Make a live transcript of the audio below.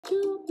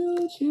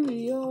do.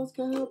 Cheerios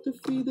can help to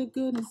feed the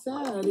good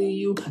inside of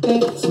you.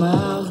 And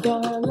smiles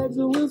got legs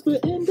and wheels,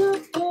 but end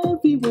up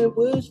everywhere.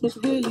 Which must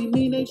really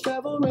mean they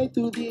travel right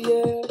through the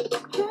air.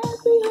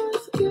 Happy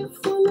hearts get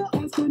full of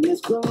ice when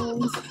it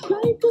grows.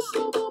 Like a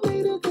snowball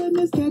made of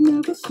goodness that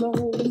never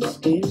slows.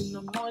 In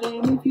the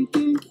morning, if you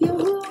think your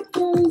whole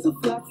day's a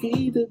flop,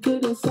 feed the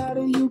good inside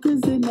of you,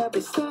 cause it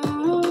never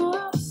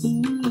stops.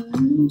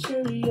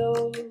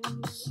 Cheerios.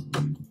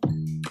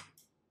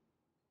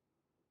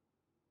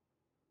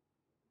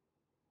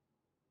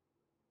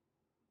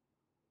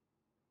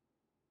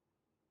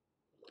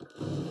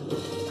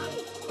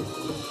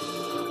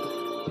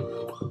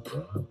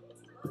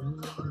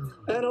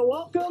 And a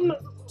welcome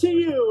to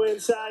you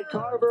inside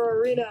Carver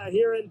Arena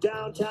here in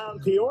downtown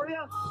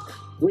Peoria.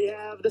 We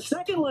have the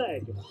second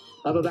leg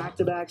of a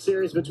back-to-back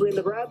series between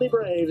the Bradley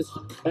Braves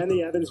and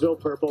the Evansville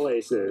Purple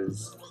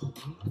Aces.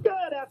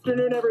 Good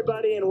afternoon,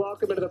 everybody, and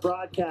welcome into the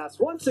broadcast.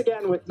 Once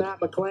again with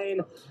Matt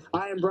McLean,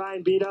 I am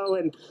Brian Beto,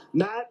 and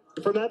Matt,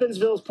 from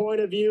Evansville's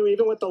point of view,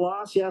 even with the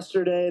loss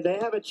yesterday, they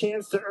have a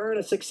chance to earn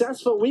a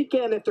successful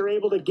weekend if they're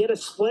able to get a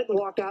split and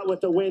walk out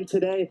with a win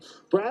today.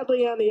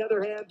 Bradley, on the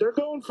other hand, they're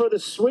going for the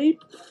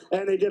sweep,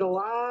 and they did a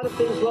lot of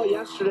things well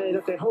yesterday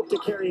that they hope to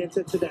carry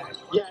into today.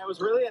 Yeah, it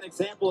was really an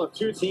example of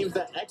two teams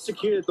that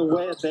executed the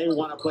way that they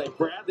want to play.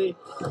 Bradley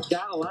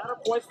got a lot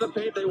of points in the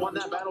paint. They won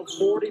that battle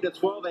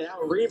 40-12. They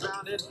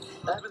out-rebounded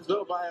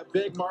Evansville by a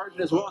big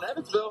margin as well. And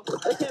Evansville,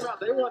 they came out,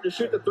 they wanted to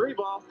shoot the three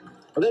ball.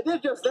 Well, they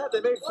did just that. They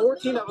made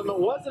 14 of them. It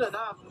wasn't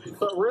enough,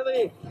 but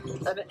really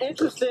an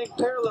interesting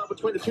parallel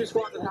between the two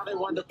squads and how they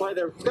wanted to play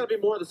there. It's going to be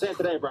more of the same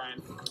today,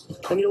 Brian.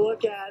 And you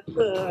look at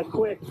a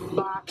quick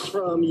box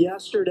from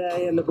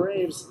yesterday, and the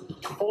Braves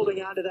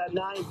holding on to that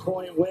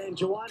 9-point win.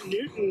 Jawan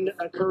Newton,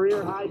 a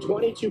career-high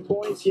 22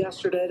 points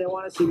yesterday. They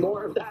want to see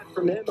more of that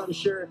from him, I'm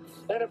sure.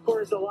 And, of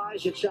course,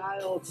 Elijah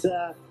Childs,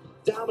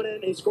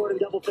 dominant. He scored in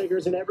double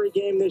figures in every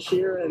game this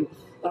year, and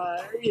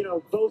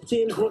both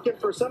teams looking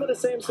for some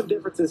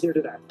differences here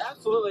today.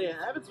 Absolutely, and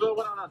Evansville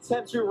went on a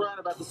 10-2 run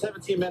about the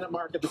 17-minute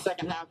mark at the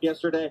second half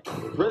yesterday.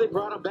 Really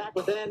brought them back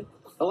within.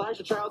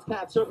 Elijah Childs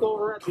kind of took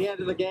over at the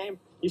end of the game.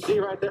 You see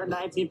right there,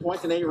 19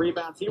 points and 8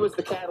 rebounds. He was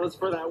the catalyst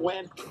for that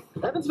win.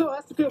 Evansville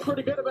has to feel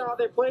pretty good about how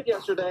they played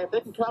yesterday. If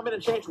they can come in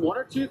and change one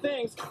or two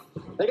things,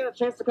 they got a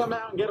chance to come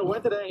out and get a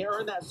win today and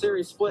earn that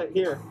series split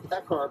here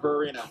at Carver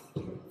Arena.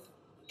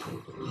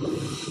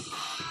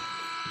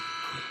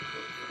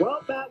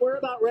 Well, Matt, we're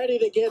about ready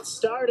to get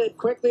started.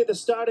 Quickly, the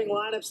starting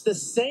lineups, the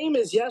same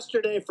as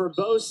yesterday for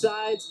both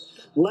sides.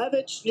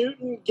 Levitch,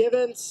 Newton,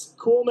 Givens,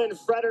 Kuhlman,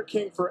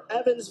 Frederking for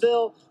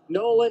Evansville.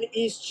 Nolan,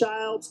 East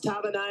Childs,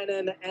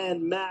 Tavanainen,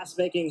 and Mass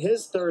making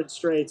his third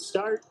straight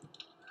start.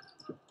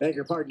 Beg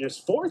your pardon, his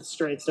fourth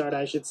straight start,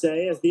 I should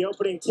say, as the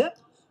opening tip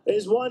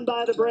is won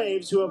by the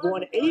Braves, who have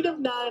won 8 of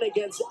 9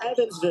 against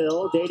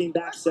Evansville, dating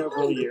back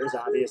several years,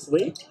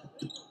 obviously.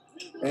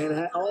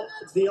 And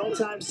it's the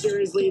all-time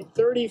series lead,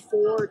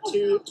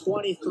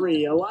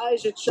 34-23.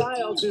 Elijah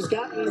Childs, who's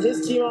gotten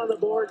his team on the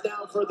board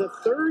now for the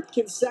third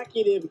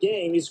consecutive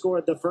game. He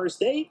scored the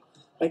first 8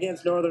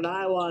 against Northern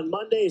Iowa on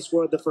Monday. He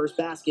scored the first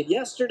basket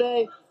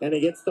yesterday, and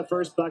he gets the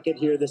first bucket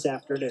here this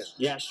afternoon.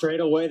 Yeah,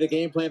 straight away the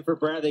game plan for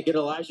Brad. They get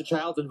Elijah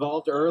Childs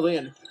involved early,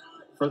 and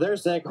for their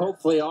sake,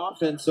 hopefully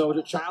often. So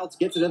Childs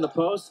gets it in the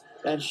post,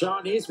 and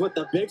Sean East with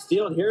the big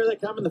steal, and here they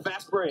come in the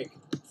fast break.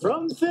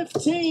 From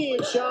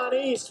 15, Sean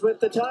East with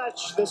the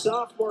touch. The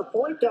sophomore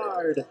point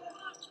guard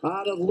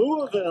out of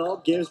Louisville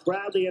gives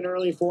Bradley an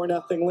early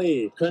 4-0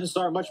 lead. Couldn't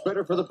start much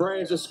better for the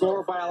Braves. A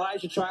score by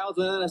Elijah Childs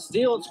and then a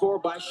steal and score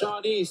by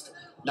Sean East.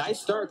 Nice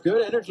start,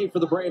 good energy for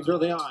the Braves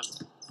early on.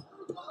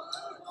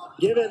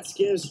 Givens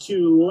gives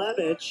to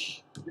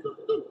Levitch.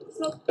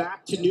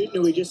 Back to Newton,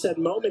 who we just said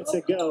moments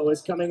ago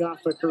is coming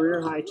off a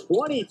career-high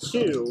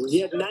 22.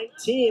 He had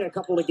 19 a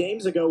couple of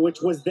games ago,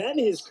 which was then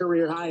his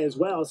career high as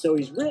well, so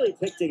he's really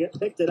picked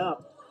it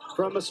up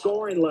from a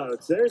scoring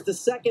load. So there's the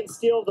second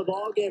steal of the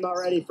ball game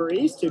already for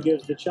East, who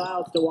gives the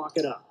Childs to walk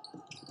it up.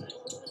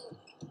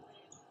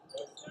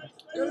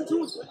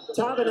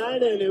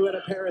 Tavanainen, who had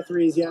a pair of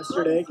threes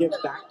yesterday, gives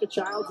back to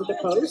Childs at the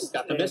post.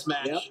 Got the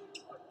mismatch. Yep.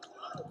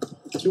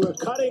 To a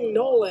cutting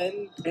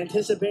Nolan,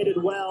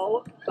 anticipated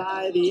well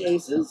by the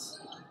Aces.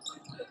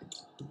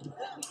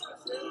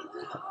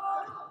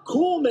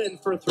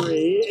 Kuhlman for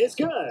 3 is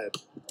good.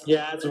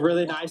 Yeah, it's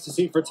really nice to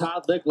see for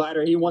Todd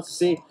Licklider. He wants to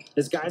see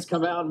his guys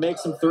come out and make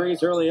some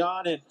threes early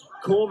on, and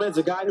Kuhlman's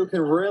a guy who can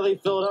really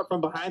fill it up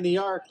from behind the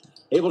arc,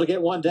 able to get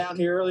one down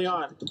here early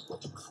on.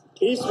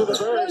 East with the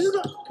burst,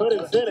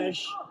 couldn't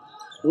finish.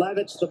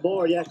 Levitch the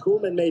board. Yeah,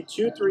 Kuhlman made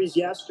 2 threes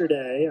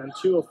yesterday on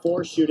 2 of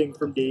 4 shooting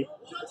from deep.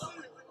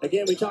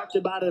 Again, we talked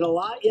about it a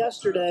lot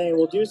yesterday, and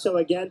we'll do so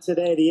again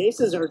today. The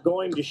Aces are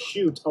going to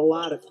shoot a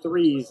lot of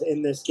threes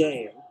in this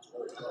game.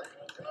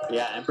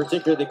 Yeah, and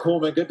particularly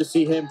Kuhlman, good to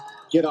see him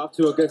get off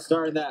to a good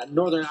start in that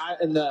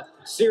in the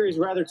series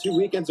 2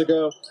 weekends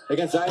ago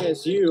against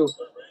ISU.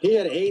 He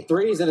had 8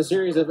 threes in a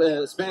series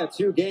of span of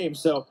 2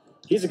 games, so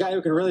he's a guy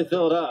who can really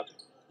fill it up.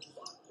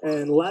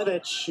 And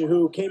Levitch,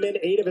 who came in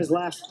 8 of his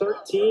last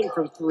 13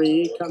 from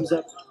 3, comes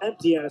up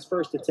empty on his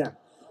first attempt.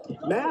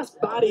 Mass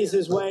bodies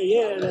his way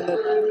in, and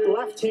the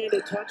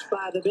left-handed touch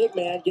by the big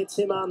man gets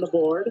him on the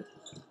board.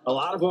 A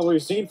lot of what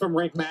we've seen from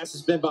Rink Mass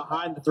has been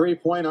behind the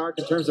three-point arc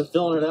in terms of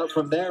filling it up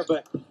from there,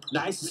 but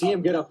nice to see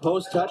him get a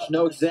post touch,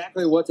 know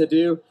exactly what to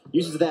do,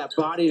 uses that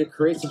body to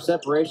create some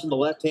separation. The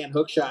left-hand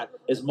hook shot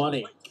is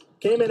money.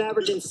 Came in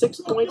averaging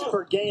 6 points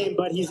per game,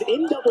 but he's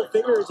in double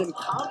figures in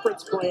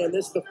conference play, and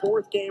this is the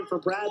 4th game for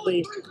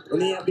Bradley in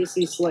the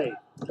NBC slate.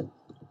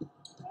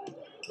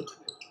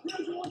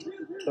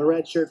 The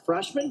redshirt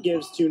freshman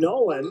gives to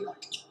Nolan.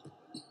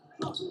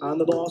 On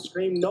the ball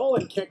screen,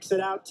 Nolan kicks it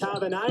out.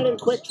 Tavanainen,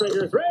 quick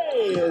trigger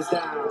three is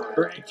down.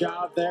 Great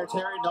job there,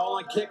 Terry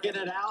Nolan kicking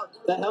it out.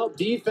 The help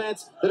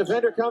defense. The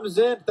defender comes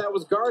in that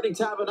was guarding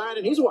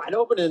Tavanainen. He's wide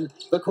open in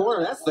the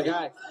corner. That's the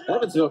guy.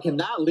 Evansville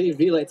cannot leave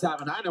Ville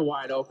Tavanainen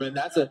wide open.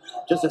 That's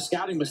just a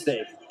scouting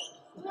mistake.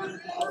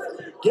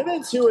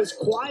 Gibbons, who was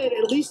quiet,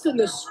 at least in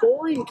the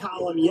scoring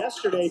column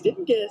yesterday,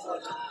 didn't get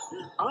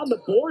on the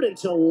board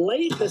until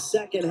late in the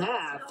second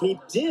half. He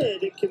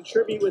did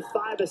contribute with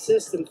 5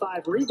 assists and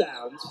 5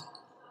 rebounds,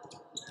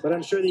 but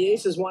I'm sure the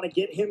Aces want to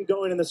get him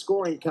going in the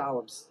scoring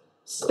columns.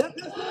 Step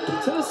to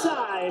the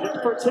side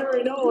for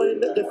Terry Nolan.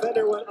 The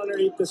defender went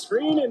underneath the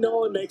screen, and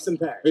Nolan makes him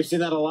pay. We've seen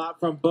that a lot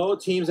from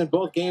both teams in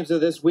both games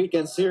of this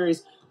weekend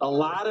series. A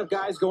lot of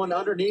guys going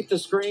underneath the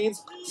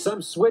screens.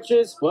 Some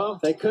switches. Well,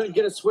 they couldn't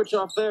get a switch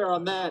off there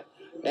on that,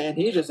 and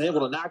he's just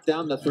able to knock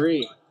down the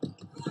 3.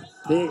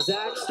 The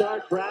exact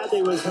start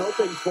Bradley was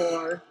hoping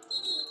for,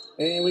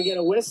 and we get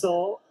a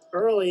whistle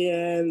early,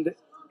 and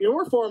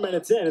we're 4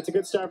 minutes in. It's a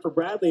good start for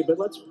Bradley, but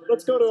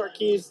let's go to our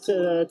keys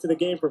to the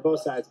game for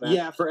both sides, Matt.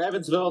 Yeah, for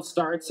Evansville, it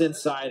starts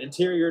inside.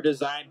 Interior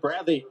design.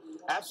 Bradley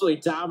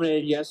absolutely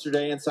dominated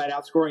yesterday inside,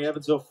 outscoring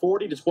Evansville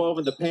 40-12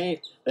 in the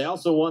paint. They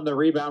also won the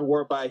rebound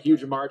war by a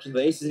huge margin. The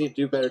Aces need to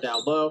do better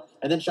down low.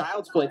 And then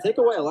Childs play. Take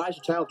away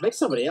Elijah Childs. Make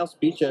somebody else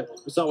beat you.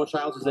 We saw what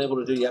Childs was able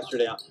to do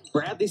yesterday. On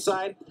Bradley's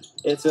side,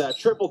 it's a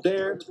triple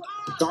dare.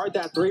 Guard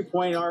that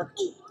three-point arc.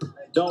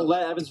 Don't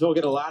let Evansville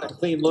get a lot of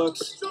clean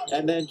looks.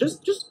 And then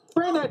just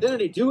brand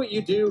identity. Do what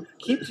you do.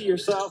 Keep to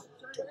yourself.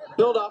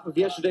 Build off of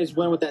yesterday's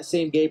win with that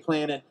same game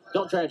plan, and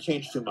don't try to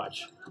change too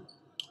much.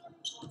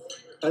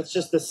 That's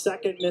just the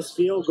second missed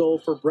field goal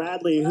for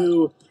Bradley,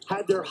 who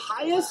had their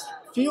highest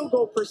field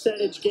goal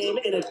percentage game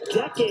in a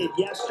decade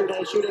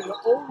yesterday, shooting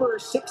over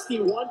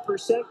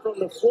 61% from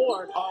the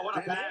floor. Oh, what a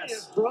and pass. they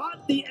have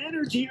brought the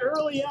energy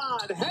early on.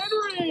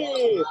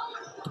 Henry!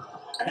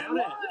 And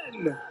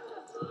one!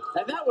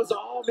 And that was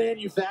all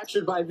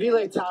manufactured by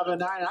Ville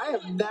Tavanainen. I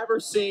have never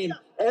seen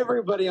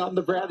everybody on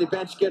the Bradley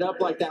bench get up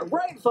like that.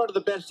 Right in front of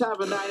the bench,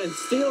 Tavanainen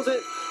steals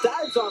it,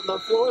 dives on the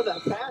floor, the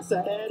pass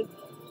ahead.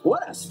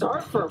 What a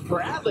start for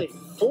Bradley.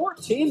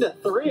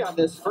 14-3 on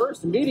this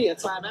first media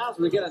timeout.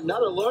 We get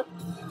another look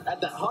at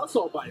the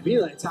hustle by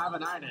Ville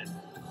Tavanainen.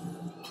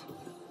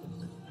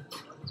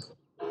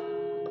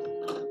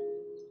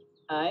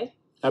 Hi.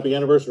 Happy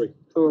anniversary.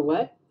 For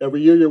what?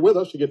 Every year you're with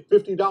us, you get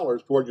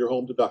 $50 toward your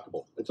home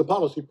deductible. It's a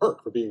policy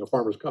perk for being a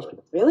Farmer's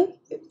customer. Really?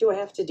 Do I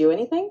have to do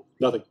anything?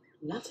 Nothing.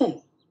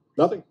 Nothing.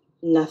 Nothing.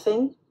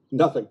 Nothing?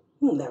 Nothing.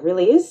 That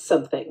really is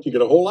something. You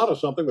get a whole lot of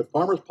something with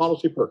Farmer's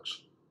policy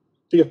perks.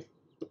 See ya.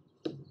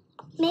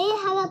 May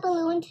I have a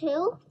balloon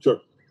too?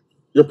 Sure.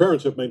 Your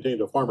parents have maintained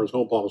a Farmer's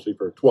home policy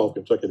for 12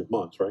 consecutive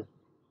months, right?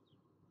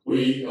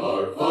 We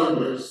are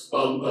farmers.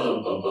 Bum,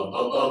 bum, bum, bum,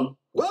 bum, bum.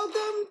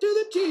 Welcome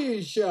to the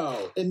Cheese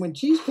Show. And when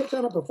Cheese puts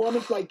on a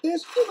performance like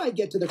this, you might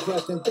get to the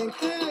crust and think,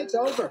 it's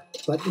over.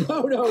 But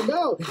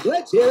no.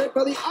 Let's hear it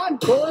for the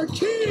Encore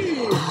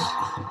Cheese.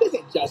 This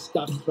isn't just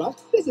stuffed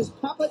crust. This is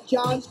Papa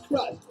John's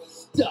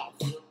crust.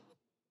 Stuffed.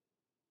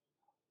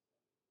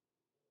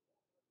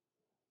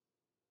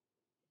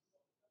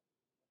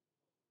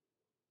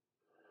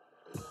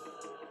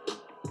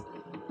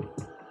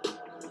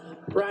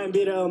 Brian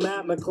Beto,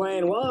 Matt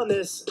McClain. Well, on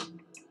this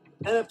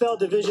NFL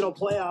divisional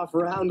playoff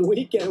round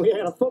weekend, we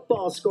had a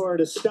football score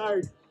to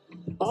start.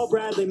 All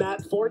Bradley,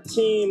 Matt,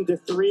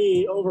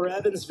 14-3 over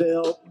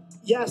Evansville.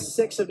 Yes,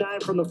 6 of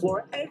 9 from the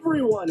floor.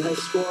 Everyone has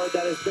scored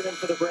that has been in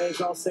for the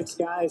Braves, all 6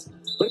 guys.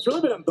 But it's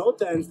really been on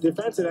both ends.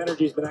 Defensive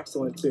energy has been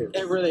excellent, too.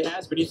 It really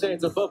has been. You say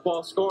it's a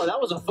football score.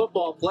 That was a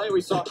football play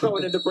we saw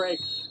going into break.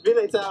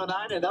 Ville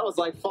Tavanainen, that was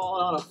like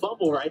falling on a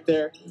fumble right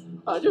there.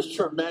 Just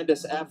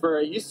tremendous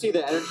effort. You see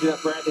the energy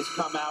that Bradley's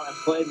come out and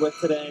played with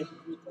today.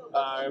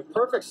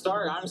 Perfect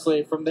start,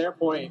 honestly, from their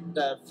point,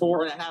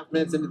 4.5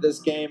 minutes into this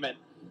game. And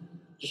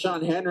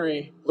Deshaun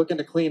Henry looking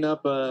to clean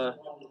up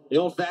the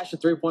old-fashioned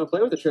three-point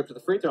play with a trip to the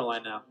free throw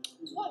line now.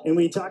 And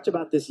we talked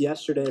about this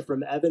yesterday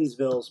from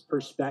Evansville's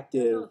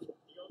perspective.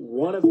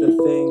 One of the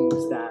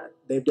things that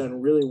they've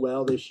done really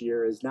well this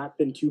year has not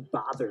been too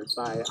bothered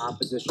by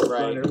opposition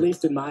run, or at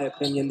least in my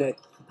opinion. That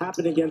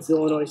happened against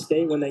Illinois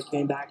State when they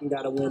came back and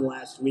got a win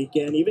last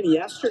weekend. Even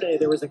yesterday,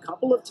 there was a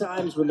couple of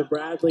times when the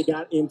Bradley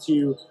got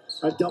into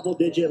a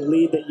double-digit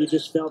lead that you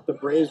just felt the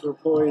Braves were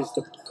poised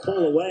to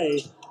pull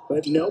away.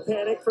 But no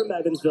panic from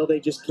Evansville. They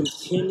just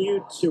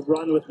continued to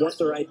run with what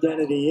their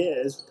identity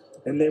is,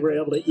 and they were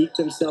able to eke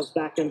themselves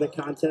back into the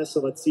contest. So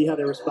let's see how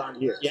they respond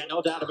here. Yeah,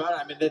 no doubt about it.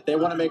 I mean, they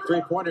want to make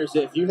three-pointers.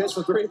 If you hit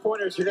some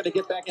three-pointers, you're going to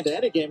get back into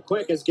any game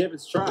quick as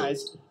Gibbons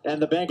tries,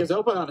 and the bank is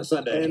open on a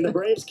Sunday. And the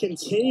Braves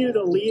continue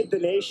to lead the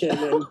nation,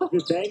 and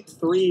the banked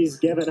threes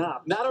given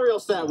up. Not a real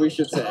stat, we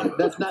should say.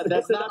 That's not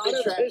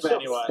being tracked by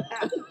anyone.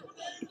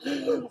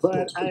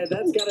 But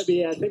that's got to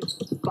be, I think,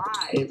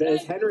 5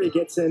 as Henry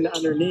gets in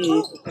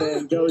underneath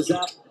and goes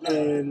up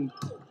and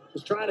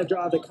was trying to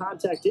draw the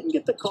contact. Didn't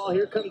get the call.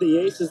 Here come the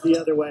Aces the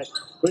other way.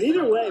 But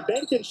either way,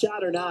 Bankton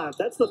shot or not,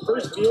 that's the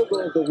first field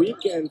goal of the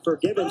weekend for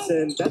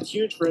Gibbonson. That's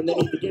huge for him. They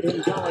need to get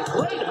him going.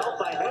 Great help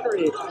by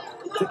Henry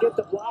to get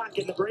the block,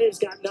 and the Braves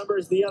got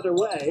numbers the other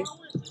way.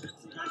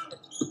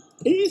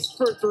 East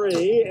for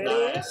 3, and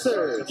he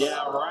answers.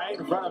 Yeah, right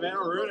in front of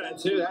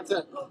Aruna, too.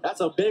 That's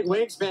a big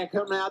wingspan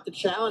coming out to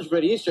challenge,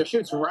 but East just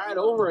shoots right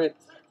over it.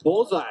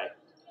 Bullseye.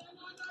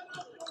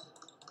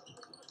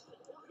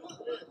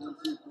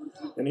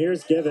 And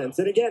here's Givens.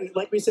 And again,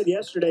 like we said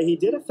yesterday, he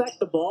did affect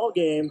the ball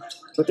game,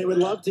 but they would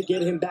love to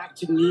get him back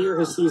to near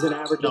his season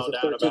averages of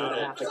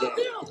 13.5 a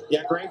game.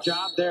 Yeah, great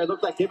job there. It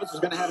looked like Givens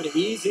was going to have an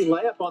easy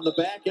layup on the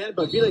back end,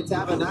 but Vile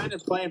Tavanainen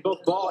playing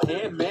both ball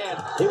and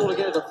man, able to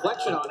get a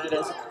deflection on it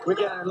as we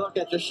get a look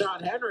at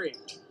Deshaun Henry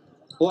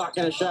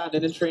blocking a shot,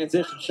 and in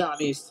transition,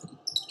 Sean East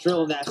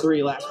drilling that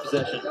 3 last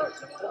possession.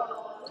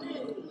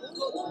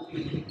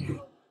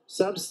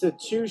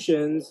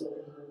 Substitutions.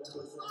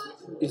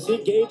 You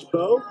see Gage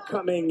Bogue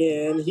coming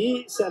in.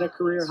 He set a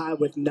career high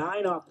with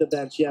 9 off the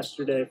bench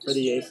yesterday for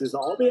the Aces,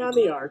 all beyond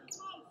the arc.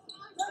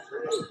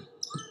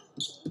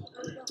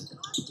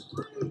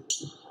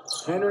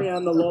 Henry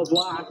on the low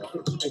block.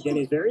 Again,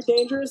 he's very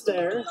dangerous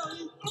there.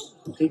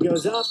 He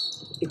goes up.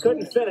 He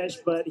couldn't finish,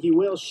 but he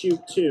will shoot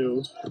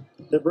 2.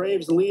 The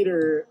Braves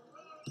leader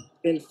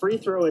in free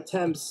throw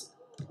attempts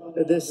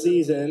this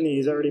season.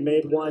 He's already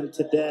made 1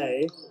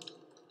 today.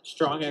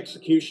 Strong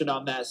execution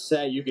on that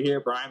set. You can hear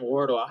Brian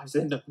Wardle. I was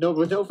in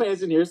no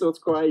fans in here, so it's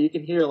quiet. You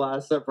can hear a lot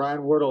of stuff.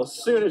 Brian Wardle, as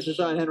soon as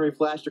Deshaun Henry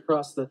flashed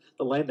across the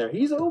lane there,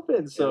 he's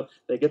open. So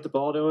they get the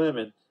ball to him,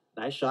 and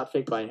nice shot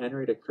fake by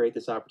Henry to create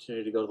this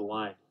opportunity to go to the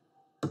line.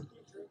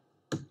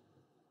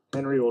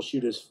 Henry will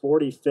shoot his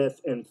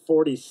 45th and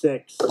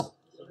 46th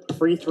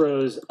free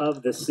throws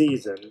of the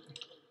season.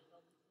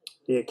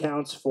 He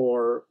accounts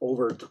for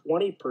over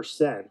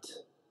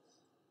 20%.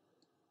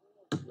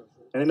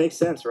 And it makes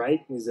sense,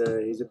 right? He's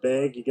a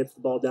big. He gets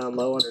the ball down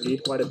low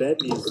underneath quite a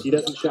bit. And he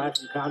doesn't shy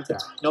from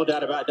contact. No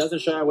doubt about it. Doesn't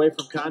shy away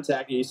from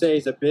contact. You say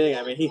he's a big.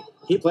 I mean,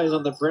 he plays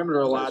on the perimeter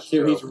a lot,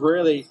 too. He's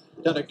really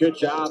done a good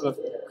job of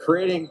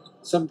creating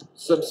some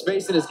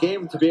space in his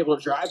game to be able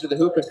to drive to the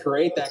hoop and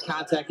create that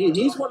contact.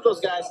 He's one of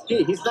those guys.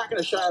 He's not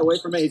going to shy away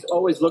from it. He's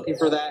always looking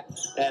for that,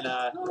 and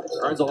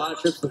earns a lot of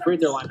trips to the free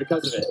throw line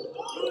because of it.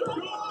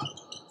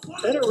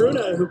 And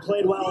Aruna, who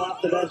played well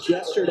off the bench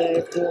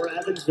yesterday for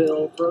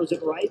Evansville, throws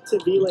it right to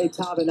Vile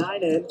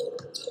Tavanainen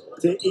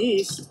to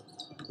East,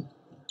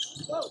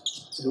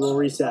 who will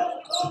reset.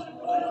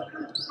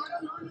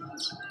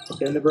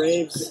 And the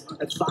Braves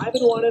at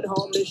 5-1 at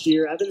home this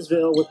year.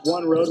 Evansville with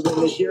 1 road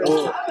win this year.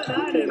 And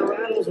Tavanainen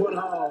rattles one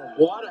home.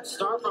 What a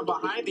start from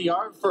behind the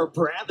arc for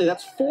Bradley.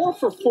 That's 4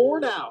 for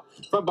 4 now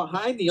from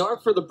behind the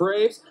arc for the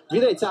Braves.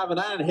 Vile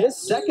Tavanainen, his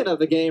 2nd of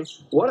the game.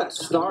 What a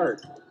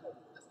start.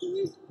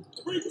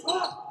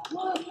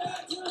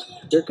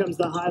 Here comes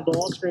the high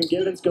ball screen.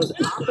 Givens goes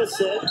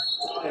opposite,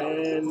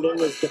 and it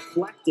was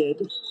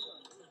deflected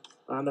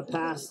on the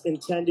pass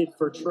intended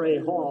for Trey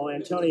Hall.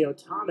 Antonio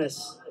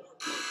Thomas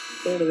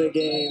into the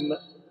game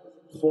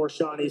for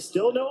Shawnee.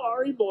 Still no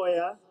Ari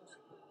Boya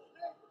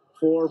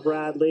for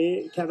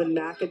Bradley. Kevin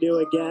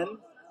McAdoo again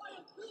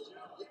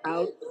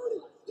out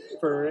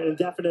for an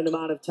indefinite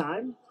amount of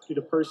time due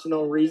to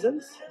personal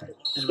reasons.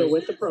 Still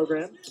with the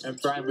program. And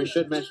Brian, we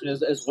should mention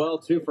as well,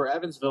 too, for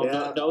Evansville,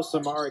 no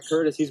Samari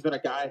Curtis. He's been a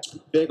guy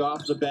big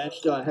off the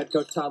bench. Head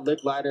coach Todd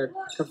Licklider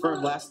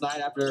confirmed last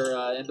night after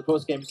in the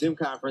post-game Zoom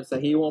conference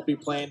that he won't be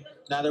playing.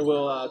 Neither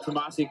will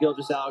Tomasi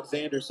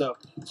Gilgeous-Alexander. So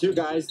 2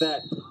 guys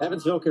that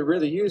Evansville could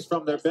really use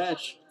from their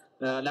bench.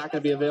 Not going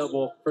to be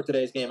available for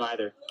today's game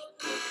either.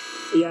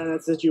 Yeah,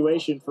 that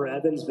situation for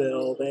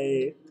Evansville,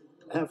 they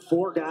have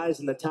 4 guys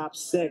in the top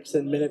 6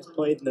 in minutes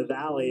played in the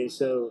Valley.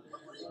 So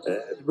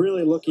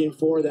really looking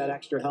for that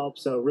extra help.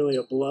 So really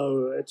a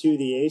blow to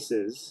the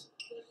Aces.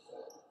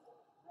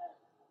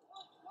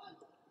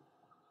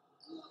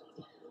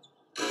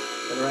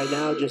 And right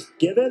now just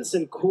Givens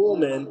and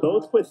Kuhlman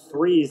both with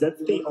 3s. That's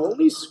the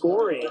only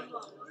scoring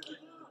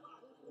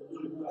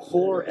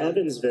for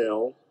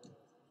Evansville.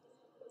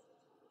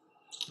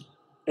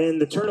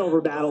 And the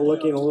turnover battle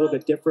looking a little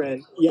bit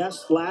different.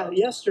 Yes,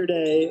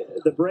 yesterday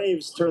the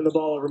Braves turned the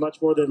ball over much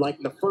more than like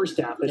in the first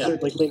half. They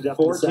certainly cleaned up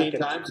 14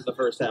 times in the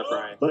first half,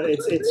 Brian. But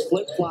it's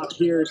flip-flop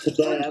here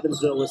today.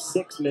 Evansville with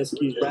 6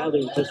 miscues.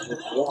 Bradley just with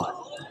 1.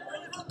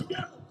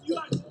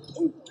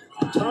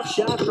 Tough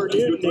shot for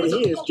Newton, and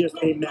he is just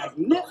a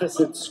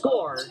magnificent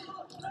scorer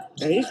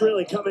And he's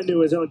really coming to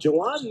his own.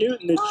 Jawan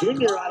Newton, the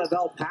junior out of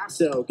El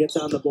Paso, gets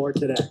on the board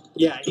today.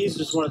 Yeah, he's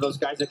just one of those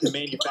guys that can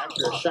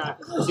manufacture a shot.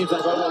 It seems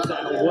like almost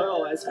at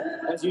will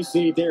as you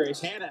see Darius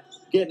Hannah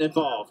getting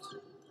involved.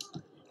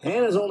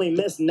 Hannah's only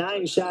missed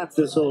 9 shots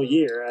this whole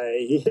year.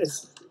 He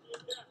is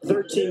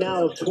 13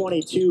 now of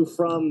 22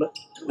 from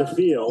the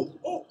field.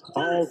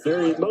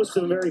 Most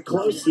of them very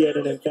close. He had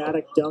an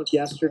emphatic dunk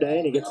yesterday,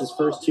 and he gets his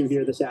first 2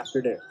 here this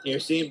afternoon. You're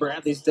seeing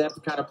Bradley's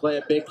depth kind of play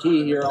a big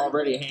key here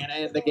already.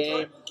 Hannah in the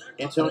game,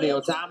 Antonio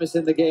Thomas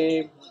in the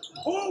game.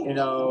 You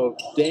know,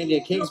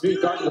 Dania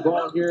Kingsby guarding the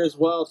ball here as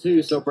well,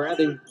 too. So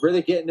Bradley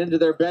really getting into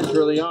their bench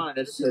early on.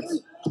 It's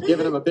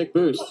giving them a big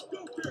boost.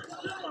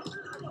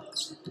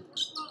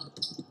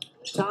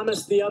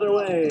 Thomas the other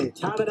way.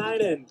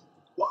 Tavanainen.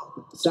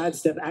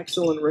 Sidestep,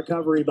 excellent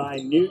recovery by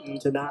Newton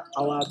to not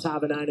allow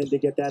Tavanainen to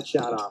get that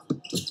shot off.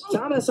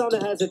 Thomas on the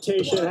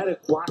hesitation, had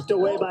it blocked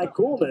away by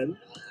Kuhlman.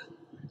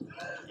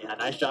 Yeah,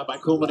 nice job by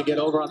Kuhlman to get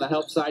over on the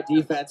help side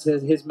defense.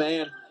 His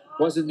man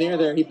wasn't near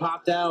there. He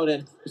popped out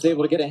and was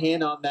able to get a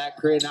hand on that,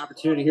 create an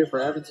opportunity here for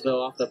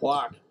Evansville off the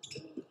block.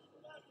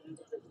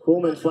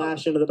 Kuhlman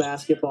flash into the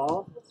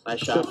basketball. Nice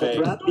shot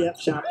fake. Yep,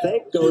 shot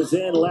fake. Goes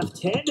in,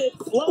 left-handed,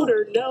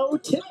 floater, no.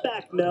 Tip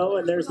back, no,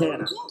 and there's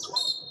Hannah.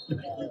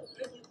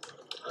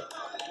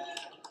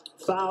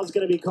 Foul's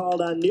going to be called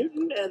on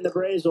Newton, and the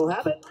Braves will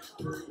have it.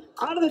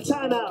 Out of the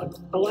timeout,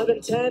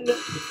 11:10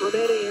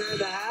 remaining here in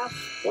the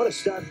half. What a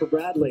start for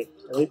Bradley.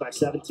 They lead by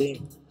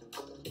 17.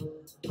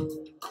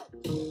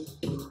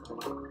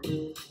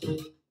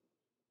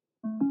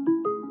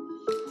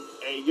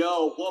 Hey,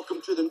 yo, welcome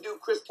to the new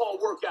Chris Paul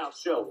workout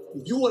show.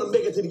 If you want to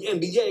make it to the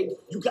NBA,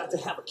 you got to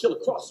have a killer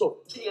crossover.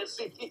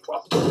 TNCP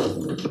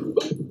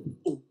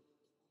crossover.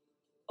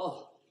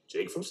 Oh,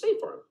 Jake from State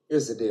Farm.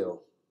 Here's the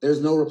deal. There's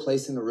no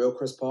replacing the real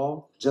Chris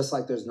Paul, just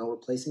like there's no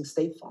replacing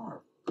State Farm.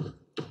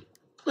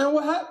 Man,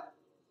 what happened?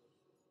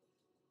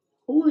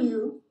 Who are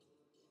you?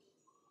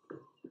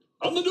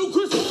 I'm the new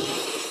Chris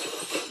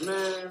Paul.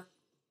 Man,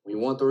 when you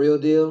want the real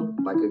deal,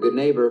 like a good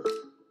neighbor,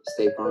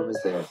 State Farm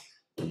is there.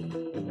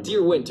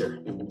 Dear Winter,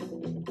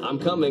 I'm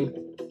coming.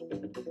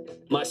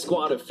 My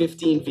squad of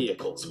 15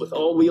 vehicles with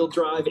all-wheel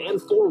drive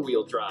and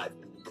four-wheel drive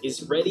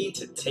is ready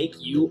to take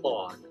you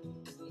on.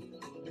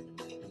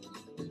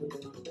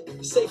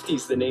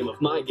 Safety's the name of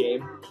my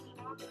game,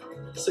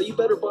 so you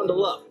better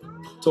bundle up.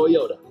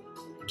 Toyota.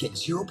 Get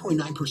 0.9%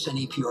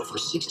 APR for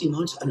 60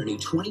 months on a new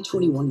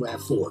 2021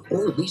 RAV4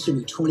 or lease a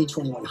new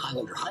 2021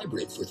 Highlander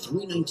Hybrid for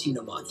 $319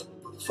 a month.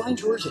 Find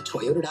yours at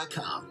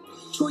Toyota.com.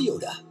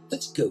 Toyota,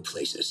 let's go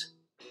places.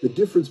 The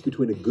difference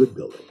between a good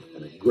building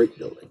and a great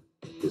building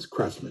is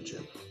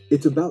craftsmanship.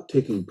 It's about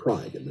taking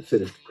pride in the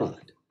finished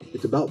product.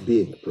 It's about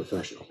being a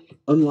professional.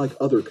 Unlike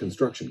other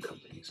construction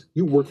companies,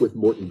 you work with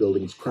Morton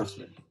Building's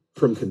craftsmen.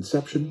 From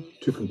conception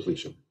to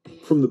completion.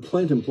 From the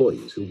plant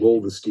employees who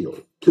roll the steel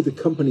to the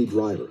company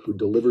driver who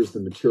delivers the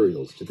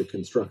materials to the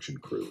construction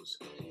crews.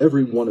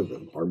 Every one of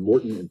them are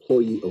Morton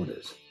employee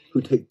owners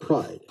who take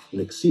pride in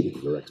exceeding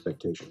your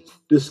expectations.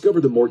 Discover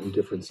the Morton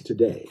difference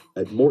today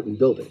at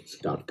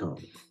mortonbuildings.com.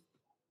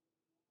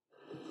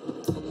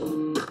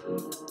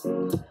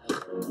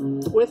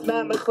 With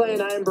Matt McClain,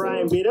 I'm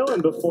Brian Vito,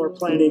 and before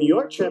planning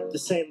your trip to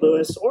St.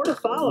 Louis or to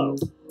follow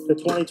the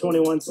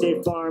 2021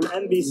 State Farm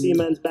MVC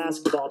Men's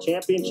Basketball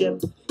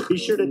Championship, be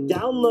sure to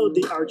download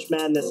the Arch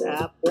Madness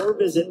app or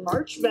visit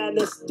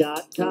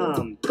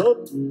archmadness.com.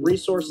 Both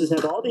resources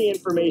have all the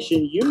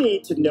information you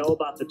need to know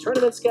about the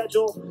tournament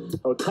schedule,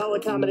 hotel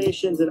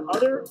accommodations, and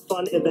other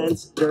fun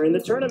events during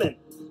the tournament.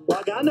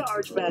 Log on to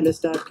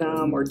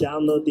archmadness.com or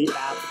download the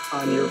app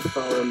on your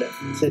phone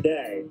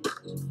today.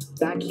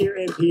 Back here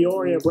in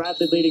Peoria,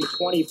 Bradley leading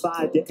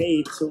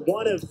 25-8.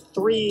 One of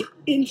 3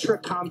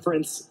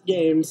 intra-conference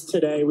games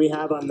today we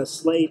have on the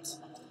slate.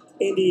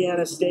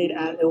 Indiana State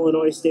at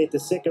Illinois State. The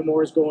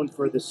Sycamores going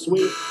for the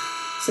sweep.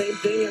 Same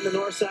thing in the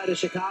north side of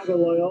Chicago.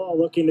 Loyola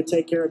looking to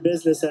take care of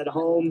business at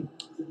home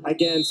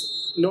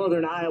against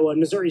Northern Iowa. And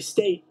Missouri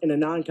State in a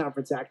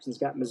non-conference action's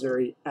got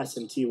Missouri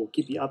S&T. We'll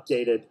keep you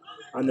updated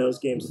on those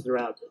games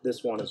throughout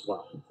this one as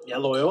well. Yeah,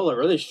 Loyola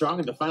really strong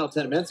in the final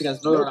 10 minutes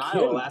against Northern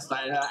Iowa last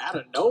night. Out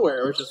of nowhere,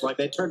 it was just like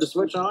they turned the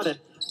switch on and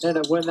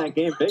ended up winning that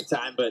game big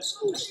time. But,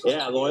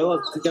 yeah,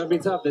 Loyola's going to be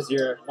tough this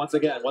year. Once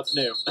again, what's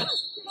new?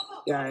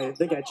 Yeah, I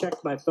think I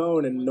checked my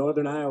phone, and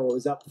Northern Iowa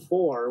was up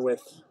 4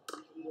 with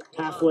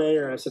halfway,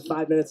 or I said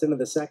 5 minutes into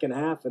the second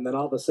half, and then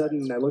all of a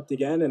sudden I looked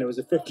again, and it was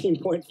a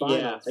 15-point final.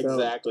 Yeah,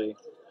 exactly.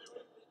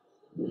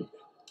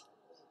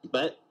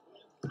 But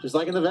just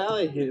like in the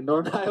Valley,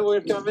 Northern Iowa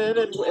would come in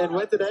and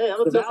win today.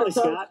 The Valley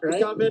Scott,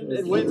 right? Come in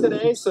and win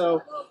today,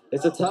 so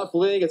it's a tough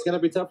league. It's going to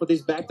be tough with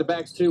these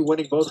back-to-backs, too,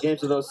 winning both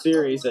games of those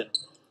series, and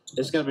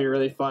it's going to be a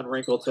really fun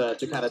wrinkle to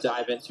kind of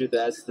dive into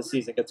as the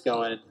season gets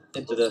going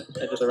into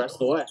the rest of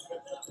the way.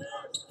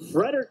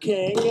 Freder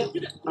King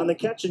on the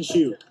catch and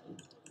shoot.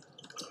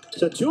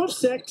 So 2 of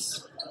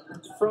 6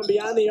 from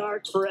beyond the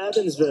arc for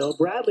Evansville.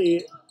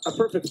 Bradley, a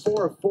perfect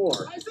 4 of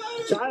 4.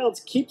 Childs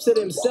keeps it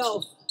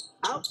himself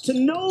Out to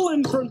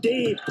Nolan from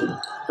deep.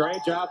 Great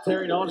job,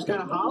 Terry Nolan. Just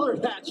kind of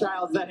hollered at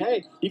Childs that,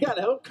 hey, you got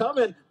help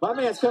coming. My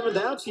man's coming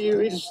down to you.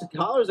 He just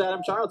hollers at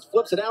him. Childs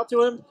flips it out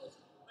to him.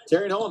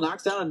 Terry Nolan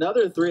knocks down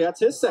another three. That's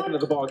his second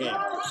of the ball game.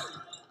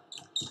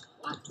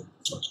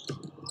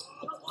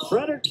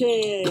 Freder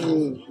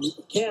King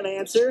can't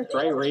answer.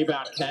 Great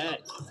rebound,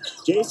 Kent.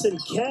 Jason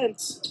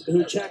Kent,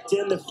 who checked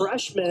in, the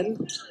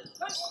freshman,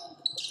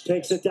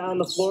 takes it down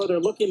the floor. They're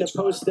looking to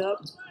post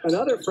up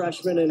another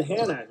freshman in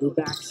Hannah, who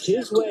backs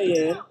his way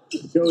in,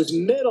 goes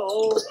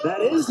middle.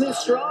 That is his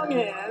strong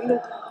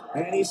hand,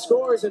 and he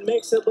scores and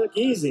makes it look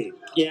easy.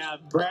 Yeah,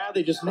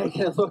 Bradley just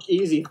making it look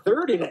easy.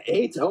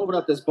 30-8 to open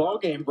up this ball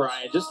game,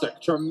 Brian. Just a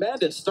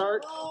tremendous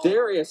start.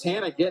 Darius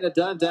Hannah getting it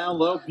done down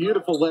low.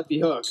 Beautiful lefty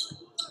hook.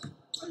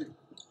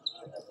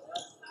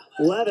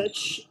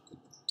 Levitch,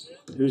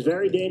 who's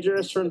very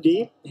dangerous from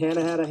deep.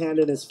 Hannah had a hand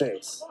in his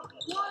face.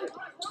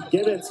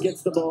 Gibbons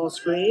gets the ball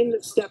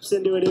screen, steps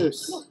into a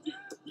deuce.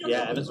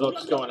 Yeah, Evansville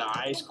just going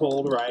ice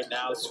cold right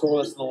now.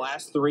 Scoreless in the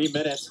last 3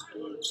 minutes.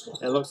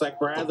 It looks like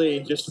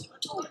Bradley just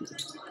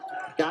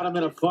got him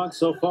in a funk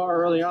so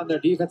far early on. Their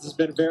defense has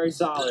been very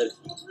solid.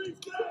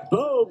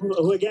 Bobe,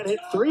 who again hit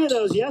 3 of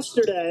those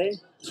yesterday,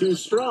 too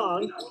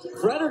strong.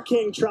 Freder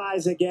King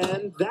tries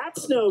again.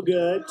 That's no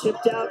good.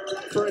 Tipped out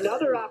for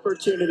another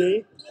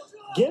opportunity.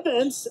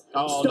 Gibbons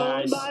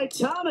stoned by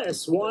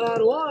Thomas.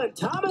 One-on-one.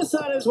 Thomas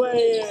on his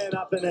way in,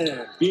 up and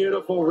in.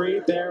 Beautiful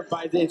read there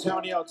by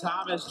D'Antonio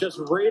Thomas, just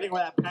reading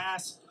with that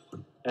pass.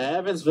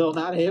 Evansville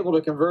not able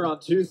to convert on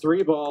 2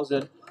 3 balls,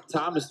 and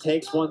Thomas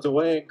takes ones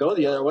away and go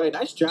the other way.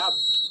 Nice job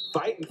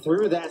fighting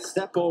through that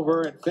step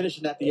over and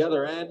finishing at the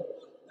other end.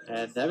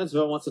 And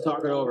Evansville wants to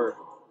talk it over.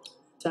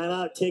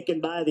 Timeout taken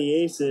by the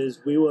Aces.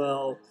 We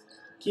will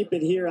keep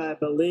it here, I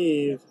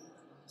believe.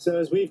 So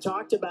as we've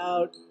talked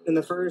about in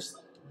the first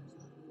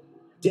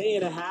day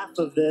and a half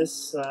of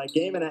this,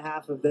 game and a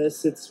half of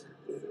this, it's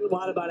a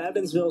lot about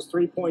Evansville's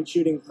three-point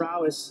shooting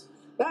prowess.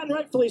 And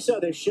rightfully so.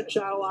 They've shot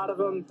a lot of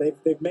them.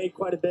 They've made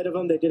quite a bit of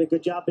them. They did a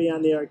good job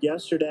beyond the arc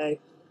yesterday.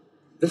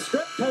 The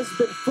script has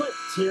been flipped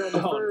here in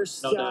the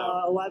first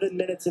 11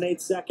 minutes and 8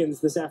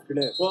 seconds this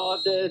afternoon.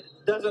 Well, it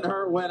doesn't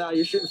hurt when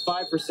you're shooting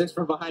 5 for 6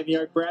 from behind the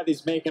arc.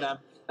 Bradley's making them.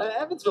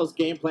 Evansville's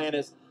game plan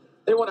is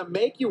they want to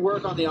make you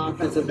work on the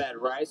offensive end,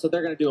 right? So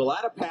they're going to do a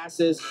lot of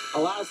passes, a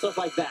lot of stuff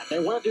like that. They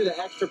want to do the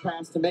extra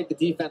pass to make the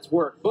defense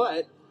work.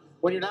 But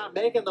when you're not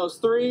making those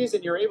threes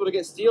and you're able to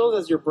get steals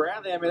as your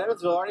Bradley, I mean,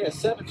 Evansville already has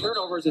 7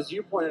 turnovers, as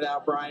you pointed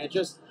out, Brian.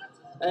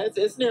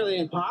 It's nearly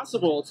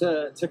impossible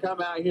to come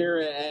out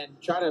here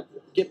and try to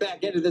get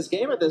back into this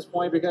game at this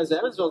point because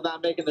Evansville's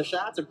not making the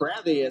shots and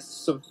Bradley is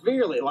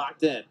severely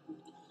locked in.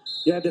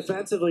 Yeah,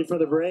 defensively for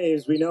the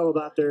Braves, we know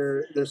about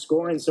their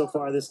scoring so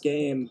far this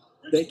game.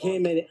 They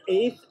came in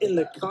 8th in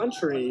the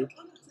country,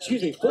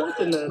 4th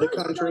in the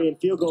country in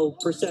field goal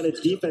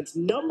percentage defense,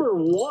 number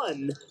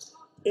 1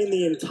 in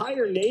the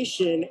entire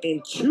nation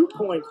in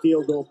 2-point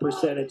field goal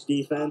percentage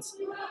defense.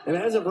 And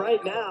as of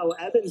right now,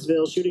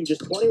 Evansville shooting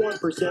just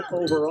 21%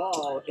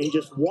 overall and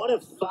just 1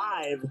 of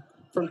 5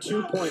 from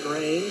 2-point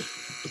range,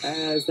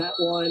 as that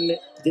one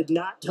did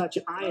not touch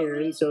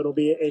iron, so it'll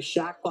be a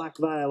shot clock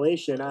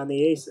violation on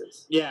the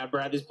Aces. Yeah,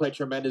 Bradley's played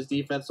tremendous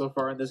defense so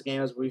far in this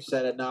game, as we've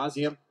said ad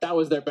nauseum. That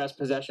was their best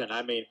possession.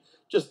 I mean,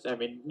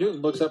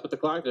 Newton looks up at the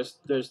clock.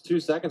 There's 2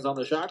 seconds on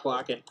the shot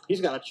clock, and he's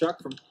got a chuck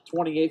from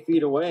 28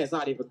 feet away. It's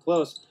not even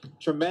close.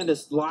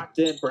 Tremendous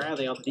locked-in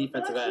Bradley on the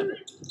defensive end.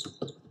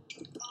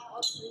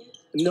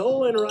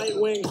 Nolan right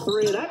wing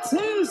 3. That's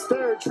his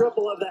 3rd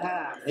triple of the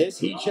half. His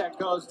heat check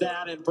goes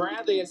down, and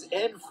Bradley is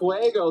en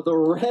fuego. The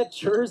red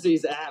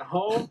jerseys at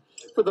home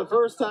for the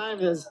first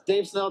time, as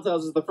Dave Snell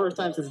tells us, the first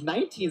time since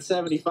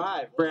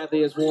 1975,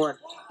 Bradley has worn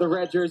the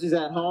red jerseys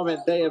at home, and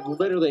they have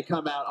literally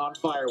come out on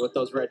fire with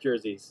those red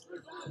jerseys.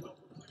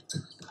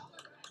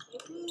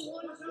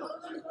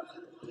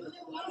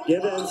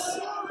 Gibbons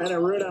and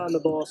Aruna on the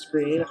ball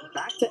screen.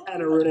 Back to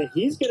Enaruna.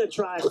 He's going to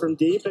try from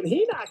deep, and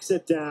he knocks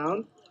it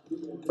down.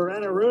 For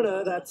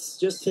Enaruna, that's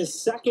just his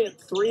 2nd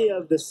 3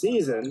 of the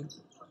season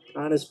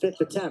on his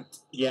 5th attempt.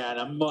 Yeah, and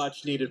a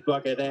much-needed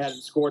bucket. They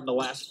hadn't scored in the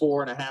last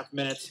 4.5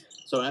 minutes,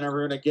 so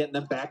Enaruna getting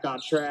them back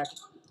on track.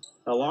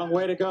 A long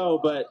way to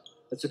go, but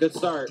it's a good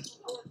start.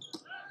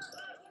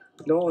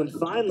 Nolan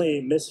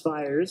finally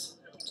misfires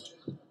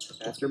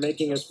after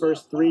making his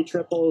first 3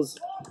 triples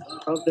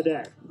of the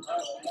day.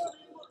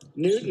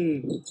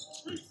 Newton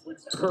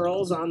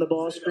curls on the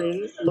ball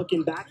screen,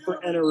 looking back for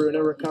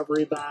Enaruna.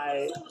 Recovery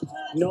by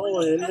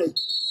Nolan.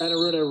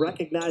 Enaruna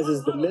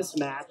recognizes the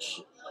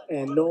mismatch,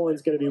 and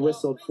Nolan's going to be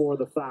whistled for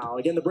the foul.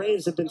 Again, the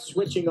Braves have been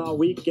switching all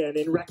weekend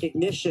in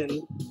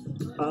recognition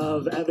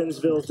of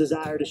Evansville's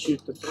desire to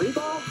shoot the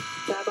 3-ball.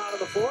 Time out on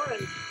the floor,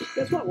 and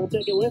guess what? We'll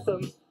take it with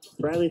them.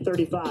 Bradley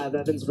 35,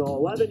 Evansville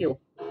 11.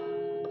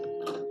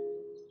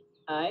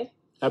 Hi.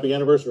 Happy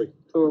anniversary.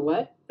 For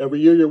what? Every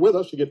year you're with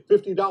us, you get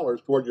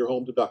 $50 toward your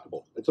home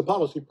deductible. It's a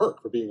policy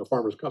perk for being a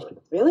Farmer's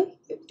customer. Really?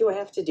 Do I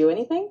have to do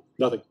anything?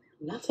 Nothing.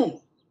 Nothing.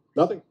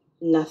 Nothing.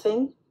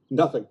 Nothing?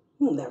 Nothing.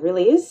 That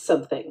really is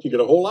something. You get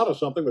a whole lot of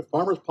something with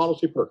Farmer's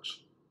policy perks.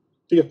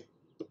 See ya.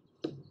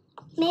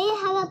 May I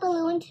have a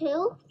balloon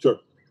too? Sure.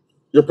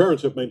 Your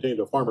parents have maintained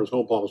a farmer's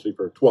home policy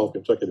for 12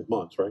 consecutive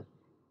months, right?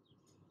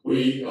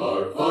 We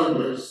are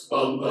farmers.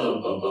 Bum,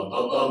 bum, bum, bum,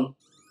 bum, bum.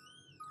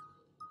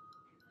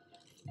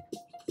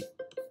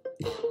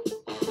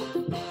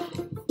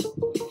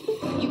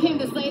 You came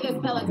to slay this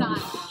Peloton.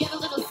 Get a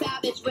little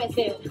savage with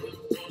it.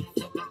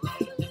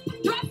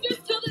 Thrusters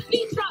till the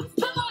beat drops.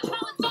 Come on,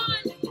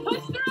 Peloton.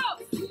 Push through.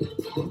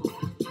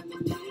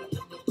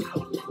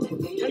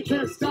 They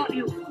can't stop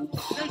you.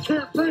 They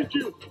can't break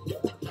you.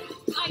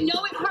 I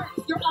know it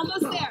hurts. You're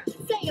almost there.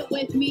 Say it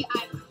with me.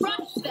 I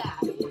crushed that.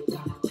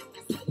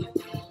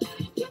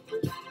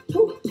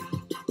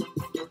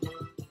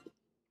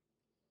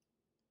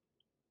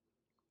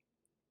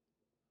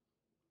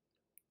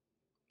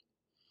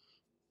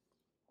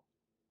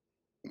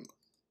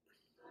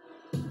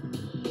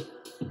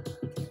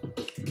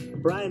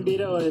 Brian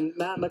Vito and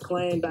Matt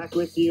McLean back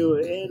with you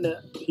in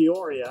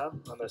Peoria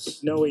on a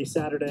snowy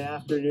Saturday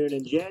afternoon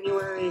in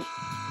January.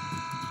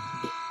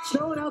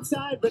 Snowing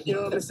outside, but you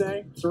know what I'm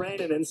saying? It's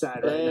raining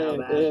inside right now,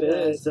 Matt. It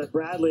is.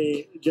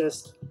 Bradley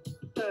just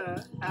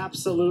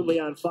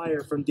absolutely on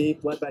fire from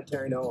deep, led by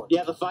Terry Nolan.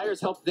 Yeah, the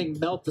fire's helping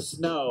melt the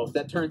snow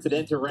that turns it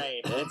into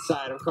rain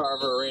inside of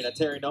Carver Arena.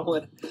 Terry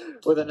Nolan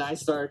with a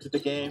nice start to the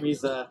game.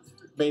 He's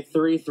made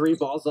three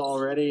balls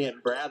already,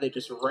 and Bradley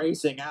just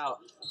racing out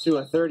to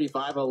a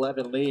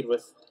 35-11 lead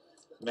with,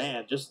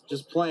 man,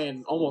 just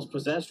playing almost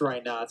possessed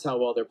right now. That's how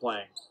well they're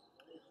playing.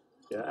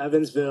 Yeah,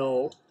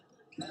 Evansville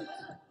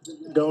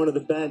going to the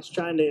bench,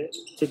 trying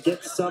to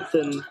get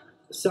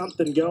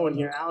something going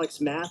here. Alex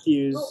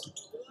Matthews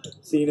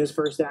seeing his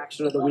first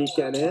action of the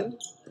weekend in.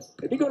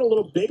 Maybe going a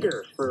little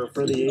bigger for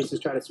the Aces,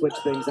 trying to switch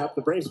things up.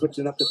 The Braves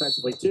switching up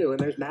defensively too, and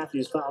there's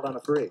Matthews fouled on a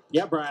free.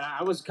 Yeah, Brian,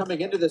 I was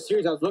coming into this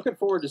series, I was looking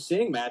forward to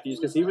seeing Matthews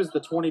because he was the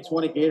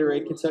 2020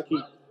 Gatorade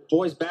Kentucky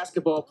Boys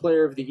Basketball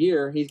Player of the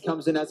Year. He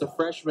comes in as a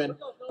freshman,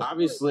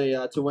 obviously,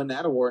 to win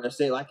that award in a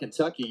state like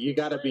Kentucky. You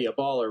got to be a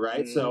baller,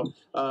 right? So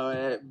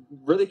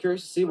really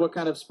curious to see what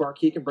kind of spark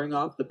he can bring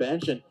off the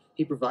bench, and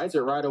he provides it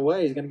right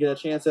away. He's going to get a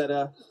chance at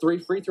 3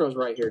 free throws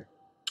right here.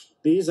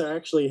 These are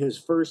actually his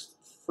first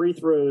free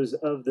throws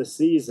of the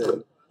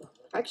season.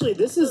 Actually,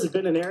 this has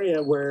been an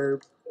area where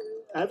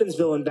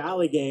Evansville and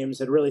Valley games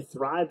had really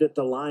thrived at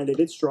the line. They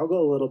did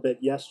struggle a little bit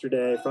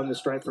yesterday from the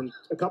stripe from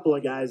a couple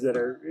of guys that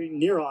are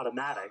near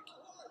automatic.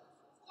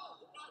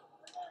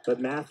 But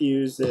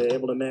Matthews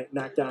able to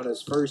knock down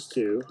his first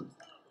two.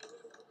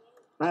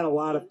 I had a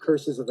lot of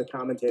curses of the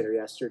commentator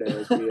yesterday,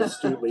 as we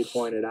astutely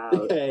pointed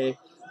out. Hey,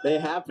 they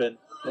happen.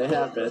 They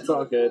happen. It's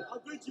all good.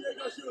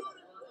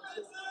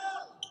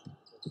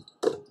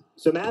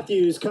 So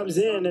Matthews comes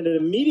in, and it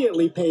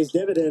immediately pays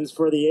dividends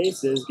for the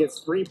Aces. Gets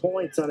 3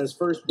 points on his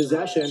first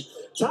possession.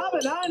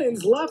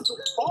 Tabananen's left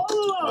all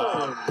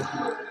alone.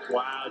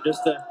 Wow,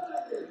 just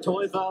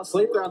totally fell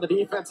asleep there on the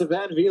defensive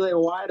end. Vile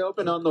wide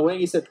open on the wing.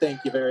 He said,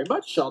 "Thank you very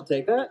much. I'll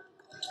take that."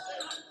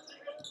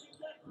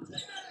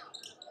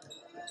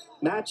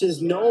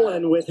 Matches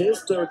Nolan with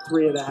his third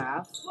 3 of the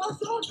half.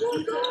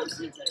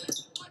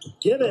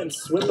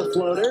 Givens with the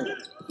floater.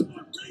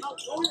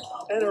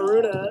 And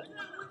Aruna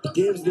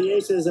gives the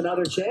Aces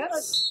another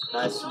chance.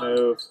 Nice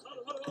move.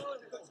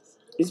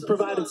 He's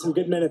provided some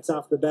good minutes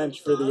off the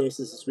bench for the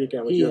Aces this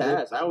weekend. He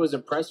has. I was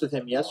impressed with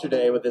him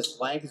yesterday with his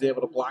length. He's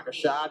able to block a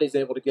shot. He's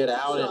able to get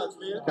out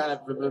and kind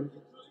of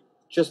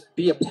just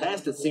be a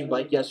pest, it seemed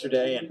like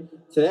yesterday. And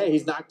today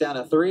he's knocked down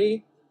a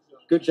 3.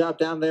 Good job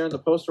down there in the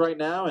post right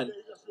now, and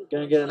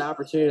going to get an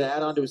opportunity to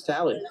add on to his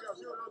tally.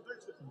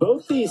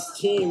 Both these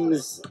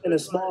teams, in a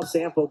small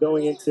sample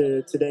going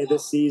into today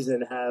this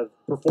season, have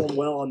performed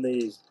well on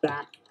these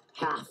back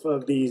half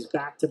of these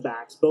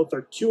back-to-backs. Both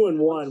are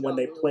 2-1 when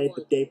they played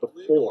the day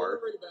before.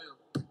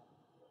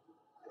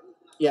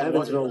 Yeah,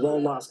 Evansville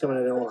lone loss coming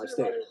out of Illinois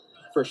State.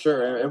 For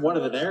sure. And one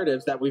of the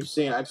narratives that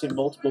I've seen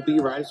multiple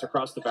beat writers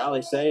across the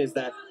valley say is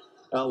that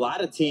a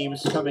lot of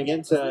teams coming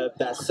into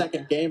that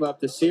second game of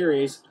the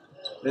series,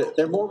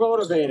 they're more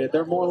motivated.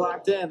 They're more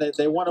locked in.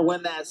 They want to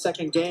win that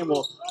second game.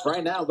 Well,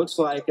 right now it looks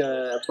like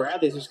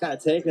Bradley's just kind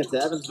of taking it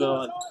to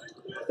Evansville, and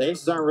the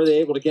Aces aren't really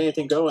able to get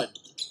anything going.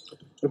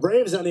 The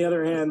Braves, on the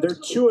other hand, they're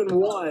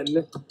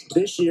 2-1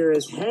 this year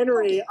as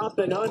Henry up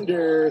and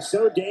under,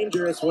 so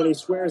dangerous when he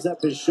squares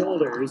up his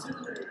shoulders.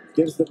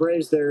 Gives the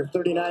Braves their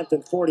 39th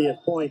and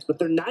 40th points, but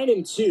they're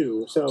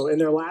 9-2, so in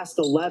their last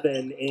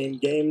 11 in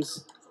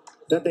games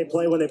that they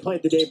play when they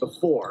played the day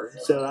before.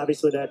 So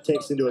obviously that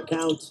takes into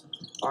account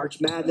Arch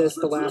Madness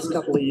the last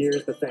couple of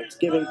years, the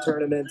Thanksgiving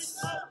tournaments,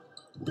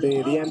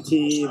 the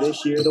MT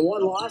this year. The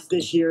one loss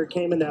this year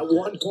came in that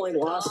 1-point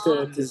loss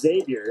to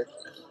Xavier.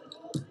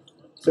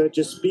 So it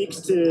just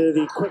speaks to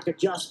the quick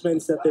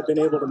adjustments that they've been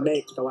able to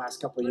make the last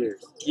couple of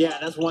years. Yeah,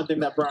 that's one thing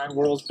that Brian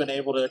Worrell's been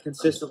able to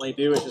consistently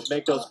do is just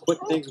make those quick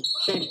things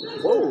change.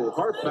 Whoa,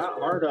 hard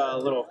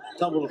little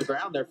tumble to the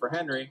ground there for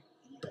Henry.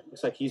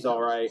 Looks like he's all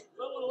right.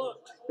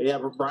 But yeah,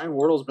 Brian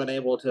Worrell's been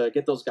able to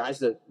get those guys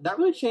to not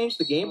really change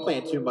the game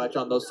plan too much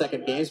on those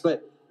second games,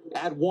 but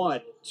add 1,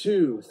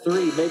 2,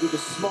 3, maybe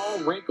just small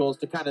wrinkles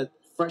to kind of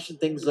freshen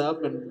things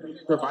up and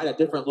provide a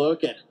different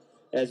look. And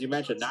as you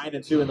mentioned,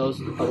 9-2 in those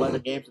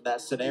 11 games in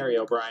that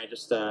scenario, Brian.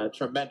 Just a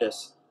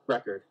tremendous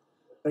record.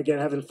 Again,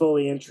 haven't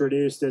fully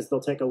introduced as they'll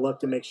take a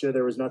look to make sure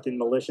there was nothing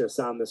malicious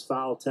on this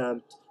foul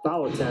attempt.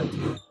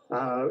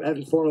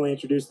 Haven't formally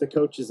introduced the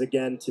coaches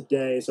again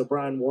today. So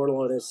Brian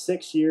Wardle in his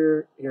 6th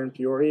year here in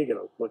Peoria. Going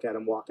to look at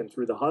him walking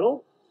through the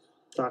huddle,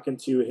 talking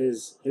to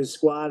his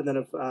squad, and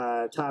then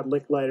Todd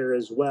Licklider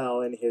as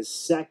well in his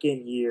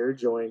 2nd year,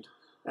 joined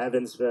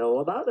Evansville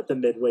about at the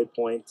midway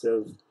point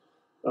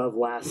of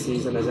last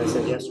season. As I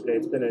said yesterday,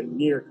 it's been a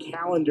near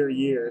calendar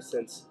year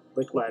since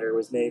Licklider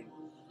was named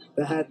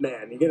the head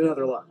man. You get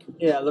another look.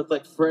 Yeah, it looked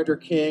like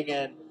Frederick King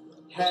and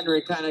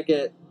Henry kind of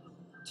get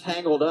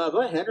tangled up.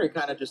 But Henry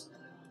kind of just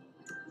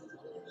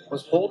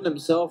was holding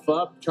himself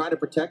up, trying to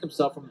protect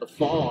himself from the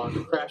fall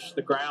and crash to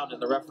the ground,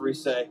 and the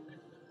referees say,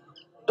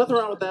 nothing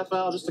wrong with that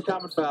foul, just a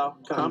common foul.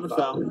 Common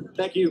foul.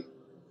 Thank you.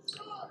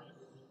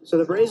 So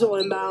the Braves will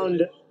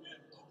inbound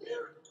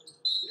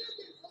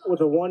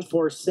with a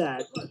 1-4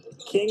 set.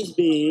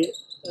 Kingsby,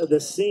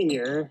 the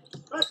senior,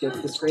 gets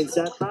the screen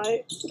set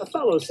by a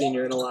fellow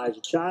senior in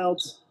Elijah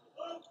Childs.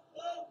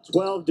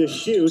 12 to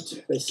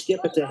shoot. They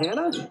skip it to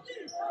Hannah.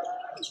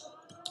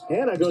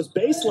 Hannah goes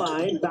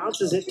baseline,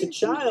 bounces it to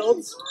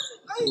Childs,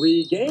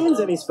 regains,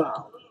 and he's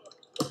fouled.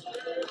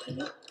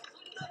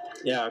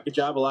 Yeah, good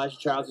job. Elijah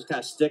Childs is kind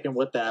of sticking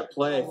with that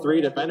play.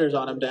 3 defenders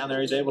on him down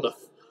there. He's able to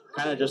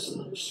kind of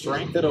just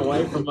strength it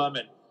away from them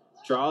and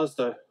draws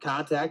the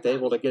contact,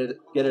 able to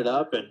get it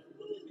up and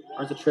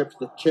earns a trip to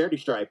the charity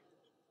stripe.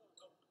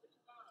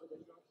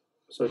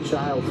 So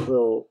Childs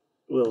will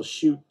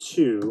shoot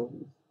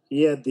 2.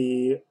 He had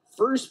the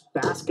first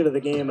basket of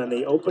the game on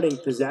the opening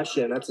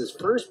possession. That's his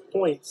first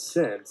point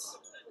since.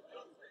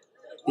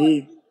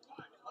 He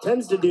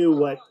tends to do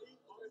what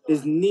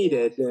is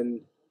needed,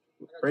 and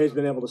Ray's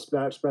been able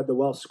to spread the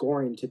well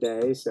scoring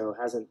today, so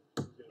hasn't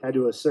had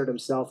to assert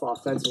himself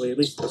offensively, at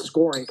least in the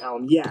scoring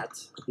column yet.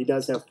 He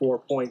does have 4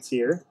 points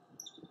here,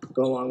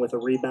 go along with a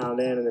rebound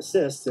and an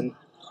assist, and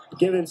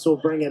Givens will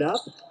bring it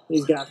up.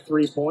 He's got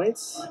 3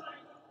 points.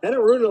 And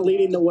Aruna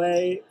leading the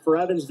way for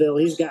Evansville.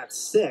 He's got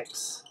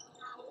 6.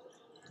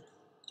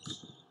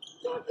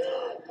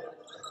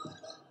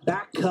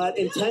 Back cut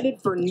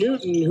intended for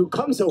Newton, who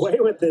comes away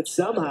with it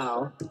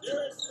somehow.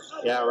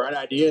 Yeah, right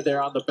idea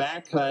there on the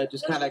back cut.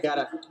 Just kind of got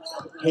a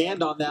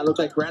hand on that. Looked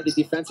like Bradley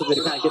defensively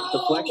to kind of get the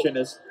deflection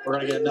as we're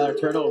going to get another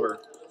turnover.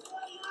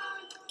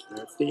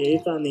 That's the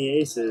 8th on the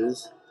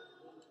Aces.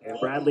 And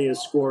Bradley has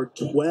scored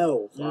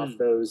 12 off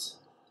those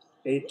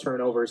 8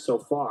 turnovers so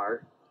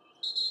far.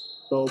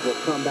 Bode will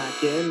come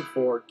back in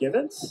for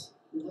Givens.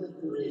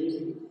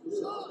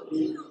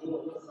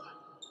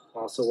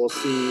 Also, we'll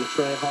see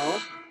Trey Hall.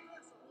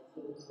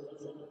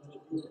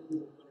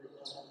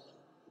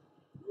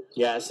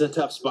 Yeah, it's a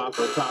tough spot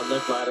for Todd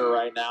Licklider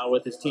right now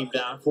with his team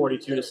down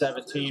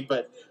 42-17,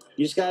 but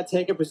you just got to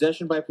take it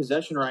possession by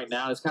possession right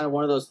now. It's kind of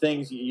one of those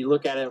things you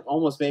look at it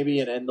almost maybe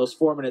in those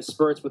 4-minute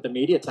spurts with the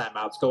media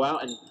timeouts. Go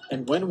out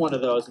and win one of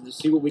those and just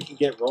see what we can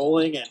get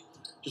rolling and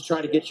just try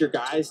to get your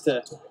guys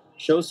to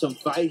show some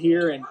fight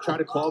here and try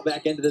to claw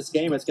back into this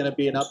game. It's going to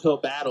be an uphill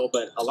battle,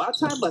 but a lot of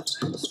time left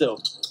still.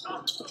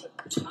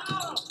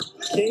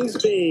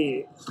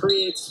 Kingsby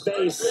creates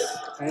space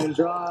and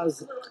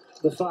draws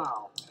the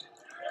foul.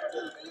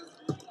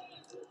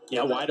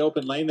 Yeah, wide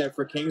open lane there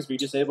for Kingsby,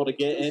 just able to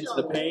get into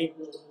the paint,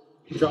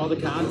 draw the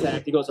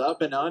contact. He goes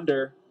up and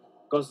under,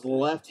 goes to the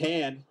left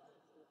hand.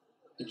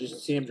 You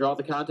just see him draw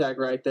the contact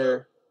right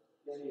there.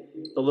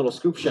 The little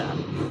scoop shot.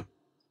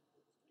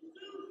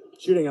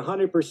 Shooting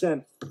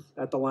 100%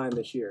 at the line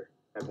this year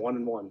at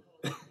 1-1.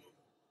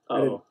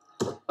 Oh.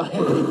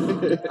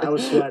 I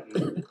was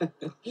sweating.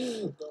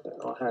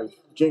 I've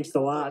jinxed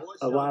a lot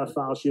of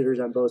foul shooters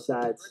on both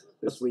sides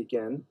this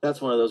weekend. That's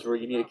one of those where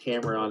you need a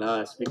camera on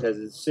us because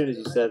as soon as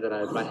you said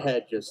that, my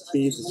head just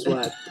speeds the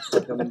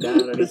sweat coming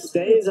down, and he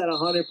stays at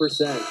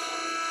 100%.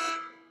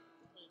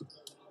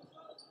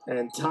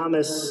 And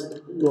Thomas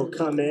will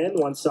come in.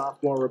 One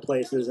sophomore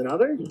replaces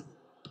another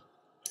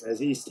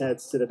as East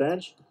heads to the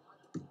bench.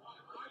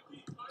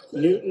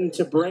 Newton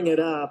to bring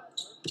it up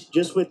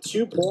just with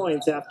 2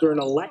 points after an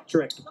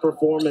electric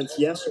performance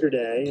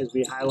yesterday, as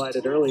we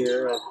highlighted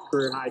earlier, a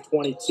career high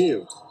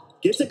 22.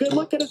 Gets a good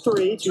look at a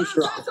 3, too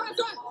strong.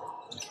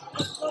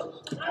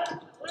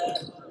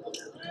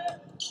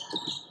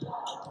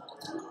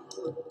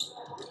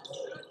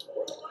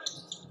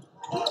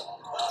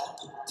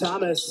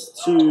 Thomas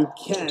to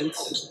Kent.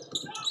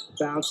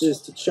 Bounces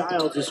to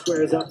Childs, who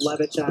squares up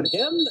Levitch on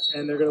him,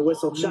 and they're going to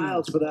whistle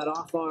Childs for that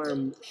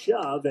off-arm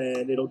shove,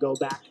 and it'll go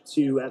back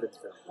to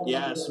Evansville.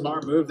 Yeah,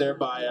 smart move there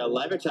by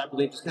Levitch, I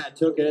believe, just kind of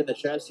took it in the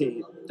chest.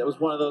 That was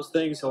one of those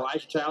things.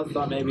 Elijah Childs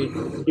thought maybe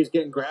he's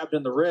getting grabbed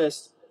in the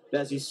wrist.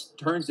 As he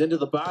turns into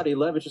the body,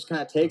 Levitch just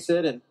kind of takes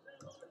it, and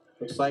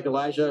looks like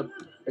Elijah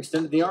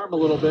extended the arm a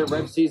little bit.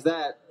 Ref sees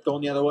that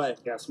going the other way.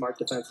 Yeah, smart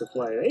defensive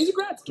play. He's a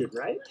grad student,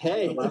 right?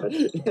 Hey.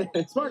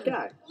 Smart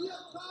guy.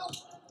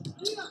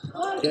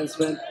 Again,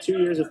 spent 2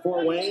 years at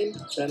Fort Wayne,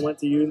 then went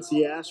to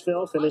UNC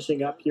Asheville,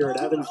 finishing up here at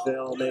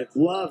Evansville. And they've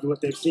loved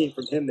what they've seen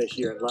from him this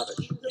year in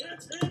Leverage.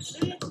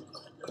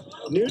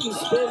 Newton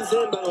spins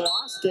in, but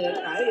lost it.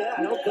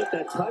 I don't think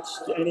that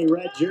touched any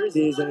red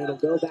jerseys, and it'll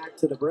go back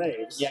to the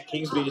Braves. Yeah,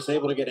 Kingsby just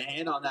able to get a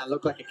hand on that.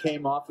 Looked like it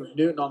came off of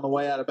Newton on the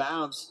way out of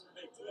bounds.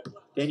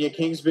 Daniel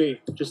Kingsby,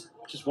 just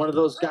one of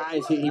those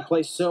guys. He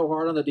plays so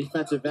hard on the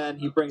defensive end.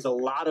 He brings a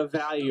lot of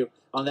value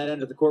on that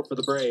end of the court for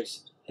the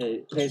Braves.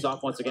 It pays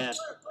off once again.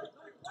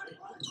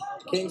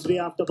 Kingsby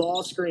off the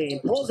ball screen.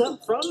 Pulls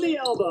up from the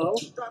elbow.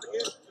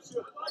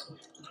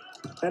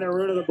 And a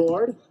root of the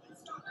board.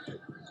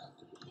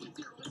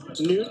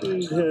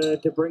 Newton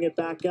to bring it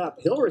back up.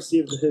 He'll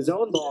receive his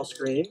own ball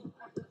screen.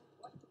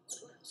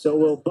 So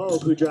will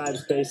Bogue, who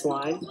drives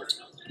baseline.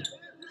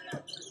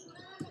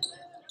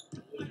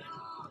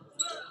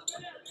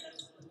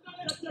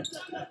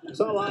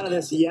 Saw a lot of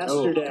this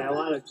yesterday. A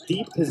lot of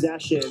deep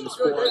possessions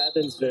for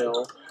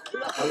Evansville.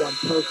 That one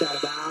poked out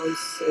of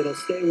bounds. It'll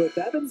stay with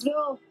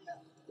Evansville.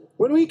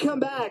 When we come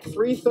back,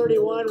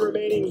 3:31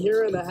 remaining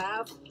here in the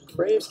half.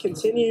 Braves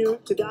continue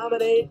to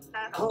dominate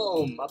at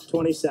home, up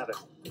 27.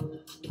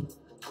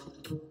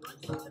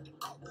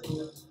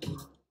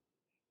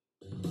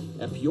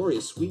 At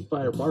Peoria's Sweet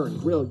Fire Bar and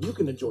Grill, you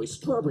can enjoy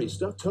strawberry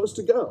stuffed toast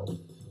to go.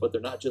 But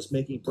they're not just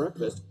making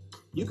breakfast.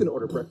 You can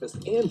order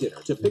breakfast and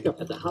dinner to pick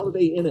up at the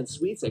Holiday Inn and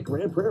Suites at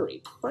Grand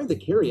Prairie. Find the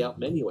carry-out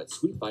menu at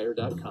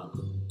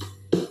sweetfire.com.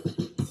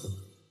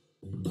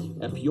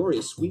 At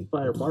Peoria's Sweet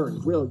Fire Bar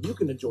and Grill, you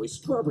can enjoy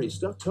strawberry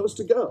stuffed toast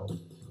to go.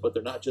 But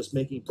they're not just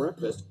making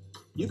breakfast.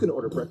 You can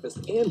order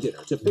breakfast and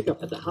dinner to pick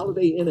up at the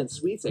Holiday Inn and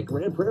Suites at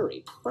Grand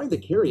Prairie. Find the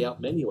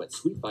carry-out menu at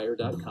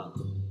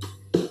sweetfire.com.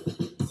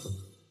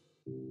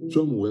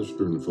 Some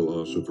Western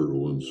philosopher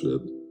once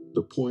said,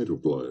 "The point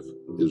of life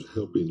is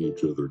helping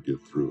each other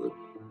get through it."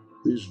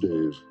 These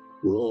days,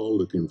 we're all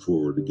looking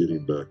forward to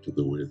getting back to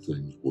the way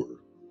things were.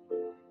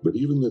 But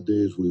even the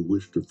days we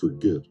wish to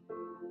forget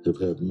have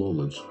had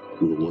moments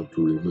we'll want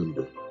to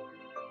remember.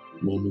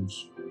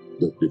 Moments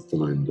that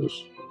defined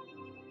us.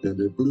 And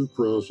at Blue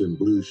Cross and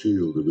Blue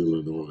Shield of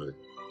Illinois,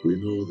 we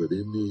know that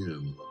in the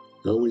end,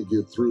 how we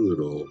get through it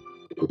all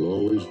will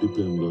always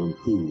depend on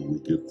who we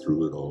get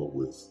through it all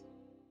with.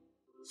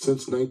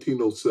 Since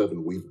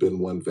 1907, we've been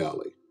One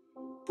Valley,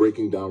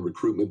 breaking down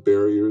recruitment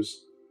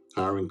barriers,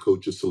 hiring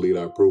coaches to lead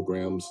our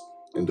programs,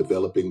 and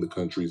developing the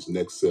country's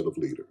next set of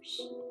leaders.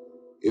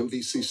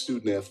 MVC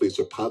student athletes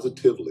are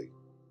positively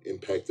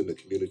impacting the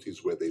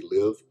communities where they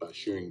live by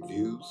sharing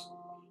views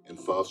and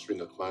fostering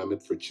a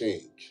climate for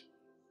change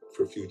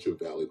for future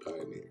Valley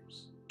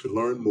pioneers. To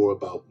learn more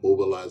about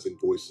mobilizing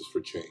voices for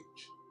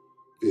change,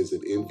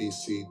 visit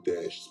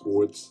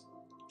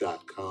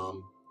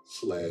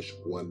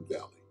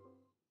nvc-sports.com/OneValley.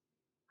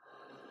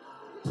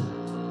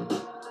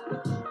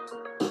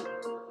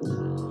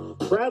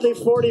 Bradley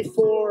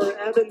 44,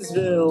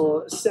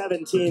 Evansville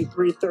 17,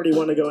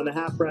 3:31 to go in the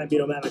half. Brian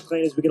Beto, Matt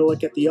McClain, as we get a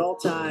look at the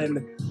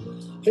all-time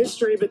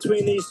history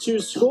between these two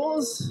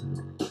schools.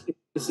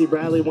 You see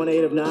Bradley won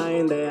 8 of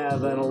 9. They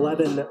have an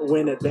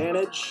 11-win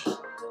advantage.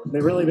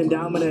 They've really been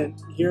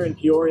dominant here in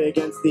Peoria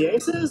against the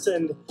Aces,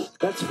 and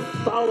that's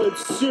followed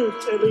suit,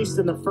 at least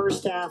in the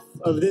first half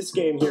of this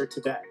game here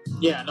today.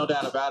 Yeah, no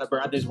doubt about it.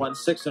 Bradley's won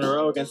 6 in a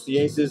row against the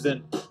Aces,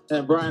 and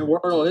Brian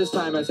Wardle, his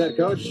time as head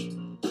coach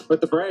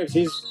with the Braves,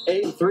 he's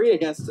 8-3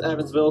 against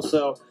Evansville,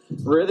 so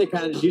really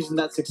kind of just using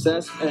that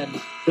success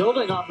and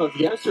building off of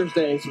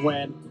yesterday's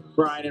win,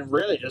 Brian, and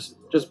really just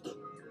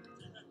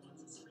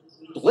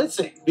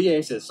blitzing the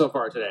Aces so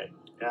far today.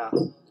 Yeah,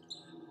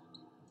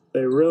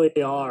 they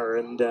really are,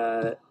 and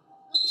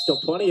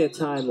still plenty of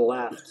time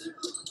left.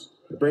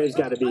 The Braves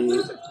got to be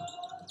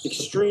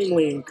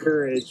extremely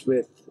encouraged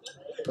with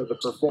the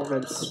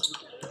performance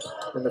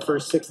in the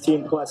first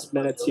 16-plus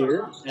minutes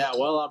here. Yeah,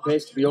 well on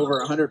pace to be over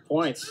 100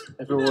 points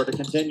if it were to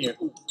continue.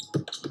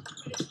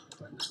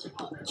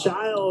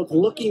 Child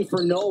looking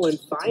for Nolan,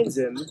 finds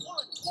him.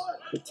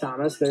 With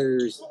Thomas,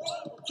 there's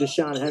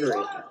Jashawn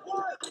Henry.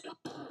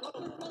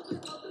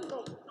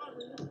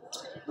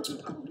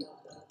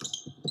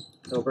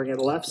 They'll bring it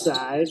left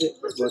side,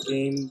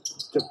 looking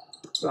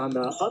on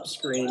the up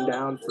screen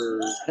down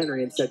for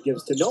Henry. Instead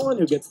gives to Nolan,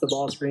 who gets the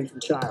ball screen from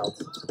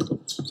Child.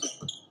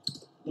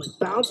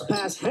 Bounce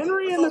pass,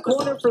 Henry in the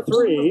corner for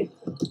 3.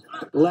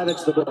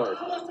 Levitch the board.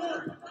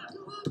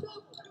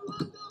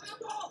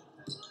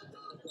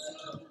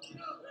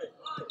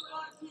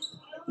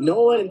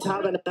 Nolan and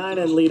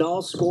Tavanainen lead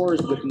all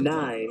scorers with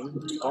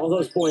 9. All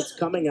those points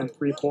coming on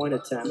 3-point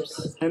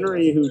attempts.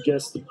 Henry, who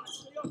just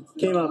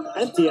came up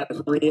empty at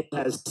 3,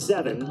 has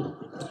 7.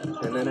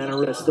 And then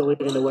Anarita still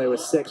leading the way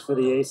with 6 for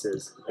the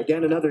Aces.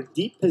 Again, another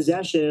deep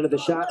possession into the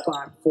shot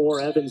clock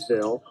for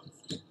Evansville.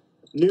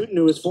 Newton,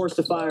 who was forced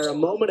to fire a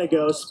moment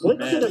ago,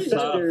 splits the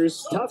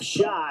defenders. Tough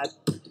shot.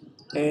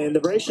 And the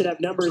Braves should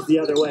have numbers the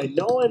other way.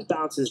 Nolan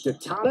bounces to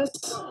Thomas.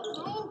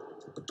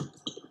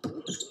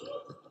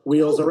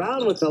 Wheels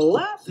around with the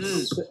left.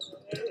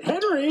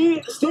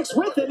 Henry sticks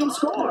with it and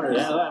scores.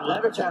 Yeah,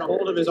 Levitt had a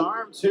hold of his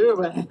arm too,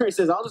 but Henry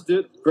says, I'll just do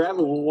it, grab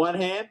it with one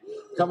hand,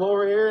 come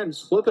over here and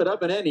flip it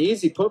up and in.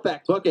 Easy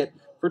putback bucket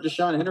for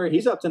Deshaun Henry.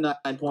 He's up to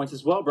 9 points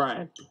as well,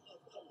 Brian.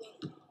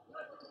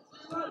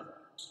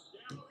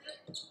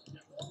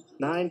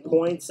 9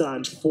 points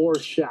on 4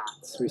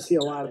 shots. We see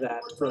a lot of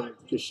that from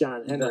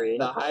Deshaun Henry.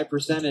 The high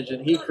percentage,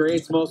 and he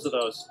creates most of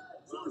those.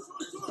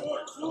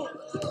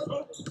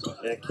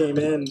 It came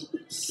in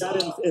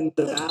 7th in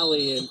the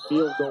Valley in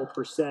field goal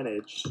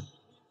percentage.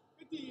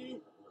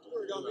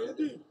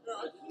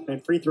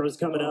 And free throws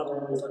coming up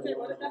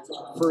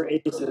for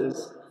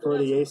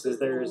the Aces.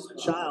 There's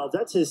Childs.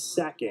 That's his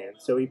second.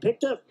 So he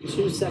picked up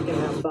 2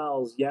 second-half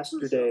fouls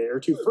yesterday, or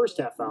 2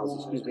 first-half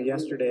fouls,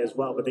 yesterday as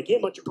well. But they came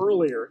much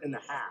earlier in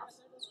the half.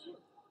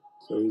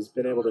 So he's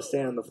been able to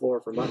stay on the floor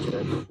for much of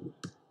it.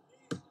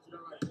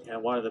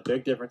 And one of the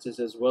big differences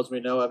is, well, as we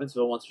know,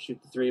 Evansville wants to shoot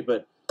the 3,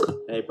 but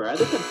hey,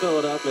 Bradley can fill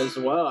it up as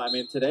well. I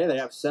mean, today they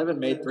have 7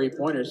 made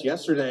 3-pointers.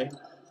 Yesterday,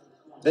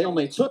 they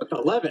only took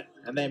 11,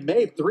 and they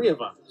made 3 of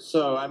them.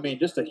 So, I mean,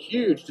 just a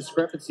huge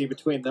discrepancy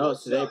between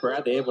those. Today,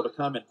 Bradley able to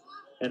come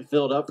and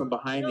fill it up from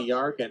behind the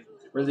arc and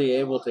really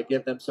able to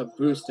give them some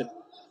boost and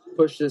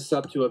push this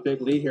up to a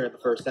big lead here in the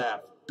first half.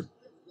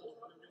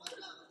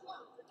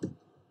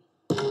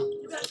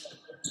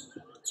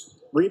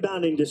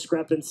 Rebounding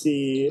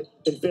discrepancy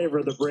in favor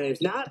of the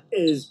Braves. Not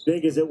as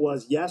big as it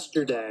was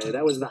yesterday.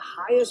 That was the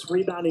highest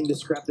rebounding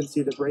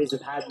discrepancy the Braves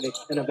have had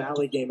in a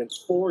Valley game in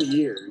 4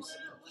 years.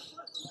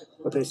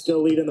 But they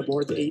still lead on the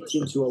board to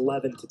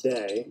 18-11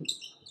 today.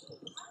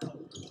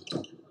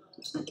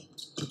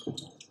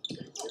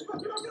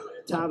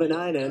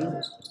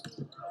 Tavanainen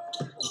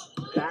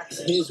backs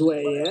his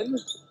way in.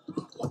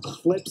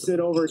 Flips it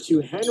over to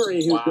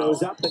Henry, who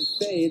goes up and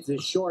fades.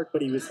 Is short,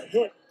 but he was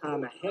hit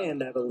on the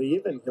hand, I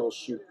believe, and he'll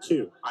shoot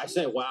 2. I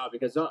say wow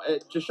because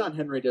Deshaun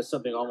Henry does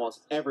something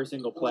almost every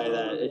single play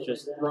that it's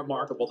just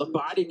remarkable. The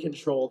body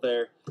control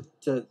there,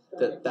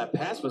 that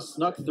pass was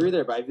snuck through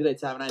there by Ville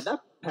Tavanainen.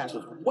 That pass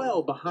was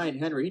well behind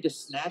Henry. He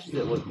just snatches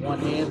it with one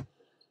hand.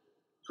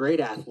 Great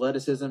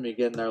athleticism. You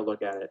get in there,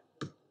 look at it.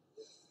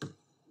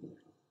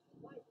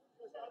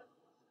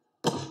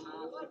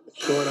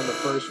 Short on the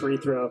first free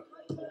throw.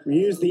 We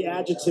use the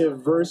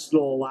adjective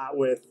versatile a lot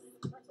with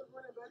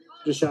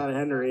Deshaun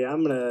Henry.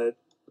 I'm going to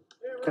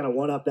kind of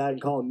one-up that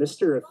and call him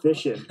Mr.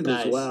 Efficient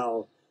as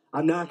well.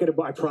 I'm not going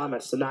to, I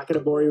promise, I'm not going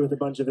to bore you with a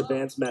bunch of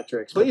advanced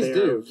metrics. Please but they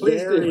do. are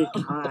very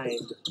kind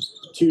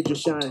to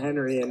Deshaun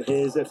Henry and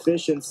his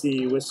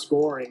efficiency with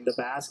scoring the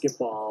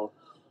basketball.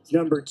 He's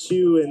number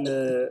 2 in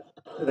the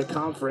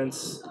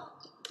conference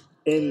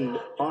in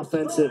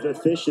offensive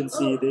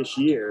efficiency this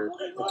year.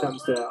 When it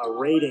comes to a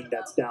rating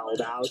that's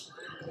dialed out.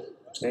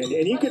 And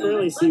you can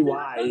really see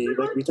why,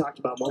 like we talked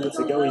about moments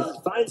ago, he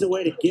finds a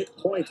way to get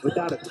points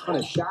without a ton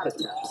of shot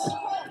attempts.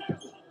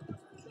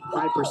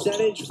 High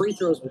percentage, free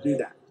throws will do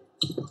that.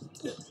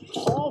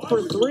 Hall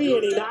for 3,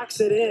 and he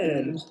knocks it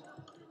in.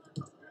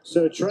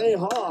 So Trey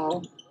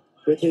Hall,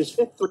 with his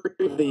 5th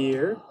three of the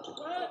year.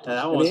 And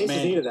that one was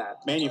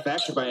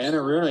manufactured by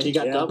Anaruna. He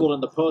got doubled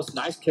in the post.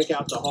 Nice kick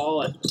out to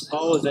Hall, and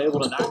Hall was able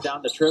to knock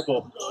down the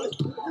triple.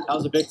 That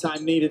was a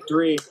big-time needed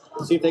 3.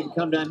 See if they can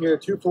come down here.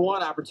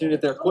 2-for-1 opportunity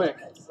if they're quick.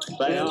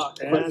 But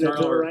and they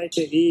throw right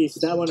to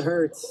East. That one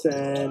hurts,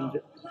 and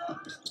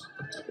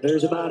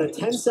there's about a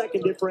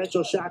 10-second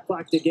differential shot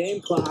clock to game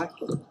clock.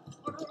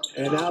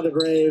 And now the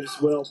Braves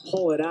will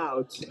pull it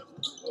out.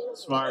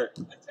 Smart.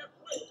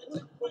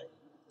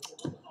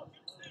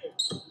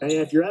 And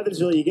if you're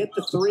Evansville, you get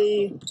the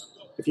 3.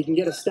 If you can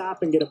get a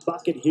stop and get a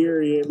bucket here,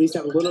 you at least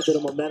have a little bit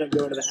of momentum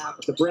going to the half.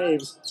 But the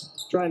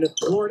Braves trying to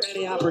thwart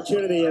any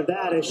opportunity of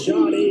that is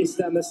Sean East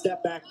on the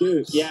step back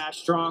deuce. Yeah,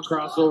 strong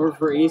crossover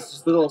for East.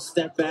 Just a little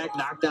step back,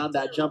 knock down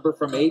that jumper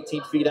from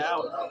 18 feet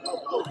out.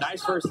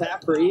 Nice first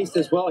half for East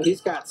as well.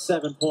 He's got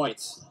 7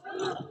 points.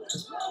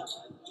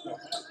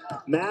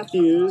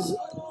 Matthews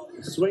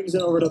swings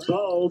it over to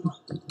Bogue.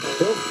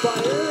 He'll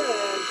fire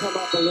and come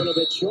up a little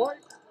bit short.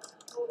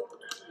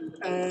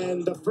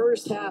 And the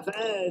first half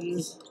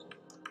ends,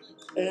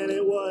 and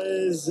it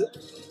was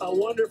a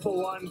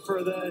wonderful one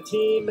for the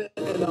team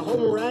and the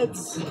Home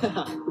Reds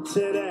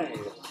today.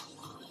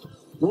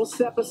 We'll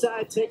step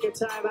aside, take a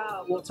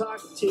timeout. We'll talk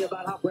to you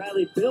about how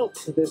Bradley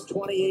built this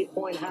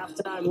 28-point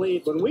halftime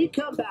lead. When we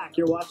come back,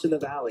 you're watching The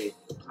Valley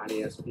on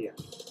ESPN.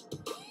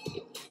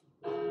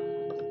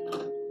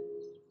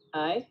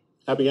 Hi.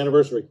 Happy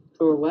anniversary.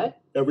 For what?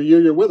 Every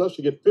year you're with us,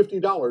 you get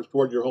 $50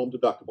 toward your home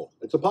deductible.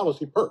 It's a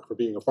policy perk for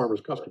being a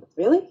Farmer's customer.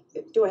 Really?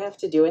 Do I have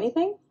to do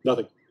anything?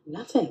 Nothing.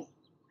 Nothing.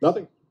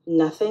 Nothing.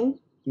 Nothing?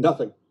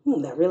 Nothing.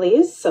 That really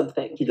is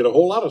something. You get a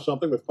whole lot of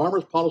something with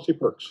Farmer's policy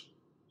perks.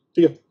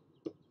 See ya.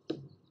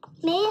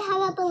 May I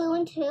have a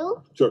balloon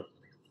too? Sure.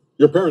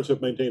 Your parents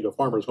have maintained a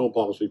Farmer's home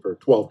policy for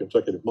 12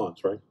 consecutive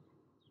months, right?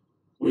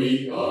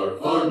 We are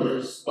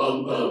farmers.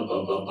 Bum, bum,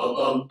 bum, bum,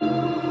 bum, bum.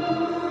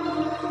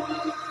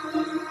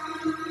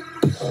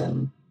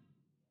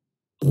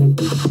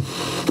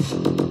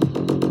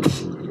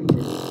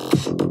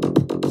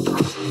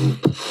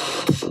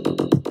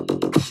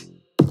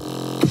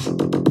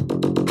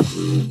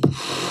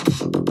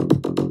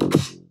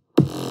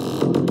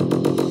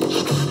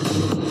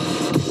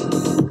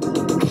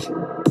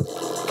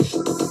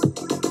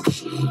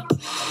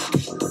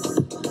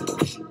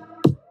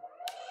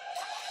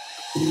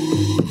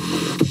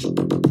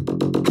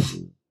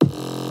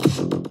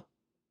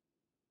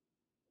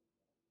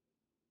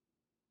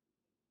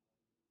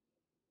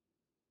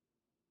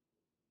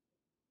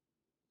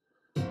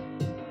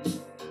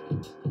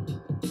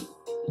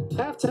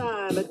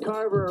 Halftime at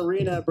Carver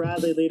Arena,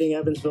 Bradley leading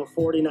Evansville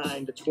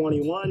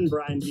 49-21.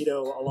 Brian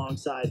Vito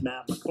alongside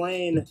Matt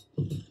McClain.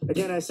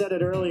 Again, I said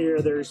it earlier,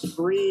 there's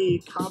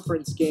 3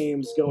 conference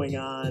games going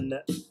on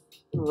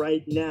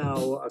right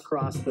now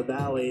across the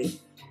valley,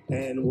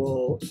 and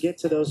we'll get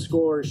to those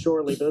scores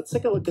shortly. But let's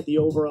take a look at the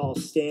overall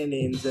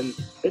standings, and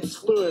it's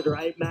fluid,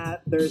 right,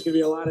 Matt? There's going to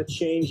be a lot of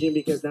changing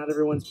because not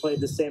everyone's played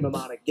the same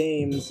amount of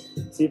games.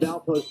 See,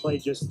 Valpo's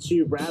played just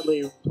 2.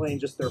 Bradley playing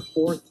just their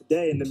 4th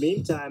today. In the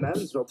meantime,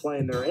 Evansville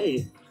playing their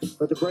 8th.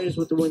 But the Braves,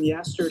 with the win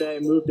yesterday,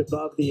 moved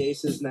above the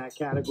Aces in that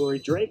category.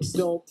 Drake's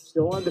still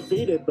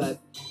undefeated, but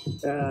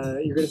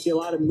you're going to see a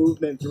lot of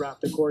movement throughout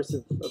the course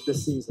of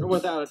this season.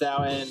 Without a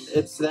doubt, and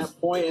it's that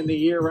point in the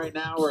year right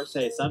now where,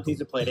 say, some teams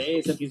have played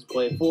 8, some teams have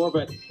played 4,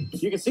 but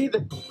you can see the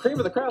cream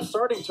of the crop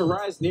starting to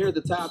rise near the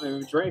top. I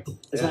mean, Drake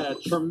has had a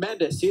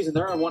tremendous season.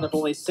 They're one of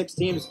only 6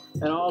 teams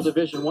in all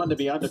Division I to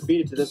be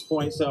undefeated to this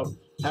point, so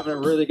having a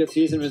really good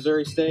season.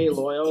 Missouri State,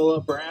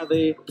 Loyola,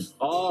 Bradley,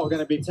 all going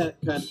to be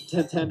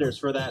contenders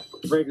for that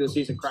regular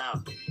season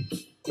crown.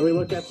 And we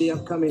look at the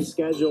upcoming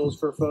schedules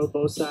for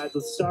both sides.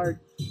 Let's start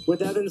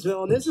with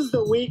Evansville. And this is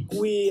the week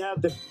we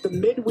have the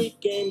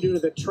midweek game due to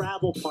the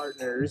travel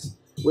partners,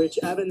 which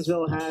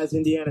Evansville has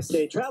Indiana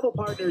State. Travel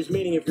partners,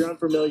 meaning if you're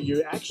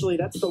unfamiliar, actually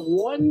that's the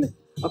one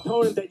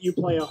opponent that you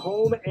play a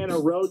home and a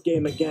road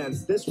game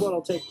against. This one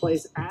will take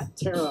place at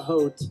Terre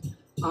Haute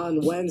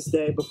on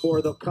Wednesday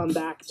before they'll come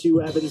back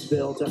to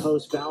Evansville to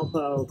host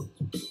Valpo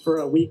for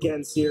a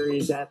weekend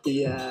series at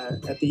the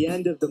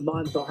end of the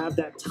month. They'll have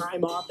that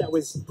time off that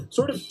was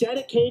sort of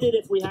dedicated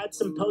if we had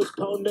some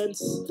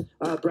postponements.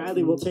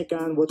 Bradley will take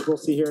on, which we'll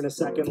see here in a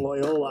second,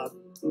 Loyola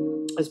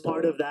as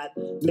part of that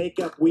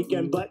makeup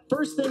weekend. But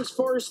first things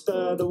first,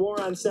 the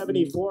War on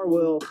 74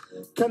 will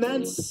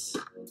commence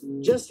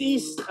just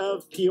east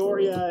of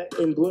Peoria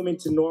in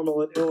Bloomington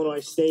Normal at Illinois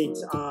State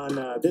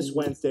on this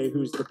Wednesday,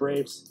 who's the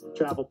Braves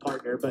travel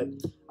partner. But,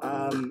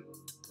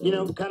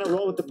 kind of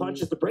roll with the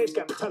punches. The Braves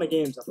got a ton of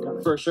games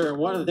upcoming. For sure. And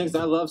one of the things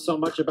I love so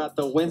much about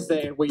the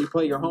Wednesday where you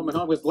play your home and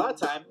home, because a lot of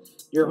time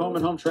your home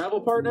and home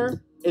travel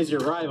partner is your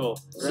rival.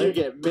 Right. So you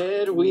get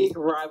midweek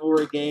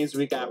rivalry games.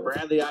 We got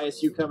Bradley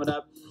ISU coming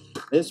up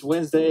this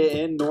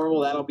Wednesday in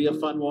Normal. That'll be a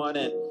fun one,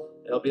 and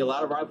it'll be a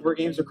lot of rivalry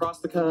games across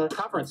the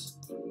conference.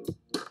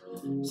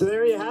 So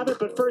there you have it.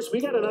 But first,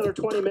 we got another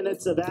 20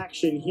 minutes of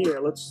action here.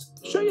 Let's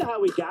show you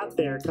how we got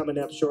there coming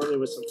up shortly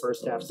with some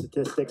first half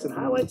statistics and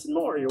highlights and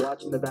more. You're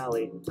watching The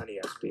Valley on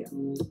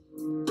ESPN.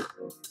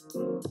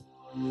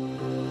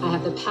 I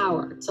have the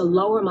power to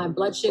lower my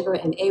blood sugar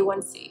and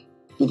A1C.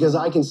 Because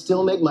I can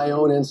still make my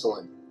own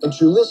insulin. And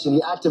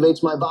Trulicity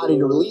activates my body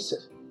to release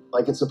it,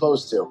 like it's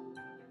supposed to.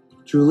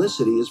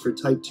 Trulicity is for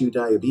type 2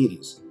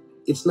 diabetes.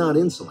 It's not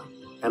insulin,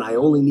 and I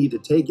only need to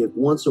take it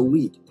once a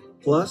week.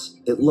 Plus,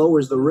 it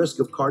lowers the risk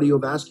of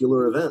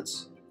cardiovascular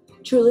events.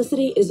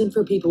 Trulicity isn't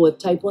for people with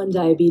type 1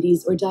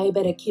 diabetes or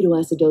diabetic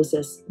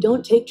ketoacidosis.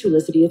 Don't take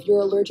Trulicity if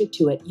you're allergic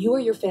to it. You or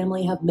your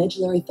family have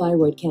medullary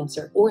thyroid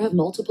cancer or have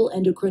multiple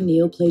endocrine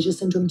neoplasia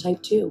syndrome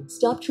type 2.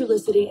 Stop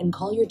Trulicity and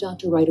call your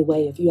doctor right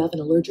away if you have an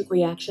allergic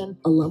reaction,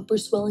 a lump or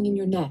swelling in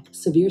your neck,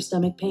 severe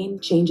stomach pain,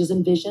 changes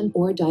in vision,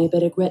 or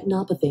diabetic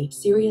retinopathy.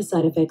 Serious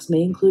side effects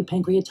may include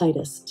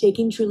pancreatitis.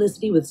 Taking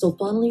Trulicity with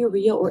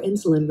sulfonylurea or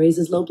insulin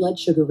raises low blood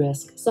sugar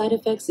risk. Side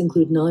effects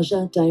include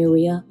nausea,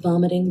 diarrhea,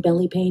 vomiting,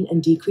 belly pain,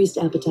 and decreased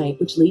appetite,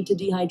 which lead to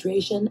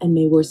dehydration and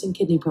may worsen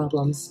kidney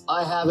problems.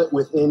 I have it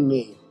within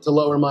me to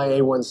lower my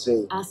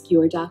A1C. Ask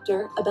your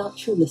doctor about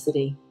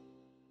Trulicity.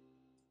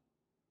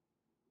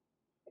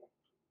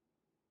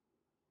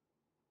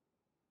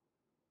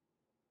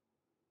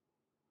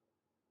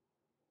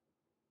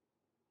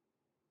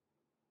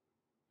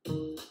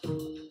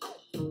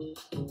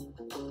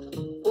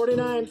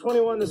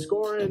 (49-21) the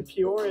score in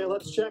Peoria.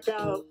 Let's check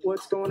out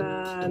what's going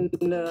on, I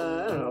don't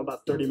know,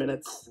 about 30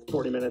 minutes,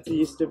 40 minutes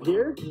east of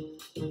here.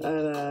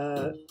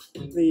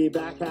 The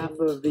back half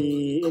of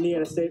the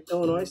Indiana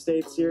State-Illinois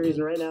State series,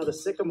 and right now the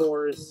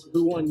Sycamores,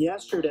 who won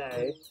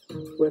yesterday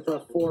with a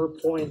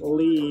 4-point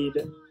lead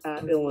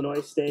at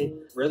Illinois State.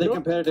 Really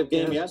competitive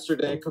game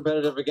yesterday,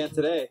 competitive again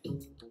today.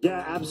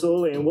 Yeah,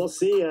 absolutely. And we'll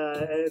see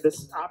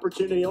this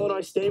opportunity.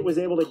 Illinois State was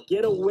able to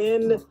get a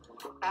win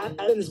at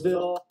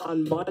Evansville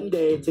on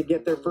Monday to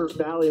get their first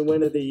Valley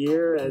win of the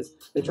year as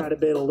they try to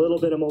build a little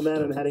bit of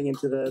momentum heading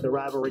into the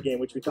rivalry game,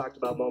 which we talked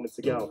about moments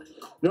ago.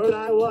 Northern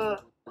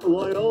Iowa,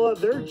 Loyola,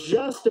 they're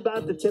just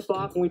about to tip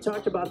off, and we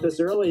talked about this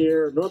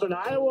earlier. Northern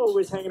Iowa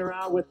was hanging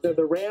around with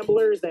the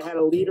Ramblers. They had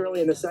a lead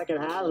early in the second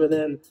half, and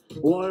then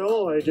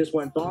Loyola just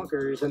went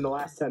bonkers in the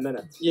last 10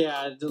 minutes.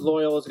 Yeah,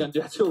 Loyola's going to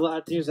do that to a lot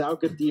of teams. How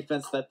good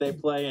defense that they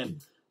play,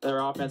 and their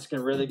offense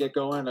can really get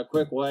going in a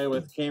quick way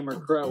with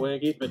Cameron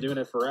Krutwig. He's been doing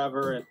it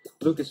forever, and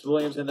Lucas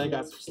Williams, and they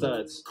got some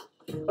studs.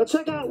 Let's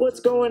check out what's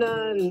going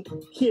on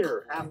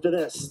here after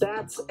this.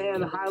 Stats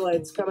and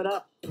highlights coming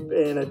up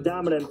in a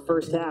dominant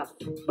first half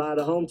by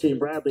the home team,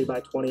 Bradley by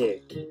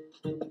 28.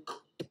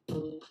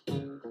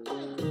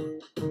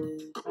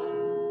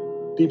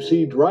 Deep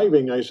sea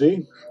driving, I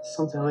see.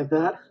 Something like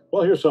that.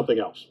 Well, here's something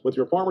else. With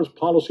your Farmers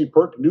Policy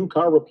Perk new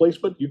car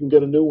replacement, you can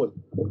get a new one.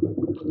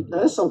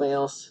 That's something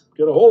else.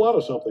 Get a whole lot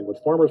of something with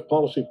Farmers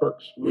Policy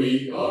Perks.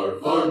 We are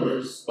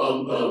farmers.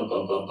 Bum, bum,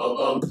 bum, bum, bum,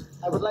 bum.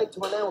 I would like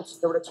to announce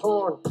the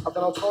return of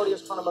the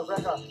notorious Conor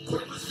McGregor.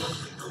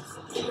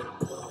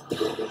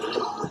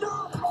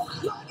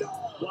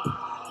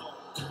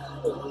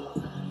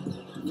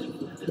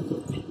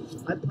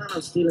 I plan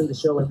on stealing the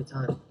show every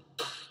time.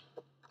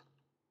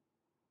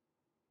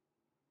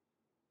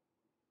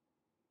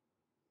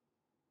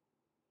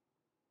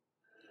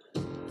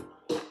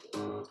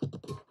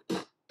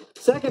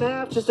 Second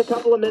half, just a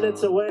couple of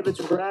minutes away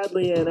between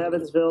Bradley and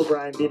Evansville.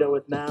 Brian Vito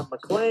with Matt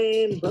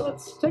McLean. But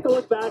let's take a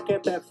look back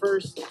at that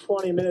first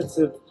 20 minutes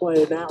of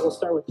play. Matt, we'll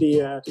start with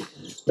the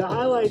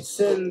highlights,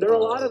 and there are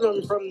a lot of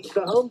them from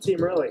the home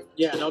team, really.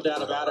 Yeah, no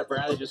doubt about it.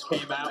 Bradley just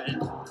came out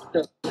and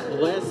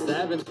blessed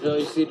Evansville.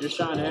 You see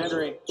Deshaun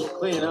Henry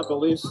cleaning up a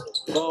loose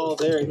ball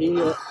there. He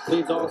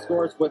leads all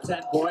scores with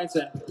 10 points,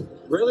 and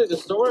really the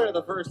story of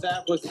the first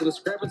half was the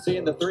discrepancy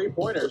in the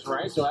three-pointers,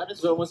 right? So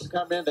Evansville wants to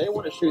come in. They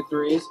want to shoot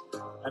threes.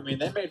 I mean,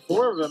 they made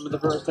 4 of them in the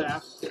first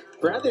half.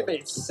 Bradley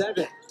made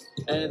 7.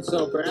 And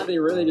so Bradley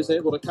really just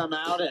able to come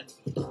out and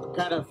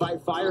kind of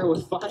fight fire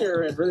with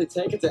fire and really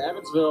take it to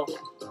Evansville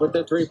with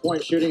their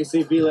three-point shooting.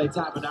 See Vile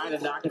top of 9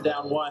 and knocking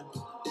down 1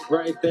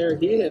 right there.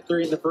 He hit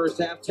 3 in the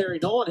first half. Terry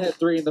Nolan hit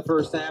 3 in the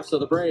first half. So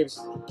the Braves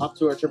up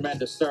to a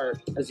tremendous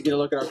start as you get a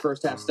look at our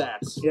first half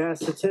stats. Yeah,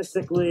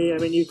 statistically, I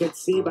mean, you can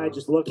see by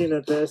just looking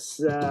at this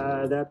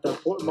that the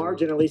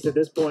margin, at least at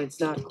this point, is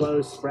not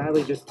close.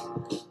 Bradley just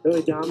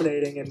really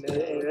dominating in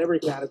every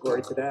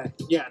category today.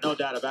 Yeah, no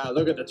doubt about it.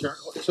 Look at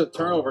the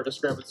turnover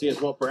discrepancy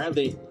as well.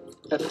 Bradley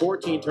had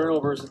 14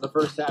 turnovers in the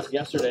first half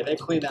yesterday. They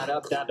cleaned that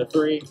up down to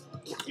 3.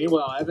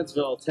 Meanwhile,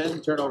 Evansville,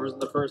 10 turnovers in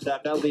the first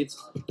half. That leads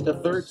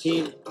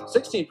to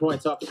 16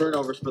 points off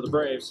turnovers for the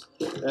Braves.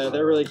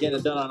 They're really getting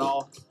it done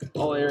on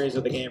all areas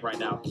of the game right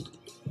now.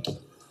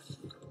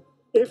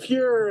 If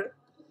you're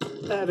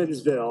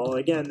Evansville,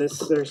 again,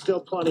 there's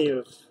still plenty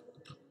of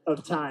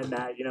time,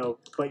 Matt,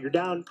 but you're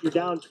down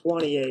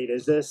 28.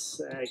 Is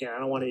this, again, I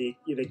don't want to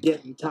either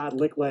get in Todd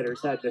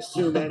Lickletter's head to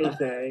assume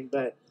anything,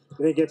 but I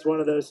think it's one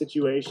of those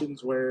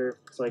situations where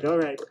it's like, all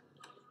right,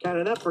 kind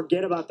of not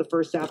forget about the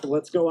first half, but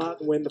let's go out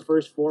and win the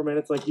first 4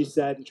 minutes, like you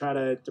said, and try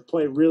to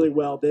play really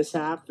well this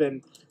half,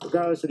 and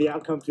regardless of the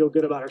outcome, feel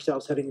good about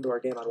ourselves heading into our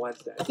game on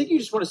Wednesday. I think you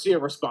just want to see a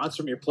response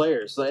from your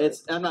players.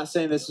 I'm not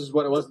saying this is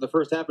what it was in the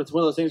first half, but it's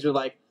one of those things where,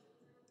 like,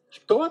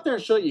 go out there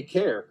and show that you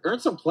care. Earn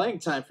some playing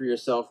time for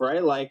yourself,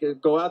 right? Like,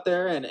 go out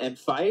there and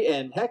fight.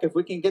 And, heck, if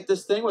we can get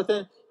this thing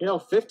within,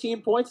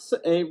 15 points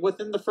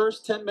within the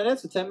first 10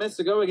 minutes, and 10 minutes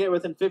to go, we get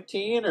within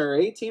 15 or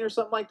 18 or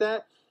something like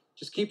that,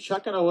 just keep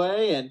chucking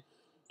away and,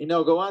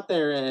 go out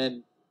there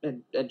and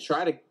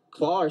try to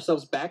claw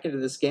ourselves back into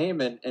this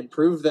game and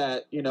prove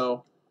that,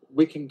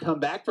 we can come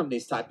back from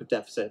these type of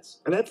deficits.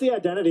 And that's the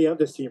identity of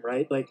this team,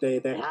 right? Like they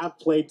have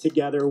played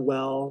together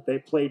well. They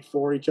played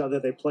for each other.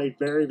 They played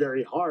very,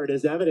 very hard,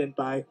 as evident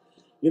by,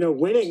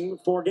 winning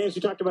 4 games.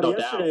 We talked about it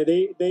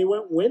yesterday. They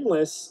went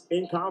winless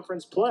in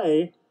conference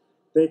play.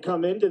 They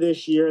come into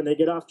this year and they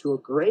get off to a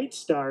great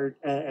start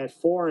at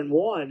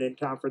 4-1 in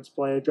conference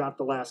play. They dropped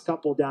the last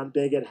couple down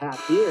big at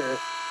half year,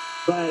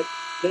 but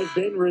they've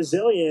been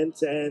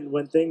resilient, and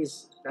when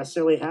things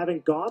necessarily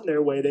haven't gone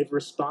their way, they've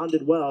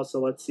responded well. So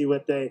let's see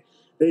what they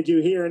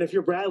do here. And if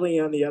you're Bradley,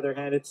 on the other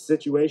hand, it's a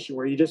situation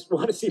where you just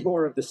want to see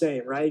more of the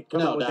same, right?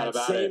 Come on with that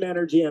same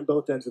energy on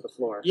both ends of the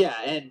floor. Yeah,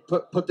 and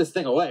put this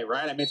thing away,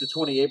 right? I mean, it's a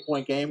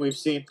 28-point game. We've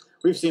seen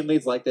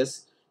leads like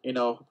this,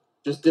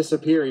 just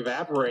disappear,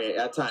 evaporate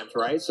at times,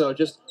 right? So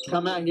just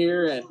come out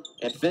here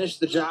and finish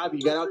the job.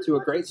 You got out to a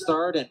great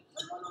start and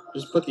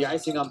just put the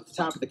icing on the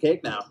top of the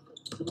cake now.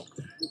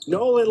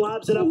 Nolan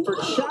lobs it up for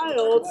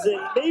Childs and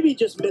maybe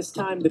just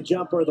mistimed the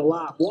jump or the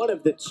lob. One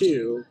of the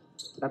two.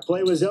 That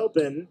play was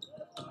open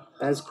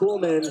as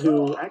Kuhlman,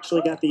 who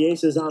actually got the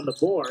Aces on the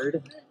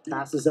board,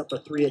 passes up a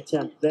 3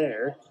 attempt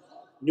there.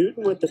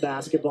 Newton with the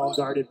basketball,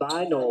 guarded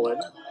by Nolan.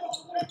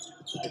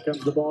 Here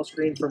comes the ball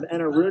screen from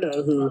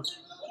Enaruna, who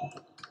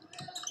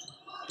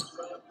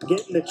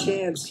getting the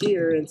chance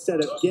here instead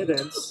of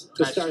Gibbons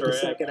to start the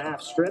second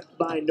half. Stripped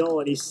by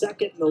Nolan. He's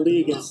second in the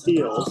league in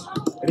steals.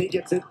 And he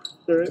gets it.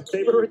 Their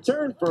favorite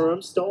return for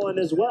him. Stolen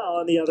as well.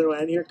 On the other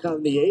end, here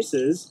come the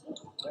Aces.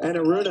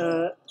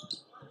 Enaruna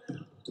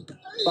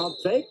bump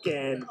fake,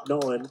 and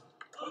Nolan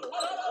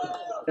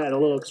got a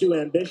little too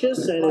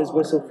ambitious and is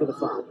whistled for the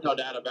foul. No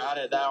doubt about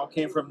it. That all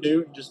came from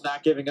Newton, just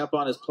not giving up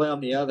on his play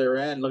on the other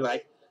end. Looked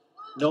like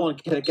Nolan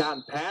could have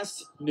gotten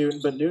past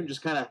Newton, but Newton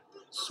just kind of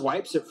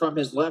swipes it from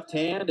his left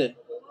hand and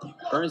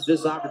earns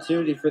this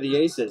opportunity for the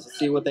Aces. Let's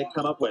see what they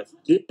come up with.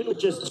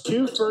 Just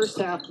 2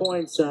 first-half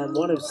points on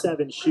 1 of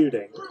 7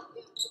 shooting.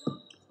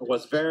 It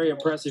was very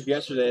impressive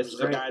yesterday. This is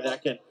a guy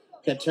that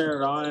can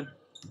turn it on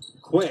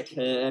quick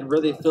and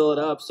really fill it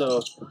up.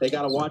 So they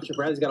got to watch it.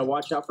 Bradley's got to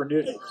watch out for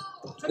Newton.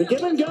 The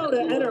give and go to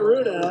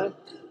Enaruna,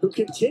 who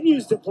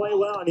continues to play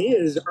well, and he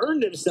has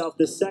earned himself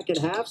the second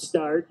half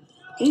start.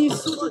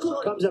 East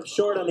comes up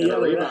short on the And a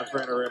other end. rebound for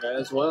Enaruna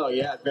as well.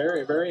 Yeah,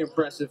 very, very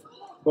impressive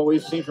what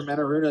we've seen from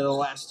Enaruna the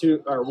last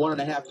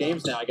 1.5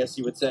 games now, I guess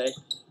you would say.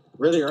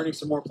 Really earning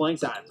some more playing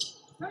time.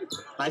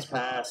 Nice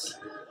pass.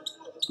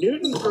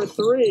 Newton for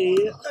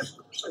three.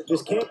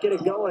 Just can't get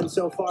it going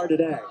so far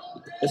today.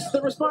 This is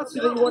the response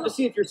that you want to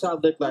see if you're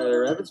Todd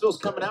Licklider. Evansville's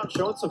coming out,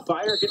 showing some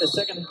fire, getting a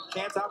second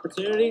chance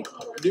opportunity.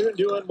 Newton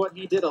doing what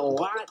he did a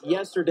lot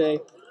yesterday,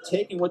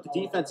 taking what the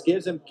defense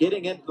gives him,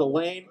 getting into the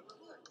lane,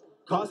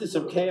 causing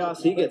some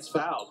chaos. He gets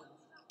fouled.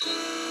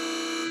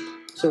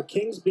 So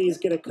Kingsby's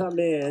going to come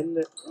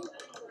in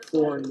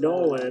for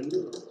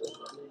Nolan.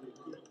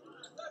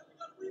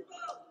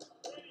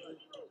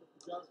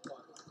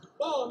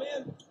 Ball,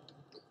 man.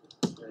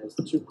 There's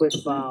 2 quick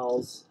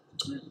fouls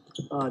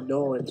on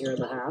Nolan here in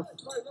the half.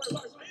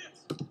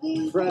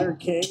 Frederick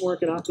King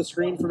working off the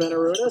screen from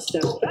Enaruna,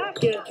 steps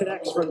back and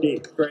connects from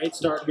deep. Great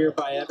start here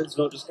by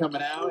Evansville, just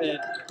coming out and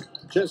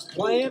just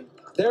playing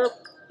their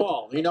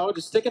ball. You know,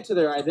 just sticking to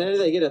their identity.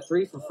 They get a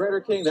 3 from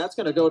Frederick King. That's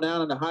going to go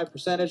down in a high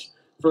percentage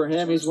for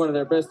him. He's one of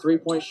their best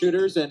 3-point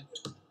shooters, and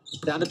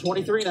down to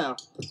 23 now.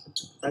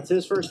 That's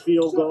his first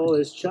field goal.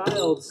 His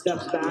Child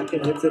steps back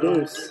and hits a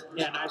deuce.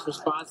 Yeah, nice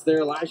response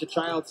there. Elijah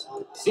Childs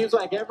seems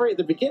like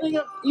the beginning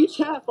of each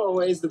half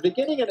always, the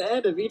beginning and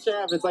end of each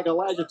half, it's like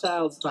Elijah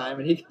Childs time,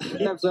 and he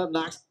comes up,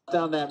 knocks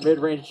down that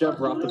mid-range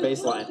jumper off the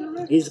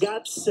baseline. He's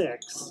got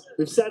 6.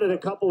 We've said it a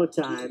couple of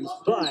times,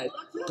 but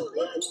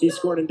he's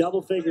scored in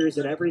double figures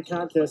in every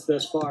contest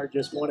thus far,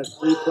 just one of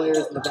 3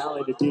 players in the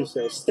Valley to do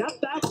so.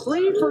 Step back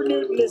 3 for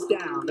Newton is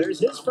down. There's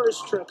his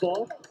first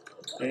triple.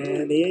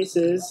 And the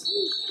Aces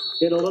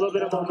get a little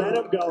bit of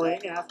momentum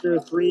going after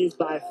 3s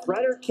by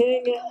Frederick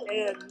King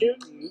and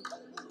Newton.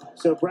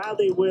 So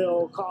Bradley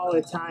will call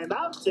a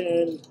timeout,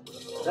 and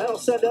that'll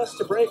send us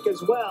to break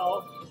as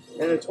well.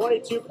 And a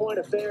 22-point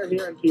affair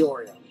here in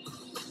Peoria.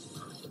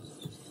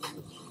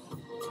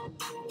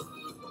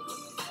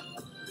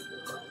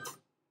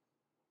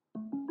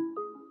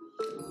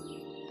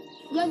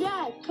 Yo,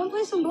 Dad, come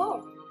play some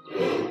ball.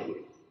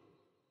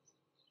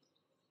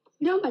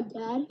 You're my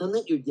dad. I'm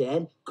not your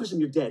dad, because I'm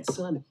your dad's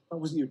son. If I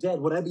wasn't your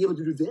dad, would I be able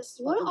to do this?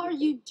 What are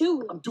you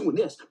doing? I'm doing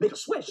this. Make a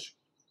swish.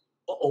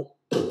 Uh-oh.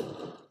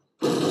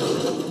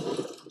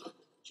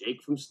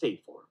 Jake from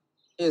State Farm.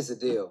 Here's the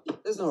deal.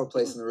 There's no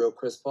replacing the real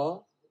Chris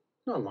Paul.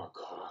 Not my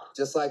car.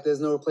 Just like there's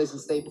no replacing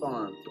State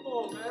Farm. Come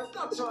on, man.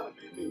 Stop trying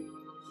to be me.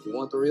 If you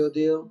want the real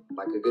deal,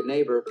 like a good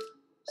neighbor,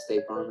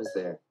 State Farm is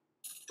there.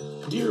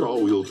 Dear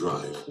all-wheel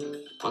drive,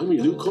 I'm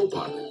your new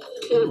co-pilot,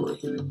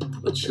 Cameron.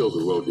 Let's show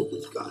the road what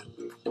we've got.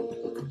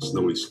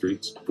 Snowy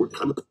streets, we're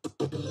coming.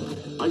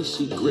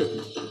 Icy grip,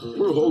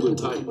 we're holding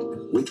tight.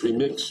 Wintry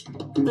mix,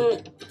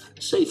 meh.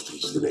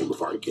 Safety's the name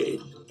of our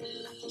game.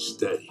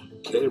 Steady,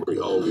 Camry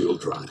all-wheel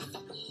drive.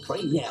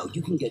 Right now,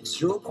 you can get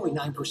 0.9%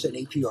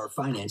 APR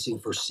financing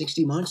for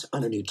 60 months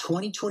on a new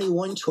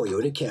 2021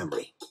 Toyota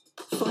Camry.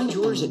 Find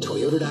yours at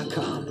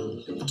Toyota.com.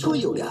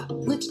 Toyota,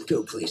 let's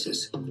go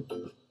places.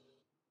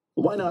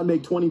 Why not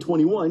make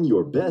 2021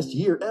 your best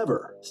year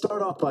ever?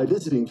 Start off by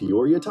visiting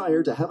Peoria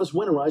Tire to have us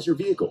winterize your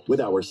vehicle with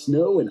our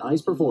snow and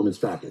ice performance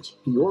package.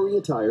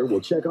 Peoria Tire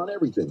will check on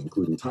everything,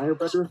 including tire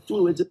pressure,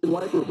 fluids, and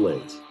wiper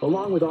blades,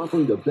 along with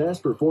offering the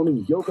best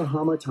performing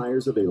Yokohama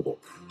tires available.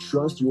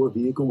 Trust your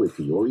vehicle with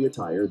Peoria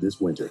Tire this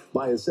winter.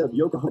 Buy a set of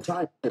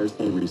Yokohama tires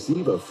and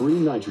receive a free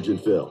nitrogen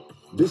fill.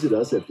 Visit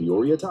us at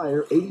Peoria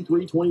Tire,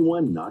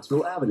 8321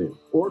 Knoxville Avenue,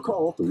 or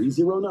call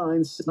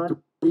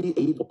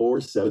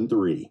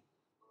 309-693-8473.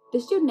 The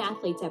student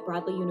athletes at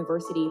Bradley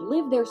University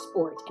live their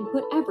sport and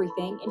put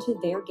everything into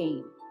their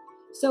game.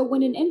 So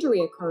when an injury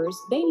occurs,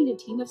 they need a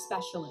team of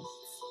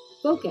specialists,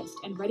 focused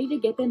and ready to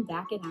get them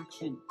back in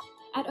action.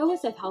 At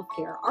OSF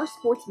Healthcare, our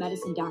sports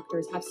medicine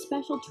doctors have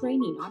special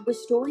training on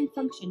restoring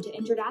function to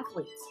injured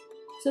athletes,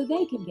 so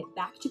they can get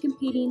back to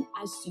competing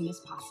as soon as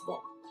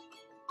possible.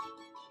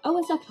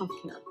 OSF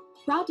Healthcare,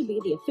 proud to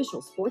be the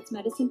official sports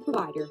medicine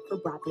provider for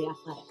Bradley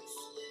Athletics.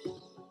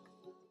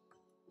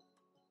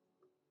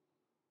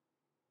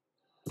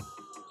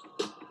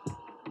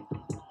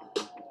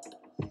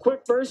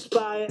 Quick burst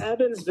by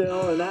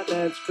Evansville, and that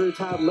man's Drew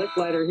Todd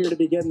Licklider here to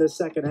begin the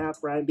second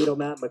half. Brian Beadle,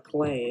 Matt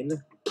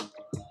McClain.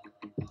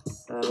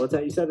 What's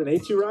that? You said an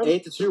 8-2 run?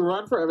 8-2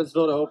 run for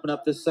Evansville to open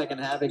up this second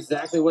half.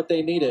 Exactly what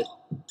they needed.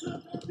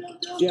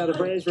 See how the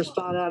Braves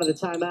respond out of the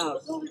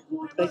timeout.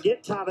 They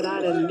get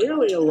Tavanainen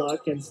nearly a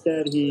look.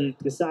 Instead, he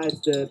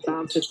decides to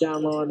bounce it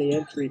down low on the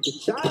entry to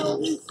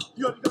Childs.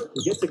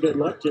 He gets a good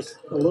look, just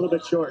a little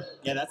bit short.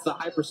 Yeah, that's the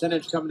high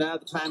percentage coming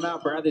out of the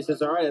timeout. Bradley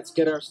says, all right, let's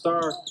get our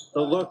star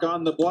the look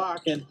on the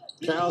block. And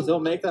Childs, he'll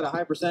make that a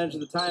high percentage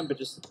of the time, but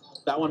just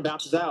that one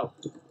bounces out.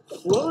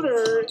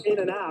 Floater in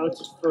and out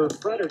for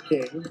Frederick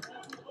King.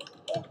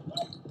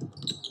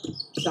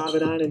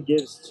 Tavanainen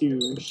gives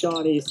to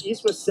Sean East.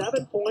 East with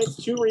 7 points,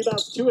 2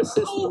 rebounds, 2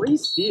 assists, 3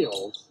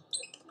 steals.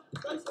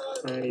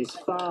 And he's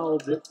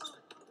fouled,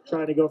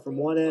 trying to go from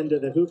one end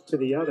of the hoop to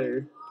the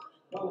other.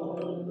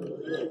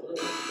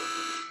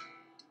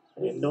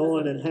 And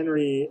Nolan and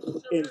Henry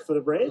in for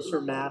the Braves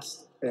for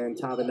Mast and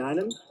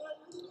Tavanainen.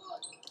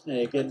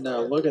 Hey, you can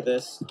look at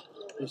this.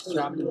 Just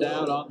chopped it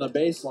down on the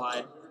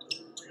baseline.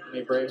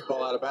 Braves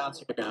ball out of bounds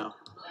here now.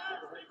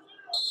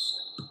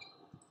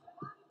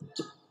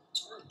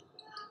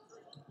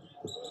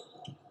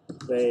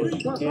 They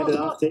hand it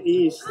off to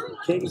East.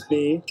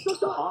 Kingsby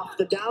off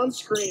the down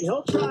screen.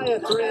 He'll try a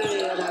three,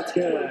 and that's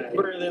good.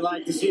 Really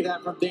like to see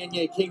that from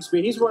Daniel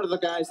Kingsby. He's one of the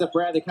guys that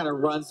Bradley kind of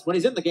runs. When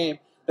he's in the game,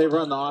 they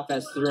run the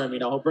offense through him. You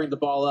know, he'll bring the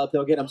ball up.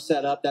 He'll get him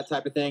set up, that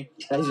type of thing.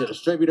 He's a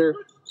distributor.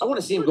 I want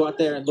to see him go out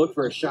there and look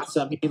for a shot.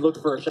 He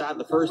looked for a shot in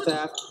the first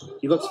half.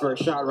 He looks for a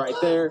shot right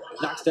there.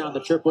 Knocks down the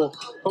triple.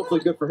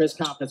 Hopefully good for his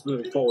confidence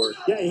moving forward.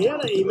 Yeah,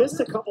 he missed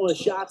a couple of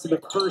shots in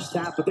the first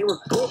half, but they were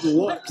good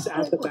looks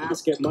at the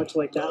basket, much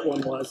like that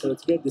one was. So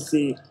it's good to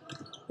see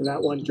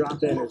that one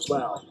drop in as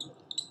well.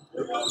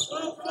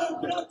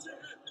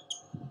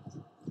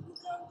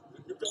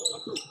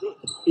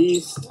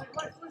 East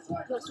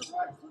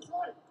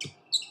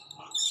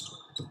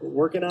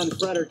working on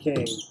Freder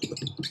King.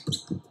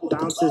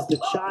 Bounces to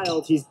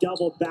Child. He's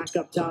doubled back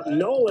up top.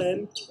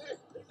 Nolan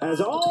has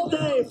all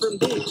day from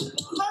deep.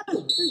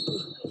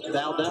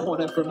 Now that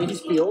one up from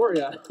East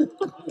Peoria.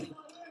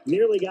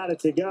 Nearly got it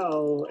to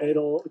go.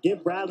 It'll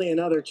give Bradley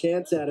another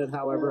chance at it,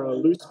 however. A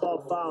loose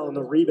ball foul on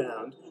the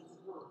rebound.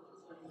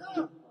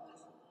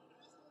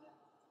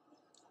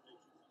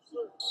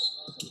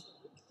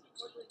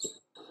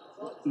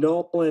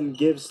 Nolan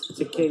gives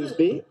to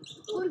Kingsby.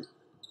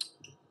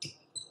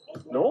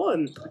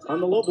 Nolan on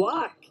the low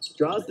block.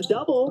 Draws the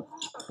double.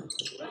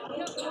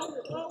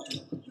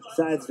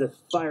 Decides to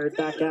fire it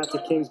back out to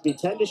Kingsby.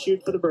 10 to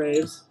shoot for the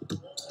Braves.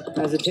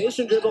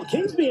 Hesitation dribble.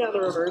 Kingsby on the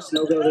reverse.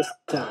 No go this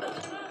time.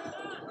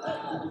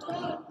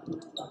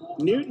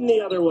 Newton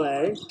the other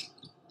way.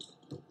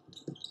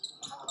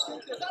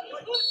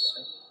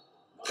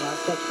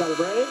 Last touch by the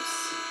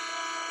Braves.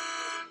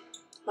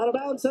 Out of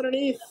bounds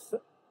underneath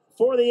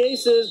for the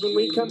Aces when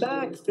we come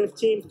back.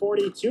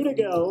 15:42 to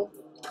go.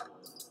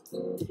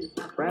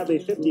 Bradley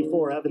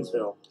 54,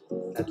 Evansville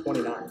at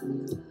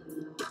 29.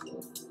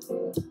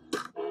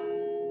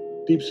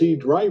 Deep sea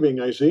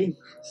driving, I see.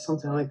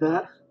 Something like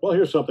that. Well,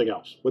 here's something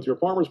else. With your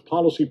Farmers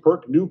Policy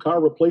Perk new car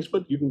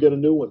replacement, you can get a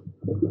new one.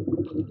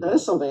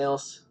 That's something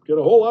else. Get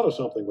a whole lot of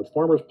something with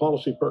Farmers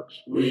Policy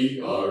Perks. We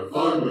are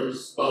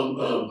farmers. Bum,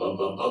 bum, bum,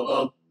 bum, bum,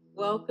 bum.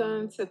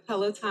 Welcome to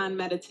Peloton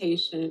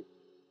Meditation.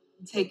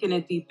 Taking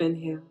a deep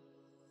inhale.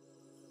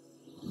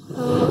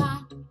 Oh,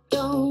 I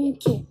don't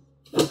care.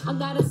 I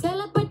gotta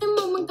celebrate the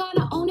moment,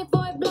 gotta own it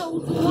before it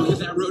blows away. Look at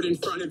that road in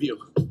front of you.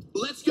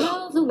 Let's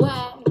go. Blows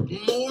away.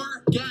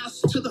 More gas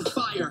to the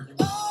fire.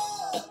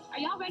 Are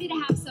y'all ready to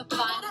have some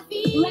fun?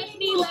 Left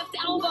knee, left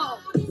elbow.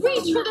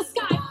 Reach for the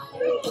sky.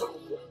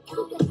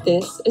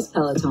 This is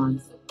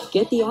Peloton.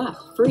 Get the app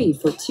free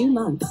for 2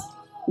 months.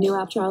 New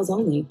app trials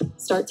only.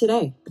 Start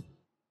today.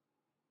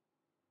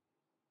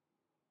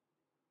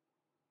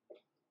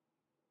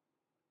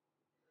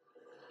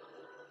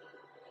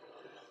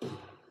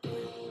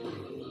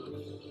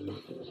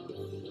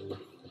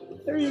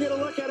 There you get a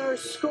look at our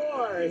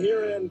score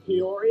here in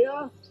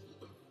Peoria.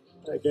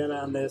 Again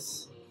on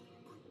this,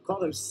 call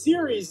them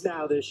series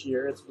now this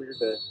year. It's weird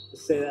to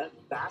say that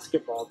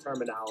basketball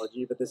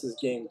terminology, but this is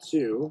game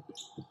 2.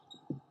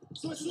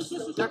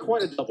 Not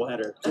quite a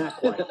doubleheader. Not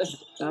quite.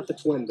 Not the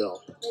twin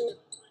bill.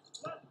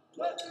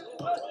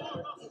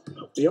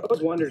 We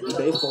always wondered in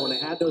baseball when they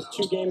had those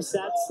 2-game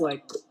sets,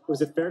 like,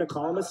 was it fair to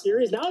call them a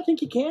series? Now I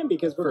think you can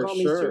because we're calling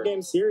these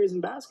 2-game series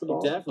in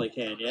basketball. You definitely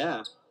can,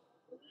 yeah.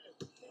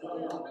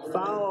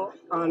 Foul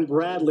on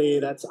Bradley.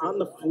 That's on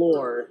the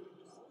floor.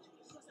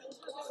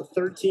 It's a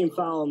 13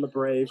 foul on the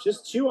Braves.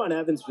 Just 2 on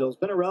Evansville. It's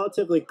been a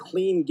relatively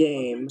clean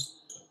game.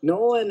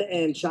 Nolan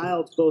and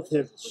Childs both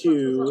have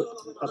 2.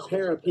 A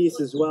pair apiece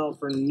as well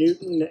for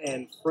Newton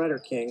and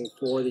Freder King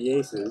for the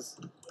Aces.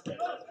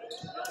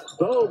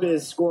 Bobe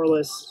is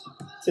scoreless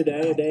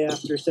today, a day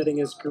after setting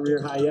his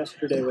career high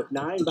yesterday with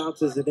 9.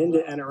 Bounces it into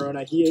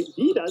Enaruna.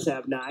 He does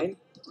have 9.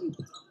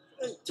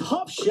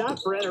 Tough shot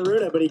for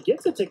Enaruna, but he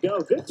gets it to go.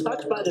 Good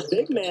touch by the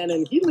big man,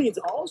 and he leads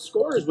all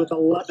scorers with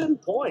 11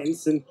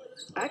 points. And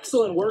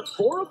excellent work.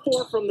 4 of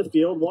 4 from the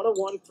field, 1 of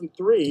 1 from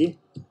 3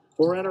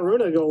 for Enaruna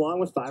to go along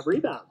with 5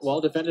 rebounds. Well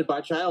defended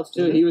by Childs,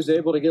 too. He was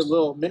able to get a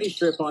little mini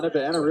strip on it,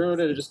 but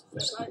Enaruna just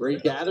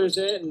regathers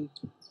it, and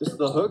just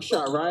the hook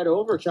shot right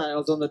over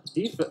Childs on the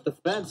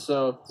defense.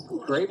 So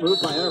great move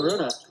by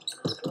Enaruna.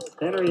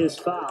 Henry is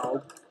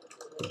fouled.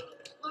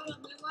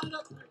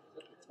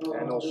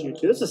 And he'll shoot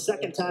 2. This is the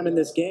second time in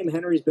this game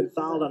Henry's been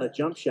fouled on a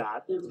jump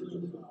shot.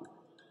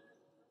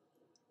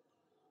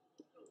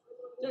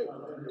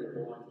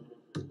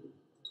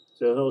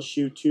 So he'll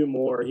shoot 2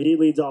 more. He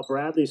leads all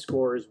Bradley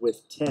scorers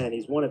with 10.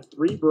 He's one of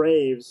 3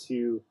 Braves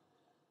who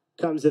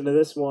comes into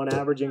this one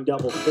averaging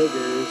double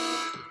figures,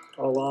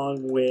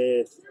 along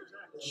with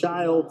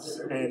Childs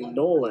and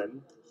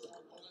Nolan.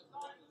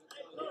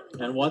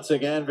 And once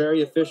again,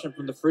 very efficient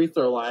from the free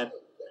throw line.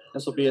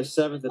 This will be his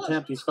 7th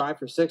attempt. He's 5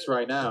 for 6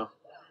 right now.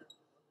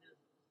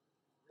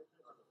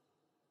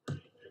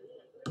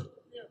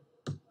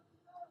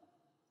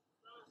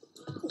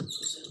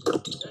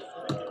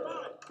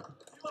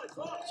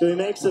 So he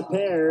makes a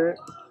pair,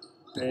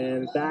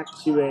 and back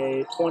to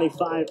a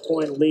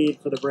 25-point lead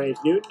for the Braves.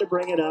 Newton to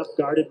bring it up,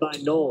 guarded by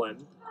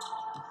Nolan.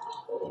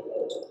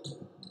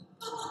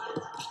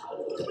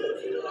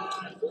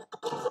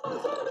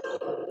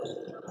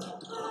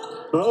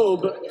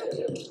 Bobe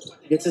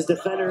gets his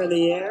defender in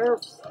the air.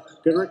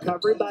 Good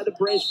recovery by the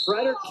Braves.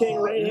 Freder King,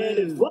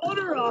 right-handed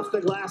floater off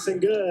the glass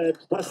and good.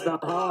 Plus the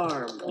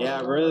harm.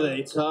 Yeah,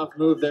 really tough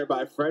move there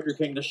by Freder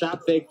King. The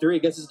shot fake three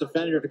gets his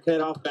defender to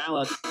cut off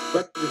balance.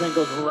 Freder King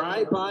goes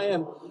right by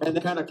him and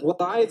then kind of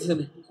glides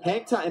in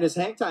his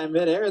hang time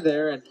midair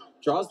there and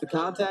draws the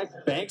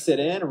contact, banks it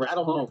in,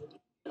 rattle home.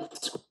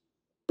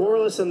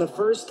 Scoreless in the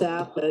first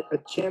half, but a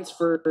chance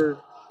for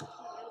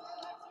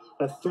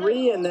a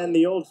three, and then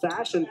the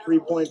old-fashioned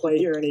three-point play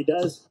here, and he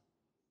does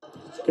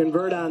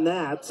convert on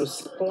that. So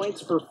 6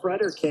 points for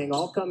Freder King,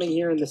 all coming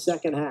here in the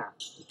second half.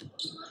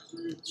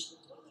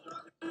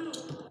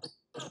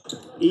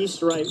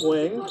 East right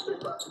wing.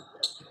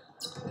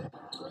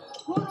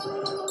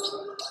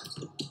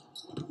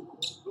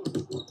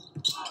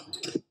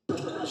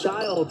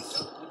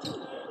 Childs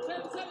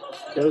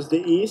goes to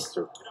East.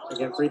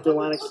 Again, free throw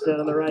line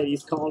extend on the right.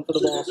 He's calling for the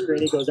ball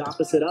screen. He goes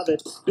opposite of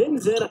it.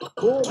 Spins in a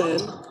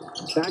Coolman.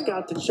 Back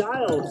out to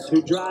Childs,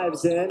 who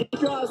drives in. He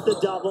draws the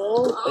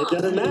double. It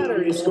doesn't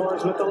matter. He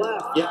scores with the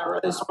left. Yeah,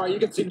 really smart. You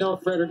can see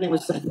Freder King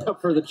was setting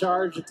up for the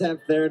charge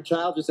attempt there. And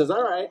Childs just says,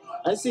 all right,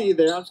 I see you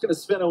there. I'm just going to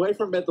spin away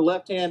from it. The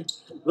left-hand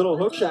little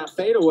hook shot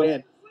fade away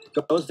and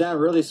goes down.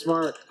 Really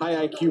smart,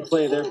 high IQ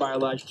play there by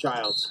Elijah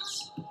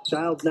Childs.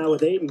 Childs now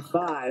with 8 and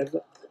 5.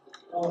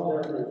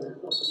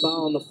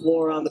 Foul on the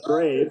floor on the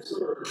Braves.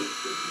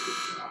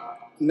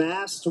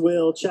 Mast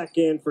will check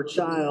in for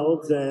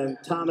Childs and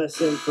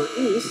Thomas in for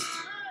East.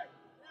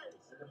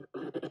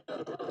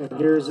 And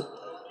here's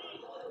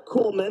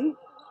Coolman,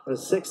 a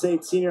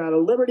 6'8" senior out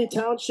of Liberty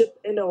Township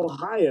in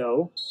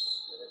Ohio.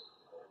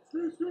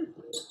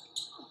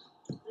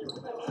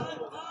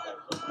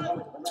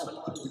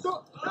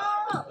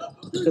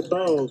 To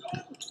Bowe.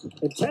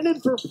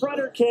 Intended for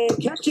Freder King.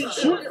 Catch and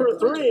shoot for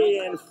three.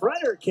 And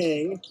Freder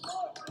King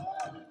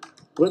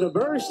with a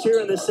burst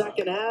here in the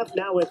second half.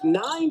 Now with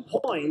 9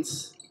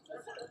 points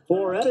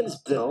for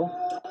Evansville.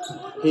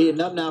 Heating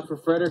up now for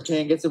Freder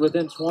King. Gets it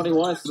within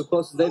 21. It's the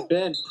closest they've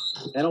been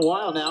in a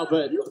while now.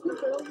 But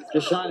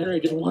Deshaun Henry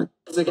just once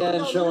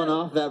again showing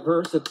off that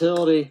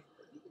versatility.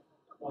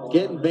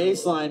 Getting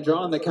baseline,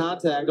 drawing the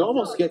contact.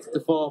 Almost gets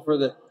to fall for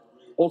the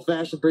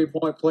old-fashioned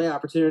three-point play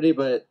opportunity,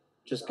 but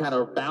just kind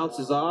of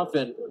bounces off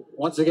and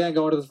once again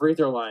going to the free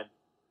throw line.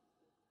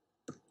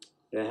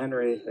 Yeah,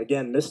 Henry,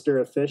 again,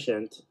 Mr.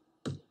 Efficient.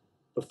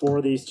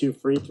 Before these two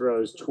free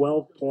throws,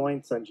 12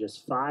 points on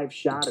just 5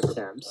 shot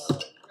attempts.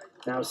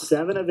 Now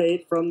 7 of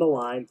 8 from the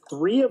line,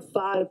 3 of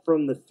 5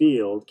 from the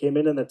field. Came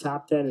in the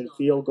top 10 in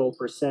field goal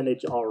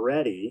percentage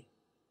already.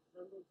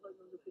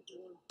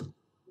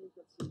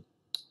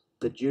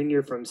 The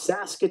junior from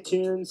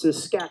Saskatoon,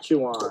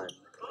 Saskatchewan.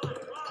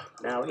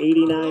 Now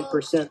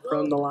 89%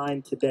 from the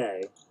line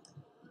today.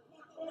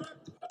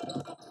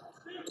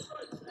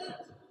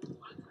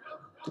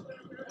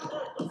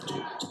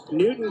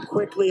 Newton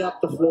quickly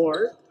up the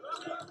floor.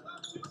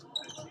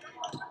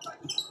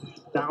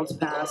 Bounce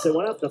pass. It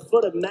went up the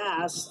foot of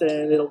Mast,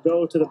 and it'll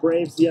go to the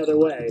Braves the other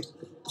way.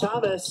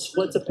 Thomas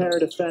splits a pair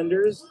of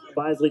defenders.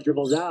 Wisely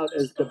dribbles out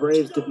as the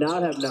Braves did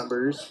not have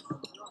numbers.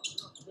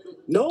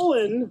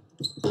 Nolan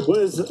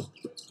was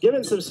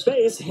given some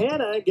space.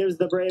 Hannah gives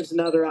the Braves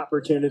another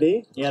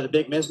opportunity. Yeah, the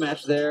big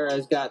mismatch there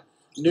has got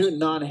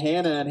Newton on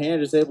Hannah, and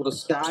Hannah just able to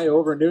sky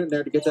over Newton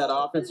there to get that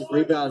offensive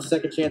rebound and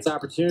second chance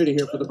opportunity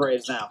here for the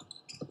Braves now.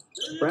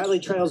 Bradley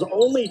trails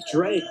only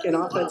Drake in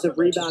offensive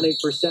rebounding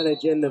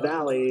percentage in the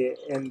Valley,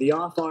 and the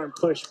off-arm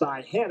push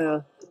by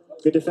Hannah.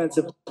 Good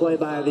defensive play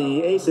by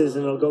the Aces,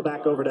 and it'll go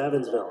back over to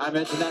Evansville. I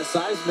mentioned that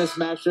size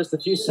mismatch just a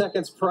few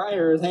seconds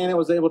prior as Hannah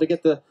was able to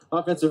get the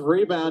offensive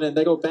rebound, and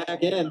they go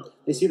back in.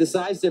 They see the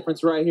size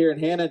difference right here, and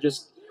Hannah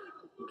just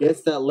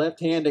gets that left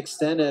hand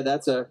extended.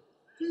 That's a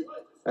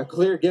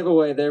clear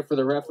giveaway there for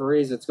the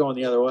referees. It's going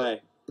the other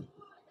way.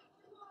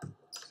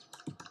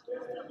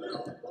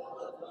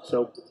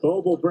 So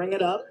Bobe will bring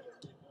it up.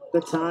 The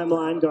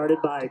timeline guarded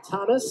by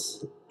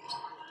Thomas.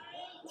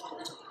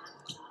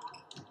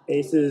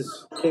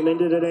 Aces came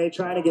into today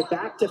trying to get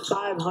back to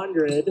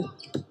 500.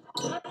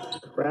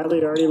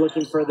 Bradley already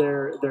looking for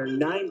their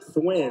 9th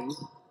win.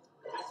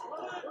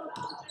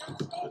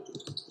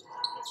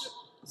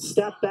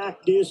 Step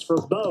back deuce for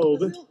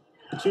Bobe.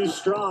 Too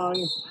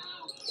strong.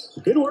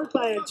 Good work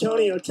by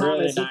Antonio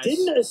Thomas. Really nice. He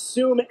didn't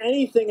assume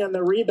anything on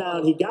the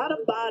rebound. He got a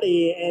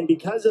body, and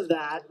because of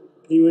that,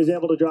 he was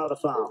able to draw the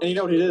foul. And you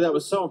know what he did that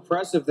was so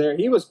impressive there?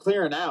 He was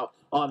clearing out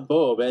on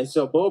Bobe. And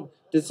so Bobe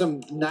did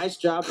some nice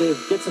job to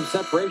get some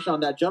separation on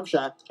that jump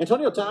shot.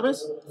 Antonio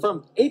Thomas,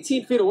 from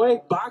 18 feet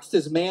away, boxed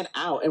his man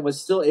out and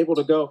was still able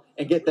to go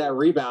and get that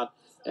rebound.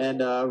 And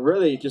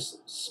really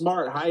just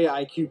smart, high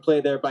IQ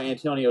play there by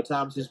Antonio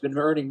Thomas, who's been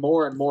earning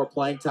more and more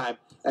playing time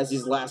as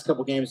these last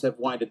couple games have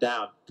winded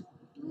down.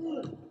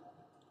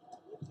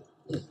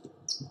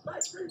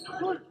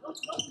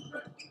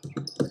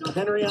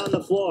 Henry on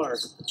the floor.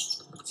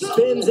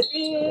 Spins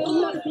in.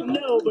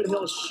 No, but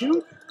he'll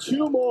shoot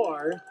two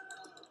more.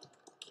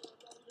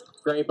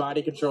 Great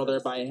body control there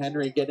by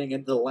Henry, getting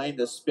into the lane,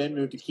 the spin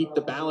move to keep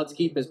the balance,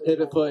 keep his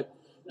pivot foot,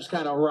 just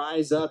kind of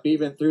rise up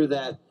even through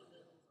that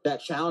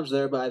challenge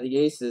there by the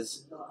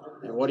Aces.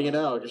 And what do you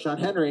know? Deshaun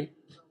Henry,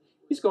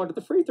 he's going to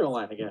the free throw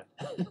line again.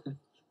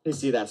 You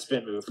see that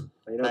spin move.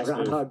 You know, Nice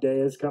Groundhog Day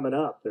is coming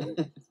up. And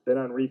it's been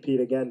on repeat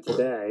again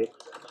today.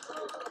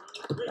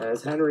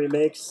 As Henry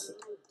makes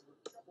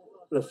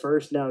the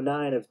first now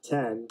 9 of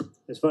 10.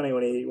 It's funny,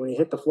 when he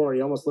hit the floor,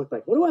 he almost looked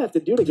like, what do I have to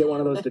do to get one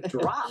of those to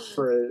drop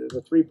for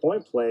the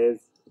three-point play?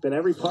 It's been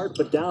every part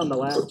but down the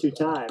last 2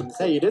 times.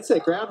 Hey, you did say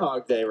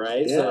Groundhog Day,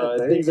 right? Yeah, so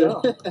there you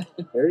go.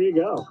 There you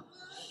go.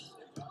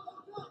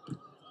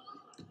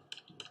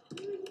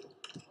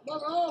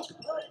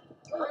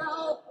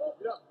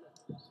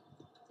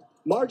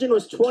 Margin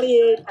was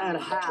 28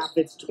 at half.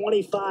 It's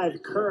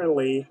 25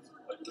 currently.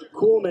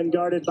 Kuhlman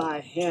guarded by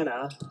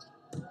Hanna.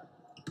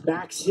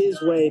 Backs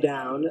his way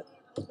down.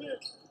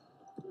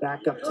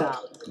 Back up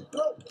top.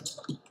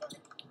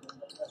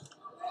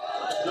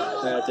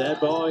 Dead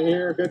ball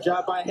here. Good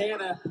job by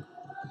Hanna.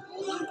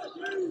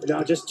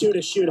 No, just 2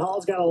 to shoot.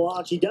 Hall's got a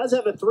launch. He does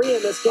have a 3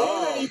 in this game,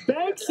 and he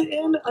banks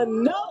in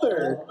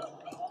another.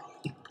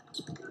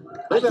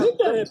 I think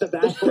that hit the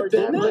backboard,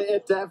 didn't it?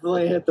 It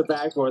definitely hit the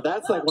backboard.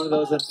 That's like one of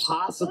those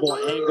impossible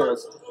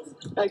angles.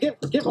 I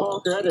give Hall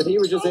credit. He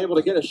was just able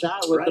to get a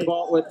shot with the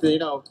ball, with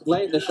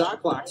late in the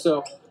shot clock.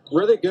 So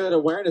really good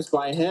awareness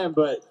by him.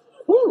 But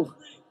whew,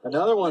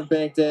 another one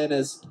banked in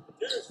as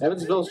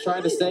Evansville's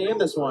trying to stay in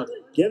this one.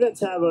 Givens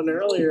had one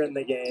earlier in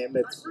the game.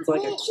 It's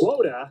like a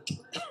quota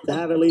to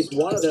have at least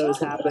one of those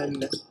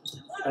happen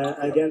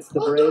against the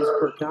Braves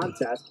per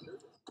contest.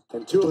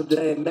 And 2 of them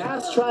today.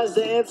 Mast tries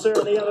to answer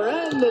on the other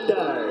end and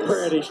does.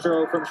 Pretty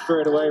stroke from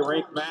straight away.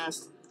 Rink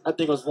Mast, I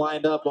think, was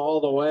lined up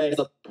all the way to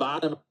the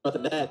bottom of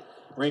the net.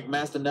 Rink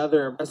Mast,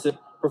 another impressive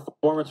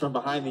performance from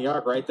behind the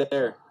arc right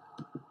there.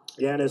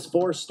 Yeah, and his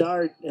 4th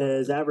start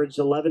has averaged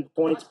 11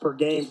 points per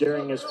game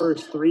during his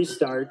first 3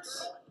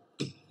 starts.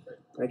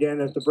 Again,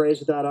 if the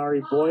Braves without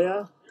Ari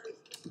Boya,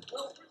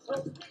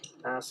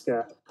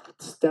 Aska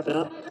stepping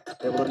up,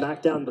 able to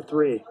knock down the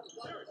 3.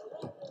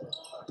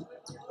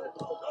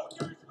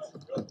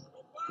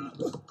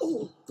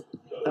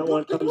 That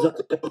one comes up.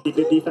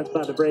 Good defense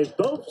by the Braves.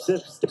 Both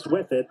sticks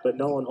with it, but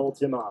no one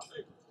holds him off.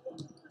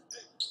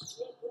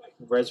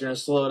 The Braves are going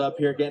to slow it up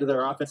here, get into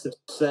their offensive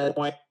set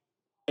point.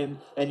 In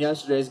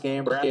yesterday's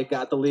game, Bradley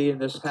got the lead,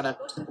 and just kind of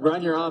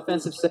run your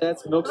offensive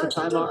sets, milk some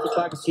time off the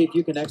clock, and see if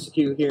you can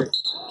execute here.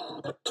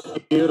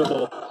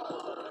 Beautiful.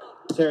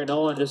 Terry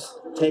Nolan just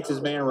takes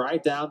his man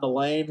right down the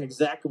lane,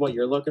 exactly what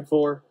you're looking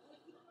for.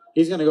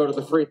 He's going to go to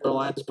the free throw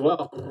line as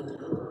well.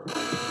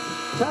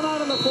 Time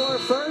out on the floor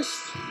first.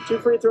 2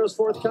 free throws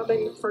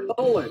forthcoming for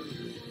Nolan.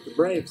 The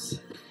Braves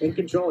in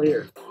control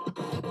here.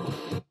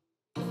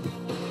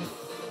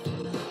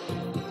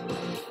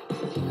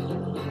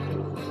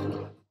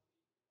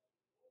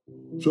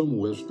 Some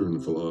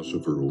Western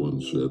philosopher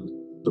once said,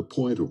 the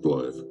point of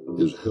life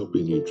is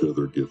helping each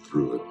other get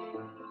through it.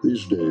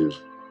 These days,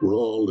 we're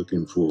all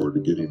looking forward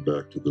to getting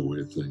back to the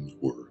way things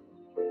were.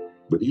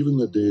 But even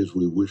the days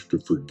we wish to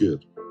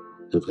forget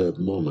have had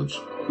moments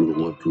we'll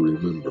want to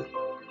remember.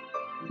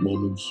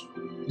 Moments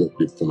that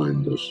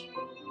defined us.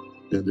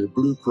 And at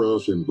Blue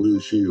Cross and Blue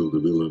Shield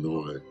of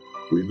Illinois,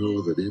 we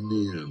know that in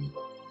the end,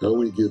 how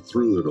we get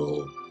through it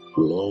all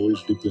will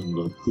always depend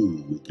on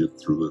who we get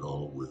through it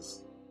all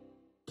with.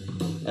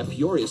 At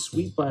Peoria's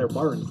Sweet Fire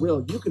Bar and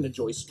Grill, you can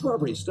enjoy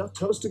strawberry stuffed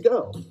toast to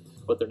go.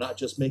 But they're not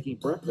just making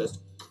breakfast.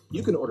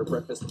 You can order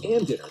breakfast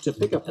and dinner to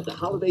pick up at the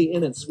Holiday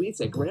Inn and Suites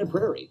at Grand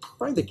Prairie.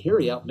 Find the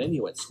carry-out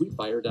menu at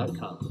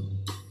sweetfire.com.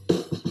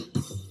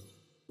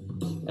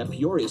 At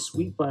Peoria's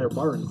Sweet Fire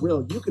Bar and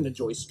Grill, you can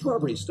enjoy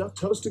strawberry stuffed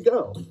toast to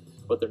go.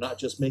 But they're not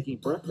just making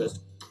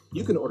breakfast.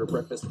 You can order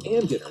breakfast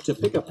and dinner to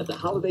pick up at the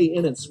Holiday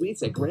Inn and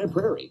Suites at Grand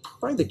Prairie.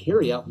 Find the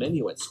carry-out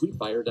menu at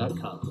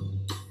sweetfire.com.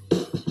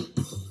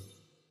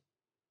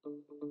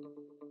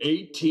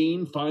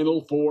 18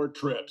 Final Four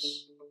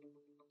trips.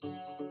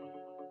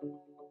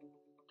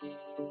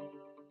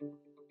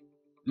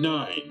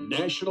 9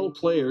 National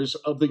Players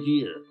of the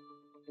Year.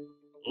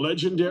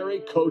 Legendary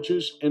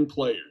coaches and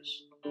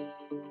players.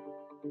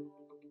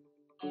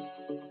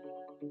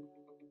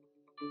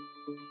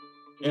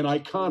 An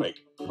iconic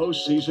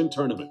postseason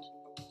tournament.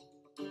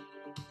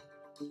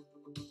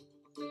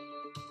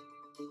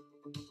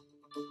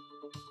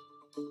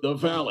 The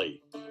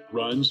Valley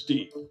runs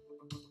deep.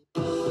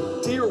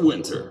 Dear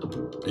Winter,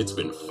 it's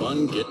been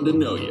fun getting to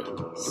know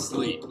you.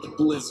 Sleet,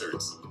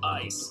 blizzards,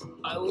 ice.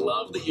 I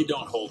love that you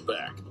don't hold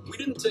back. We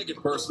didn't take it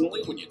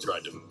personally when you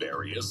tried to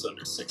bury us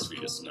under 6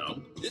 feet of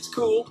snow. It's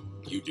cool.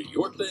 You do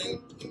your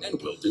thing, and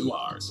we'll do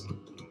ours.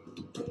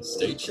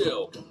 Stay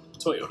chill.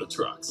 Toyota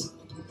Trucks.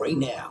 Right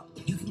now,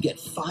 you can get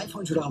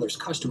 $500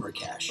 customer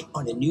cash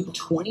on a new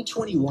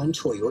 2021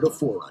 Toyota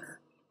 4Runner.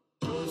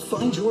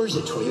 Find yours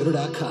at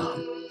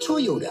Toyota.com.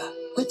 Toyota,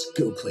 let's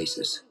go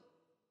places.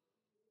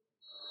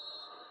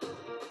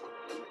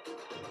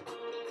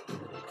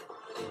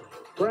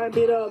 Brian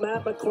Beto,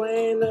 Matt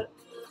McClain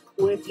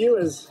with you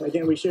as,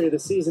 again, we show you the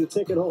season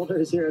ticket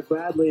holders here at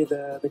Bradley,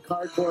 the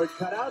cardboard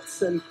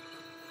cutouts, and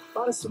a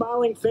lot of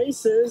smiling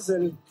faces,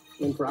 and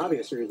for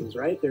obvious reasons,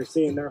 right? They're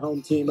seeing their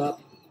home team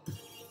up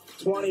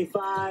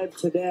 25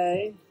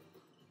 today.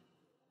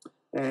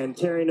 And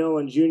Terry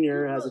Nolan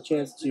Jr. has a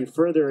chance to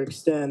further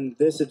extend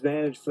this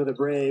advantage for the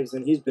Braves,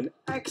 and he's been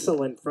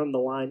excellent from the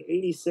line,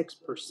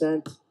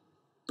 86%,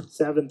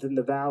 7th in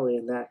the Valley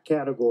in that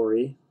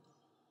category.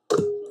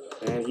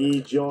 And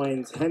he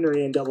joins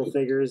Henry in double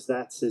figures.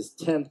 That's his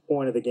 10th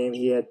point of the game.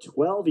 He had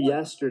 12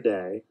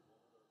 yesterday.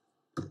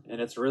 And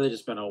it's really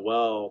just been a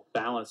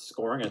well-balanced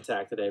scoring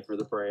attack today for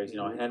the Braves. You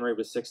know, Henry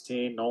was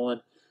 16,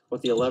 Nolan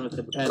with the 11th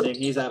impending.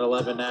 He's at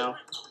 11 now.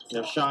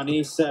 You know,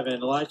 Shawnee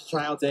 7, Elijah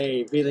Childs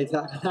 8, Bailey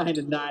 9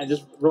 and 9,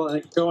 just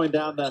going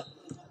down the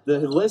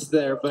list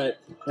there. But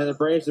the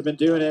Braves have been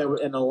doing it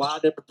in a lot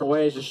of different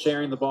ways, just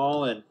sharing the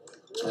ball and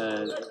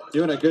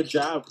doing a good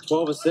job.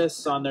 12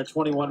 assists on their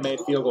 21 made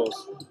field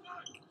goals.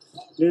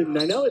 Newton,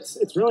 I know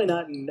it's really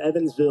not in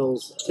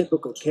Evansville's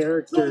typical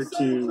character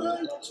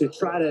to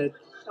try to,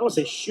 I don't want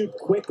to say shoot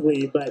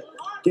quickly, but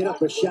get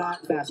up a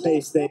shot fast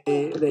paced.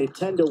 They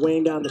tend to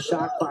wane down the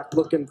shot clock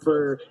looking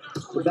for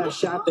the best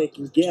shot they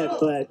can get,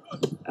 but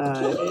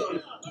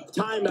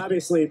time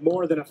obviously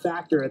more than a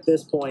factor at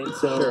this point.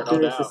 So sure, no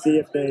curious doubt. to see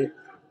if they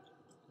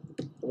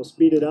will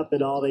speed it up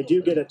at all. They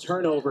do get a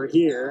turnover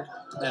here.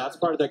 Yeah, that's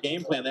part of their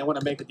game plan. They want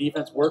to make the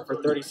defense work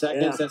for 30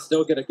 seconds and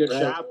still get a good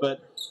shot.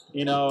 But,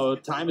 you know,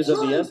 time is of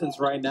the essence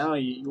right now.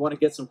 You want to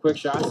get some quick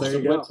shots,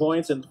 some quick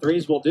points, and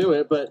threes will do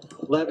it. But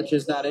Levitch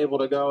is not able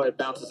to go. It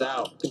bounces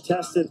out.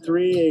 Contested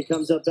three. It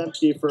comes up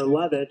empty for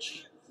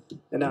Levitch.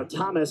 And now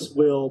Thomas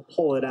will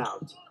pull it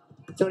out.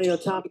 Antonio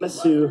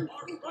Thomas, who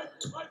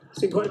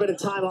seen quite a bit of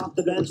time off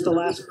the bench the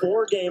last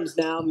 4 games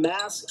now.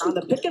 Mask on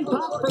the pick and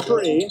pop for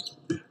 3.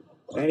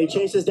 And he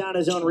chases down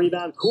his own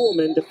rebound.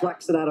 Kuhlman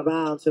deflects it out of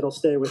bounds. It'll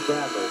stay with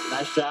Bradley.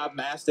 Nice job.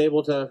 Mast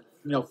able to,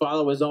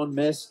 follow his own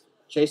miss,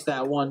 chase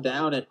that one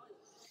down, and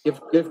give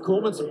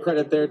Kuhlman some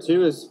credit there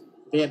too, is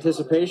the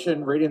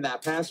anticipation, reading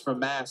that pass from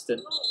Mast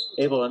and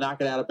able to knock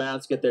it out of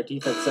bounds, get their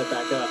defense set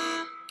back up.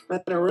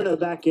 And Aruna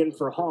back in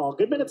for Hall.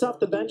 Good minutes off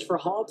the bench for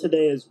Hall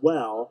today as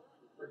well.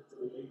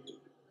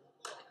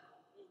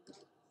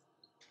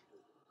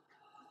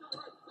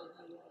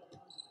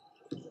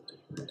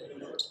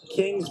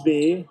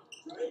 Kingsby.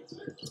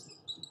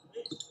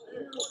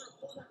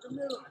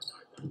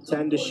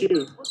 10 to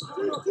shoot.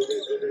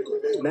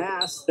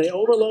 Mass, they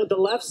overload the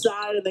left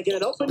side, and they get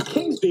an open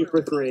Kingsby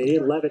for 3.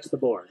 Levitch the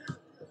board.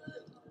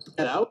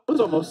 And that was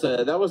almost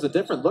that was a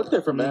different look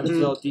there from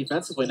Evansville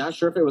defensively. Not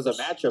sure if it was a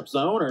matchup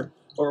zone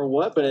or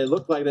what, but it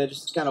looked like they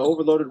just kind of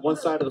overloaded one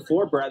side of the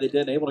floor. Bradley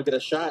didn't able to get a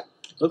shot.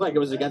 Looked like it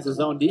was against his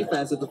own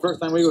defense. It's the first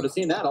time we would have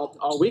seen that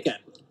all weekend.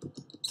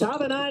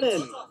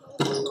 Tavanainen.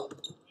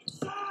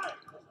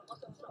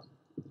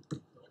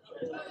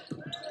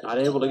 Not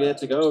able to get it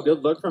to go.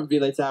 Good look from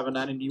Ville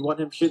Tavanainen. You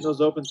want him shooting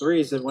those open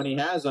threes and when he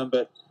has them,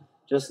 but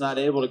just not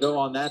able to go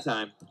on that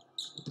time.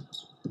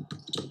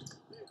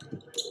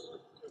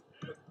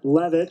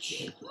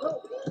 Levitch.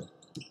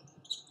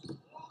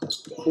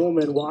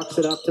 Kuhlman walks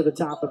it up to the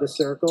top of the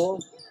circle.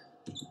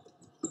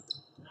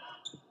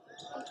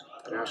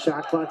 Now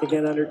shot clock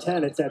again under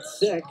 10. It's at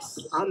 6.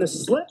 On the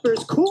slippers,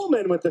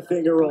 Kuhlman with the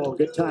finger roll.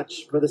 Good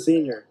touch for the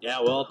senior. Yeah,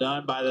 well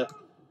done by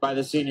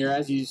the senior,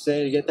 as you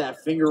say, to get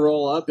that finger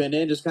roll up and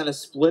in, just kind of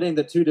splitting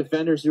the 2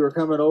 defenders who were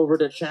coming over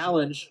to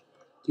challenge.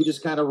 He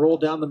just kind of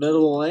rolled down the middle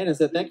of the lane and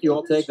said, thank you,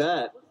 I'll take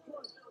that.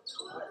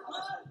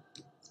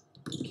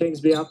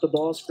 Kingsby off the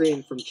ball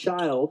screen from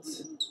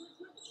Childs,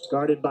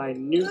 guarded by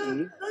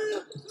Newton.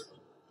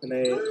 And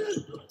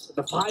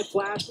the 5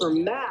 flash for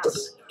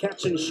Mass,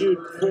 catch and shoot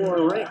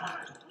for Rink.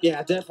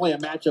 Yeah, definitely a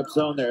matchup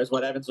zone there is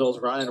what Evansville's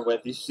running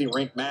with. You see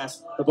Rink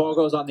Mass, the ball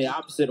goes on the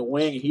opposite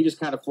wing, and he just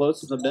kind of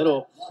floats to the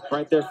middle,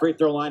 right there, free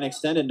throw line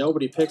extended.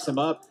 Nobody picks him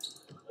up.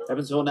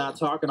 Evansville now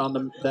talking on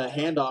the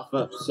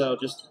handoff, so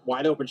just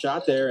wide open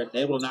shot there and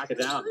able to knock it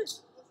down.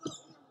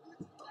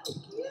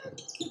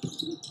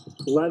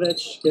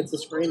 Levitch gets the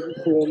screen from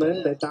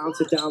Kuhlman. They bounce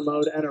it down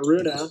low to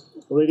Aruna.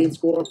 The leading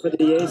scorer for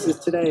the Aces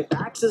today.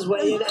 Backs his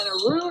way in, and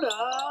Aruna,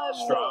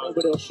 strong,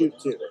 but he'll shoot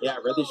 2. Yeah,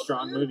 really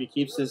strong move. He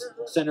keeps his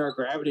center of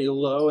gravity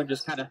low and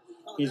just kind of,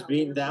 he's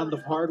beating down the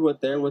hardwood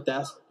there with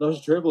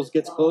those dribbles.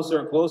 Gets closer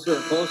and closer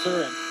and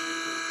closer, and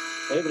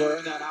able to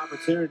earn that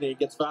opportunity.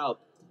 Gets fouled.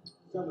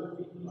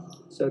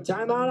 So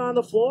timeout on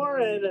the floor,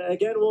 and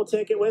again, we'll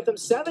take it with him.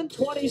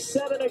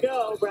 7:27 to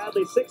go.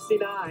 Bradley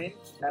 69.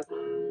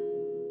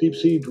 Deep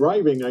sea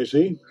driving, I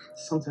see.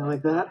 Something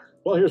like that.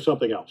 Well, here's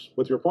something else.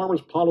 With your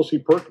Farmer's Policy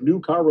Perk new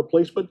car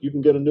replacement, you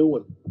can get a new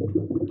one.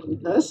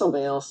 That's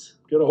something else.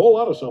 Get a whole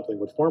lot of something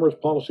with Farmer's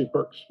Policy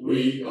Perks.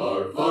 We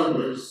are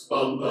farmers.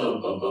 Bum,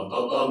 bum, bum, bum,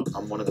 bum, bum.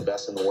 I'm one of the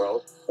best in the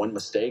world. One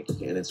mistake,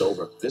 and it's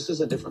over. This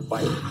is a different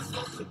fight.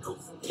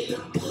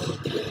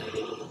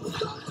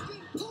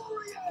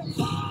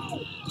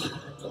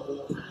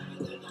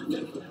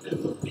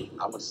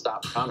 I'm going to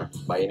stop Connor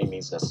by any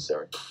means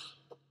necessary.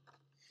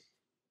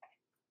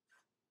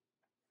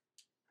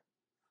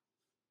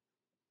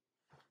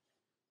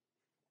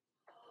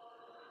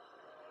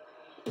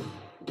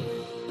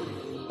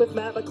 With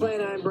Matt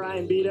McClain, I'm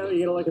Brian Beto. You're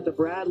going to look at the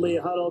Bradley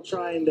huddle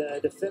trying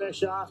to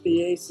finish off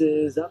the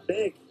Aces up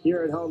big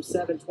here at home,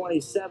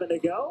 7:27 to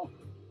go.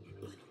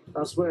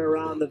 Elsewhere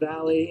around the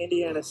valley,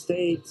 Indiana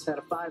State had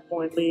a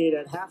 5-point lead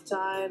at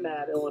halftime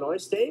at Illinois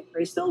State.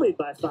 They still lead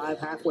by 5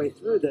 halfway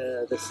through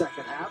the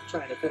second half,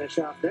 trying to finish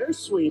off their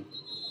sweep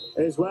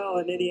as well.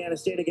 And Indiana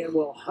State again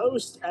will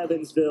host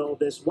Evansville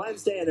this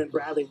Wednesday, and then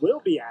Bradley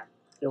will be at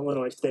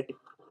Illinois State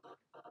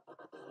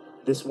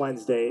this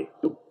Wednesday.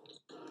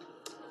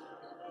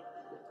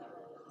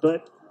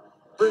 But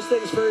first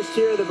things first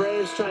here, the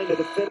Braves trying to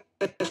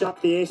finish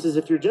off the Aces.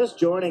 If you're just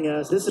joining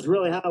us, this is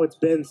really how it's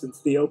been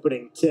since the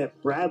opening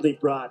tip. Bradley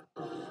brought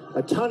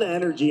a ton of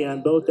energy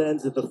on both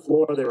ends of the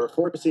floor. There were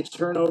 4-6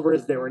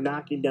 turnovers. They were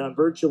knocking down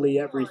virtually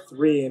every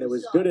three, and it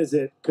was good as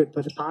it could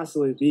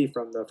possibly be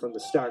from the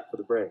start for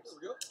the Braves.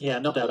 Yeah,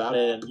 no doubt about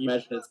it. And you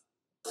mentioned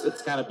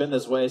it's kind of been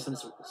this way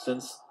since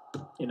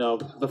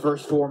the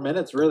first 4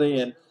 minutes, really.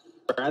 And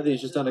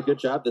Bradley's just done a good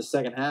job this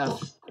second half.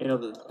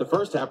 The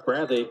first half,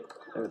 Bradley,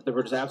 they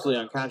were just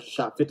absolutely unconscious,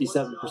 shot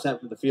 57%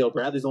 from the field.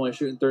 Bradley's only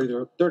shooting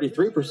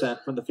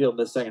 33% from the field in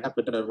this second half,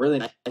 but doing a really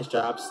nice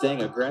job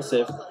staying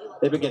aggressive.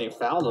 They've been getting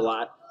fouled a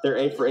lot. They're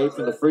 8 for 8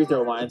 from the free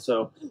throw line,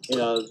 so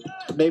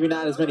maybe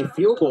not as many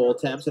field goal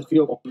attempts and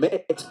field goal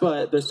makes,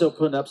 but they're still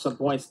putting up some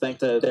points thanks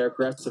to their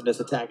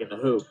aggressiveness attacking the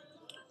hoop.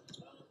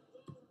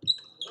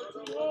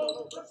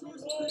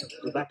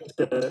 Back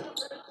to the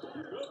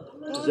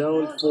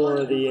zone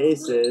for the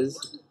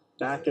Aces.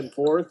 Back and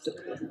forth.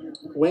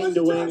 Wing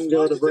to wing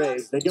go the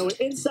Braves. They go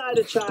inside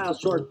a Child,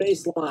 short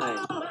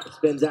baseline.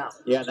 Spins out.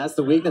 Yeah, and that's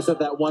the weakness of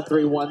that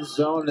 1-3-1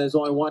 zone. There's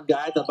only one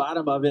guy at the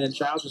bottom of it, and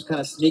Child just kind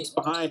of sneaks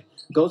behind,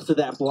 goes to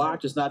that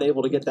block, just not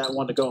able to get that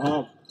one to go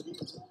home.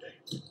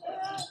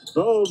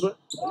 Bobe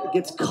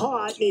gets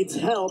caught, needs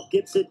help,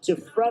 gets it to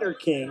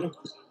Frederking.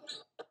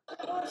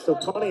 Still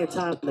plenty of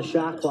time on the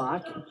shot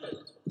clock.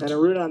 And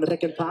Aruna on the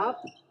pick and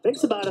pop.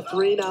 Thinks about a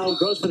three, now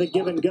goes for the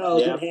give and go.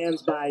 Yep. Good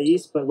hands by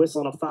East, but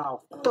whistling a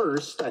foul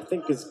first. I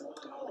think is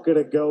going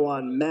to go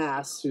on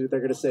Mass, who they're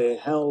going to say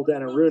held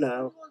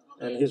Aruna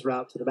and his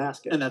route to the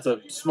basket. And that's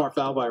a smart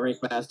foul by Rink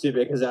Mass, too,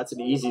 because that's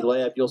an easy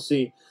layup. You'll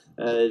see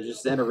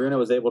just Aruna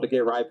was able to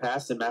get right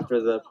past him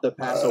after the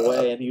pass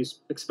away, and he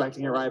was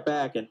expecting it right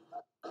back. And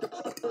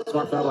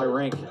smart foul by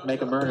Rink,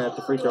 make him earn it at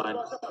the free throw line.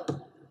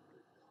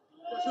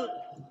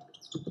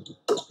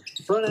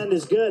 Front end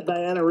is good by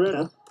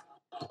Aruna.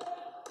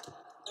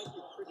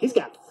 He's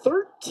got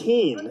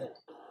 13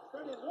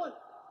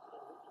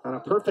 on a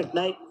perfect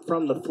night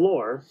from the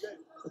floor.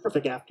 A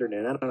perfect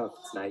afternoon. I don't know if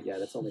it's night yet.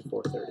 It's only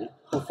 4:30.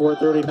 Well,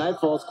 4:30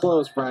 nightfall's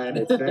close, Brian.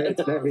 It's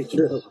very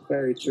true.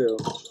 Very true.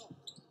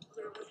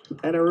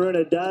 And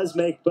Aruna does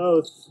make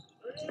both.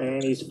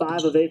 And he's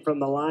 5 of 8 from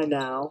the line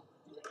now.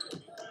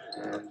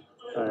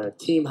 And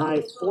team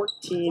high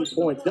 14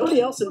 points.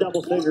 Nobody else in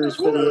double figures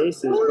for the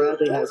Aces.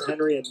 Bradley has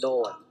Henry and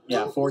Nolan.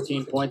 Yeah,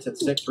 14 points and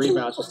 6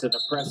 rebounds. Just an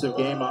impressive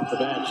game off the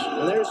bench.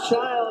 And there's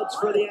Childs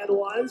for the end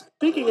one.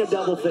 Speaking of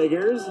double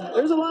figures,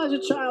 there's Elijah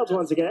Childs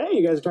once again. Hey,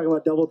 you guys are talking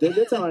about double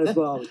digits. I might as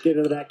well get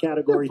into that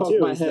category Poke too.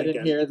 my head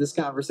in here, this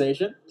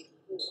conversation.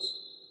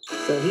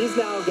 So he's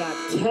now got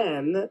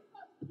 10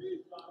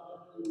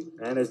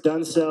 and has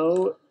done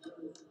so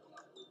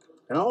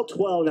in all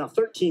 12, now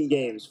 13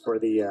 games for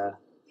the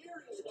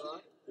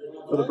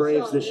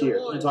Braves this year.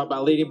 And talk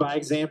about leading by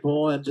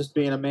example and just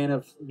being a man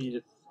of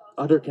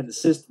utter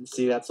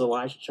consistency. That's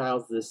Elijah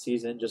Childs this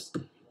season, just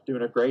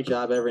doing a great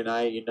job every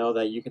night. You know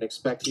that you can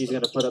expect he's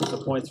going to put up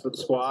some points for the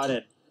squad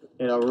and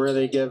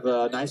really give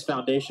a nice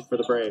foundation for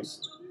the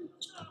Braves.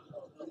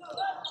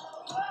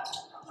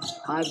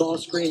 High ball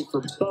screen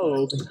for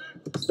Bobe.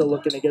 Still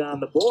looking to get on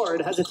the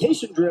board.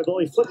 Hesitation dribble.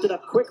 He flipped it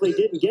up quickly,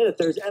 didn't get it.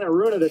 There's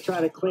Aruna to try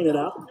to clean it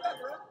up.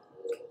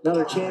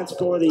 Another chance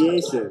for the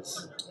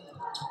Aces.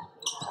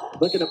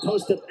 Looking to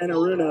post up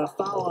Aruna,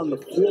 foul on the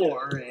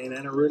floor, and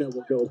Aruna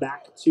will go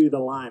back to the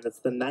line. That's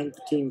the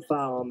 9th team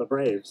foul on the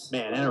Braves.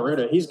 Man,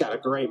 Aruna, he's got a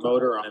great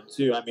motor on him,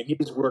 too. I mean,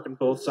 he's working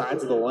both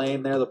sides of the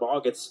lane there. The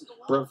ball gets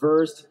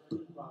reversed,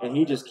 and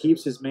he just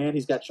keeps his man.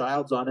 He's got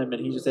Childs on him,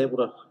 and he's just able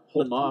to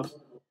hold him off.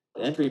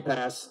 The entry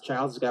pass,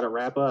 Childs has got to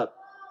wrap up.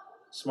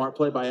 Smart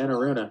play by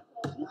Aruna.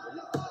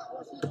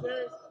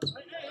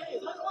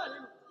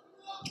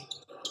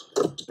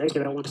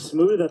 Making it look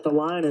smooth at the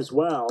line as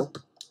well.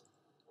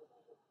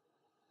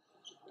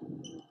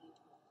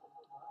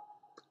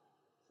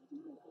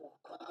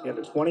 You have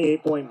a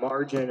 28-point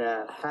margin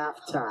at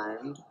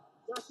halftime.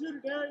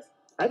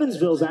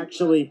 Evansville's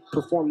actually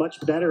performed much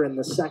better in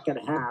the second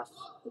half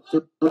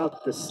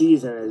throughout the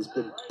season.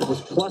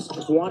 Was plus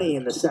 20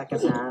 in the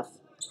second half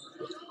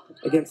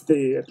against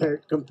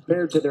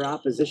compared to their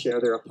opposition or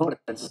their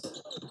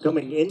opponents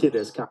coming into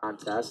this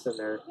contest, and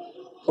they're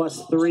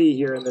plus 3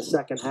 here in the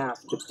second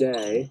half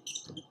today.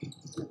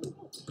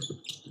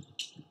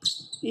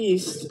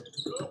 East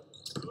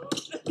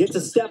gets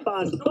a step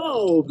on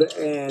Bobe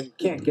and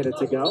can't get it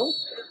to go.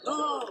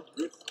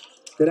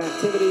 Good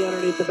activity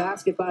underneath the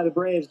basket by the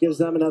Braves gives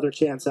them another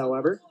chance,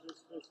 however.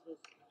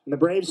 And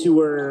the Braves, who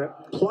were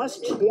plus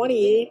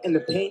 28 in the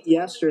paint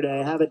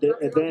yesterday, have an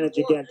advantage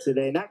again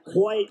today. Not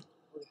quite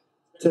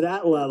to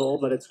that level,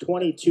 but it's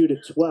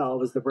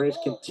 22-12 as the Braves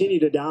continue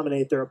to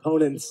dominate their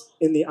opponents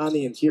on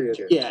the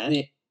interior. Yeah, and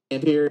the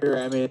interior,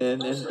 I mean,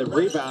 and the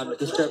rebound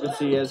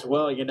discrepancy as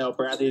well. You know,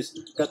 Bradley's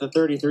got the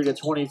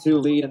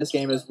 33-22 lead in this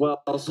game as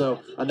well.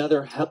 So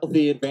another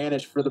healthy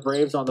advantage for the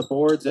Braves on the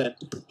boards, and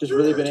just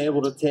really been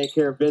able to take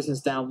care of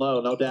business down low,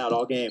 no doubt,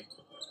 all game.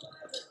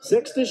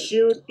 6 to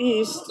shoot,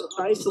 East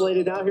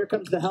isolated now. Here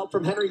comes the help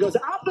from Henry, goes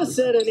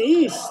opposite, and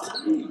East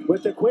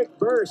with the quick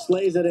burst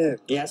lays it in.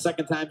 Yeah,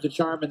 second time's a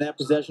charm in that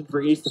possession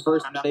for East. The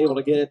first time not able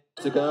to get it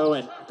to go,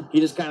 and he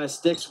just kind of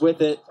sticks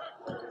with it.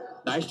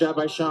 Nice job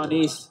by Sean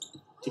East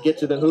to get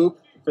to the hoop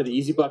for the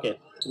easy bucket.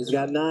 He's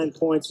got 9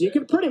 points. You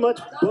can pretty much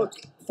book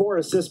 4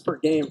 assists per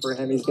game for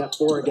him. He's got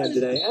 4 again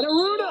today. And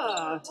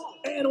Aruna,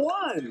 and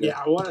 1.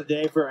 Yeah, what a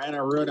day for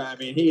Aruna. I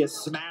mean, he has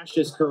smashed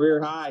his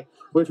career high,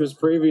 which was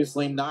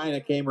previously 9.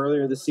 It came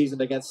earlier this season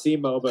against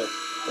SEMO. But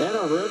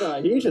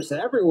Aruna, he's just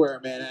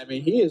everywhere, man. I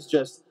mean,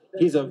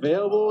 he's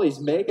available. He's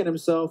making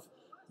himself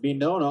be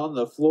known on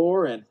the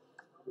floor. And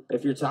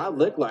if you're Todd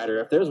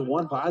Licklider, if there's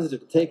one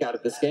positive to take out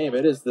of this game,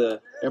 it is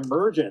the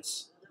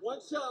emergence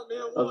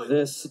of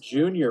this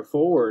junior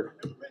forward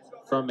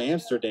from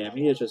Amsterdam.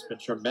 He has just been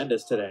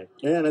tremendous today.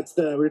 Yeah, and it's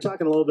we were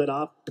talking a little bit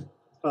off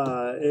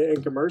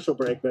in commercial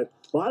break, but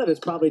a lot of it's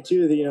probably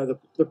too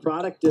the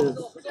product of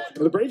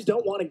the Braves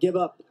don't want to give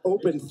up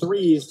open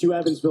threes to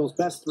Evansville's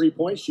best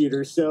 3-point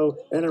shooters. So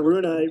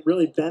Aruna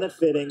really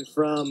benefiting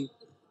from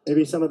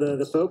maybe some of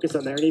the focus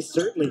on there, and he's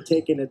certainly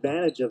taken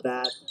advantage of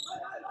that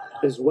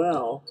as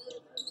well.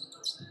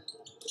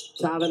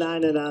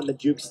 Tavanainen on the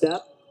juke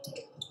step.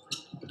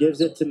 Gives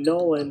it to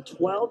Nolan,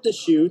 12 to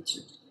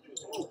shoot.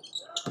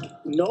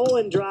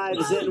 Nolan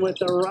drives in with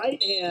the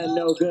right hand,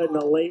 no good, and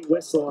a late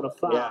whistle and a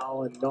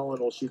foul, and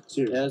Nolan will shoot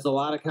 2. Yeah, there's a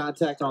lot of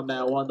contact on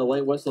that one. The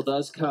late whistle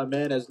does come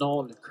in as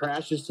Nolan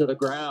crashes to the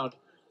ground.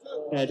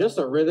 And just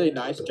a really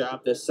nice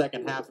job this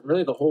second half, and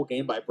really the whole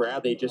game by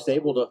Bradley, just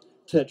able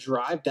to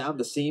drive down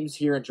the seams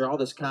here and draw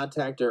this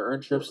contact to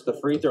earn trips to the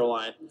free throw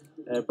line.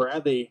 And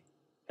Bradley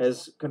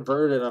has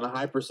converted on a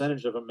high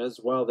percentage of them as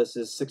well. This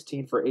is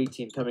 16 for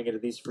 18 coming into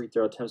these free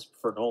throw attempts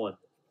for Nolan.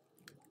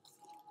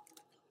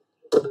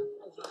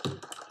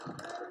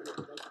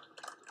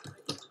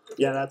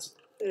 Yeah, that's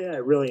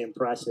really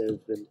impressive.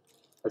 And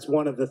that's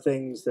one of the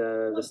things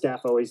the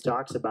staff always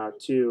talks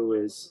about, too,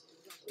 is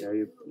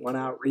you want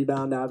to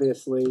out-rebound,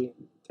 obviously,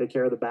 take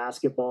care of the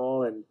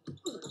basketball, and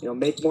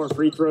make more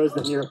free throws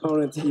than your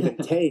opponents even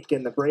take.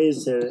 And the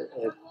Braves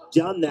have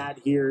done that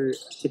here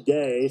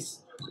today.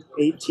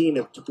 18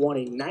 of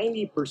 20,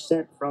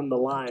 90% from the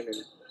line. And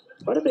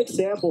quite a big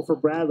sample for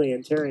Bradley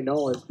and Terry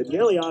Nolan. It's been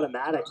nearly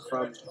automatic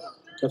from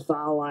the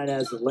foul line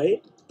as of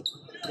late.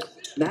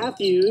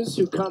 Matthews,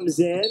 who comes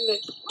in,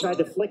 tried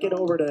to flick it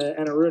over to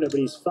Aruna, but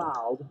he's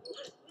fouled.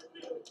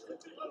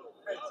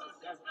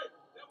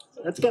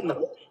 That's getting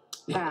the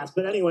pass.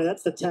 But anyway,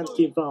 that's the 10th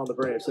team foul on the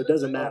Braves, so it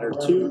doesn't matter.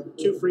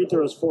 Two free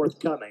throws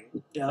forthcoming.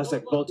 Yeah, looks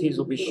like both teams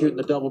will be shooting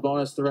the double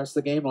bonus the rest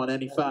of the game on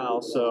any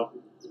foul, so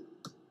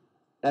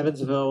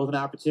Evansville with an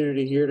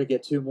opportunity here to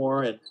get 2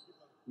 more, and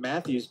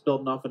Matthews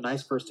building off a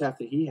nice first half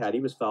that he had. He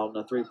was fouled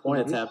in a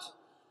 3-point attempt.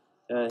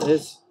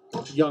 His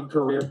young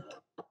career,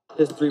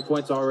 his 3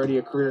 points already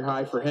a career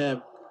high for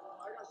him,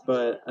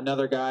 but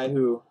another guy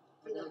who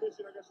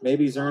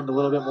maybe he's earned a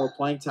little bit more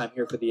playing time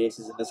here for the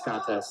Aces in this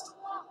contest.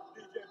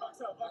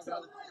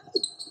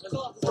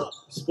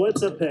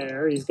 Splits a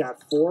pair. He's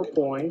got 4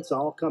 points,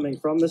 all coming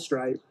from the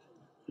stripe.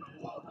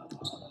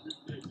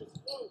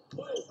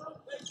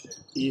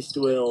 East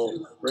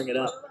will bring it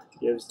up.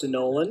 Gives to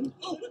Nolan.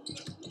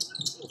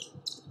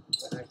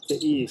 Back to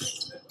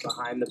East.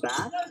 Behind the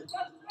back.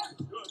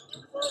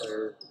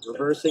 They're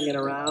reversing it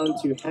around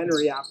to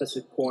Henry,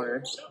 opposite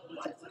corner.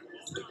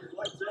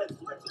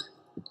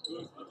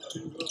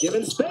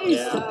 Given space,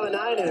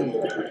 Tavanainen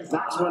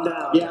knocks one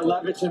down. Yeah,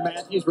 Levitch and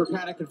Matthews were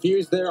kind of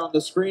confused there on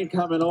the screen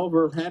coming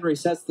over. Henry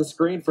sets the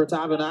screen for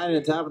Tavanainen,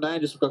 and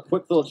Tavanainen just took a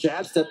quick little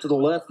jab step to the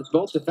left.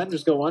 Both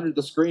defenders go under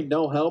the screen,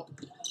 no help.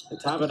 And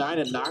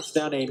Tavanainen knocks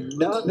down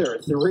another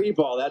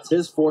 3-ball. That's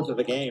his 4th of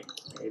the game.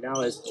 He now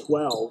has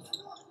 12.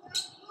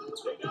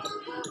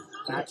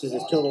 Matches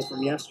his total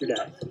from yesterday.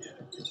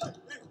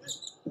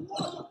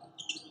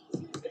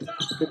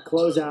 Good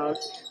closeout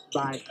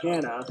by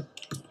Hannah.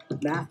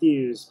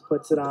 Matthews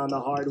puts it on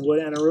the hardwood,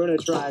 and Aruna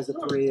tries a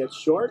 3. It's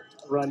short.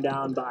 Run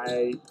down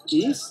by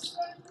East.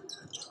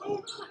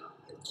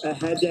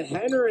 Ahead to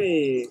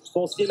Henry.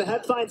 Full steam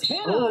ahead, finds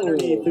Hannah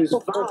underneath, who's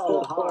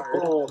fouled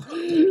hard.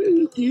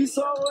 You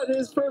saw what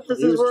his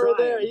purposes were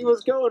there. He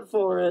was going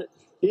for it.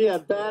 He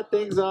had bad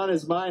things on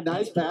his mind.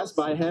 Nice pass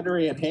by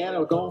Henry, and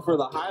Hannah going for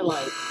the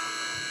highlight.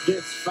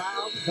 Gets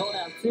fouled. He'll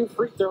have 2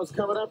 free throws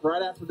coming up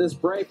right after this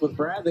break with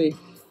Bradley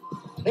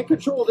in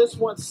control of this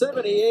one,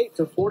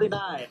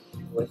 78-49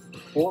 with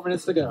 4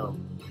 minutes to go.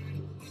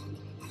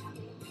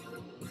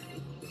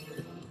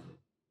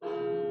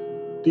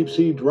 Deep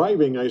sea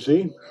driving, I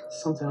see.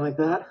 Something like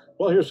that.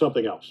 Well, here's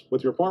something else.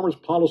 With your Farmers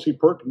Policy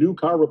Perk new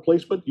car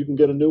replacement, you can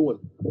get a new one.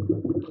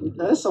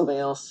 That's something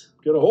else.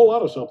 Get a whole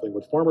lot of something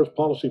with Farmers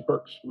Policy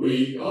Perks.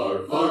 We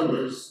are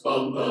farmers.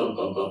 Bum, bum,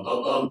 bum, bum,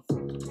 bum, bum.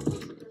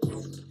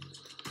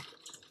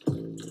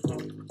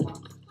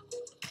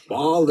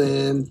 All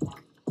in,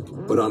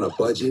 but on a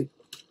budget.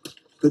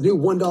 The new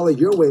 $1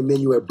 Your Way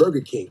menu at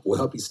Burger King will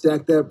help you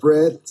stack that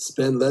bread,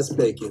 spend less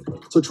bacon.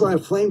 So try a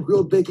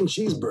flame-grilled bacon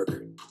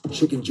cheeseburger,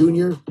 chicken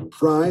junior,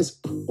 fries,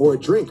 or a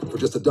drink for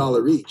just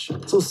 $1 each.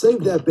 So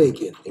save that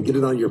bacon and get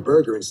it on your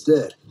burger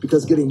instead,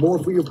 because getting more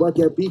for your buck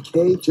at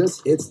BK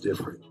just hits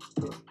different.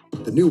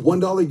 The new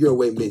 $1 Your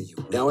Way menu,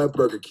 now at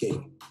Burger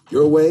King.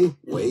 Your way,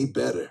 way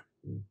better.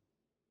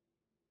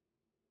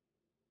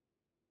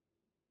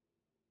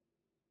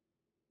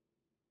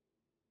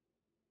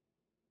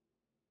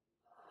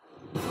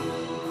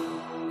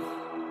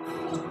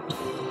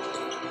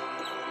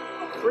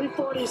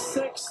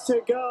 .346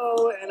 to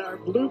go, and our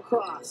Blue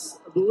Cross,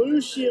 Blue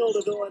Shield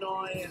of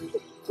Illinois,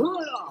 threw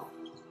it all.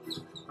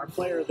 Our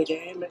player of the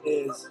game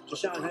is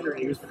Jashawn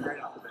Henry, who's been great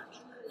off the bench.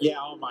 Yeah,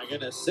 oh my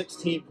goodness,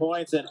 16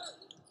 points, and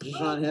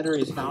Jashawn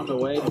Henry's found a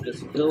way to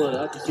just fill it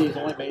up. You see he's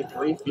only made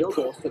 3 field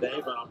goals today,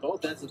 but on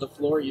both ends of the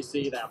floor, you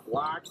see that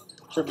block.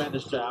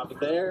 Tremendous job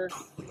there.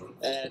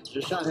 And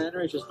Jashawn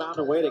Henry's just found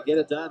a way to get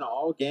it done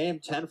all game,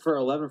 10 for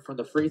 11 from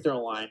the free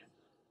throw line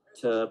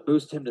to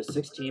boost him to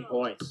 16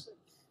 points.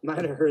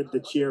 Might have heard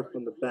the cheer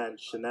from the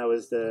bench, and that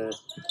was the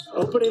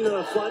opening of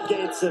the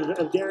floodgates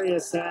of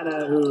Darius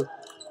Hanna, who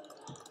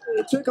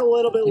it took a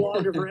little bit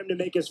longer for him to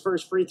make his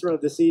first free throw of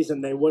the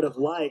season they would have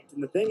liked.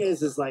 And the thing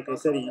is like I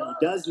said, he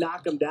does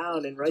knock them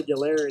down in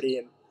regularity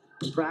and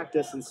in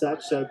practice and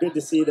such. So good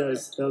to see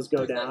those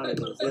go down, and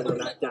he was able to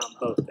knock down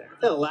both there.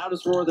 The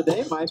loudest roar of the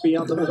day might be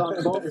on the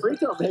both free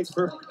throw makes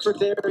for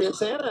Darius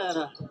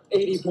Hanna,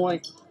 and a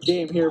 80-point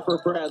game here for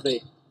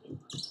Bradley.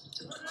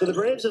 So the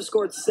Braves have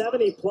scored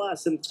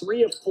 70-plus in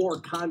 3 of 4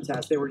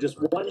 contests. They were just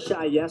one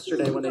shy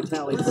yesterday when they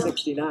tallied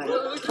 69.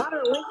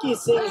 Connor Linke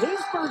seeing his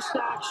first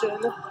action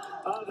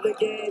of the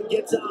game,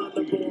 gets on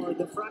the board,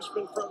 the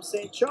freshman from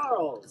St.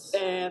 Charles.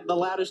 And the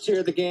loudest cheer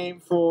of the game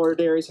for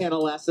Darius Hanna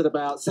lasted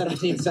about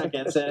 17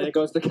 seconds, and it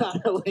goes to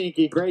Connor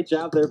Linke. Great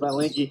job there by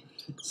Linke,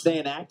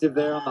 staying active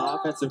there on the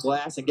offensive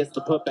glass and gets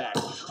the putback.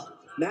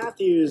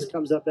 Matthews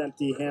comes up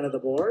empty, Hanna the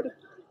board.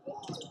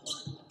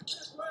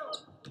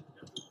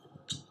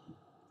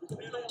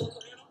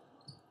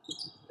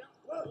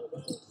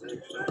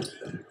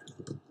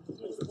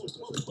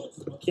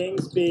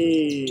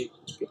 Kingsby,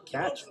 good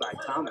catch by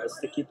Thomas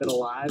to keep it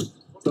alive.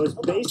 Goes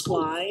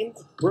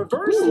baseline,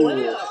 reverse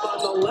layup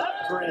on the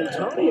left for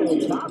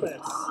Antonio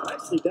Thomas.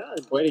 Nicely done.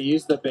 Way to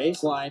use the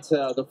baseline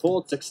to the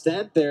full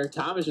extent there.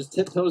 Thomas just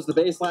tiptoes the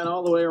baseline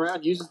all the way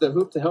around, uses the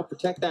hoop to help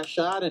protect that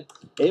shot, and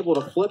able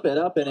to flip it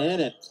up and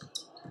in. And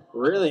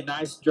really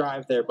nice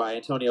drive there by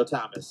Antonio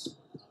Thomas.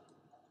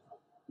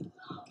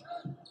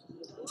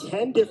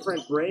 10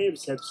 different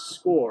Braves have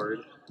scored.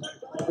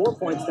 4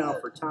 points now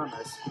for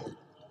Thomas.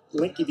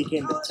 Linke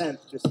became the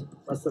 10th just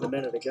less than a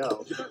minute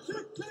ago.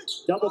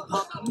 Double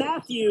pump.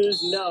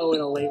 Matthews, no,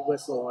 and a late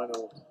whistle. I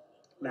know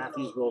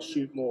Matthews will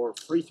shoot more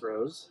free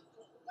throws.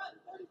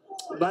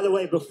 By the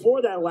way,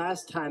 before that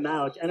last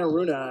timeout,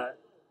 Enaruna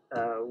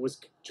was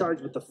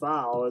charged with the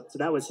foul. So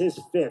that was his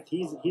 5th.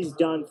 He's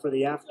done for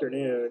the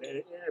afternoon.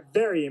 A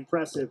very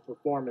impressive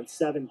performance.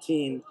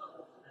 17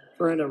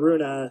 for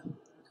Enaruna.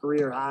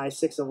 Career high,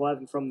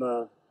 6-11 from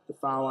the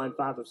foul line,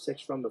 5 of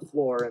 6 from the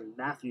floor. And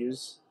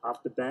Matthews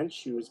off the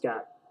bench, who's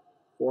got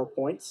 4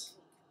 points,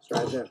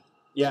 strides in.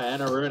 Yeah,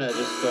 Enaruna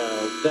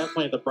just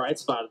definitely the bright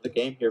spot of the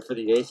game here for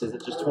the Aces. In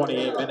just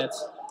 28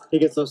 minutes, he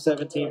gets those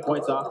 17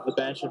 points off the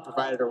bench and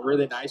provided a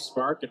really nice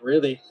spark and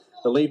really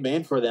the lead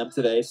man for them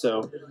today.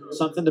 So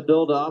something to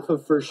build off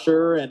of for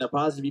sure, and a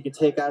positive you can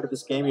take out of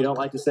this game. You don't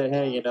like to say,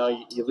 hey,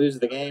 you lose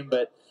the game,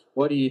 but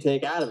what do you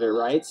take out of it,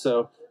 right?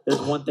 So there's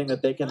one thing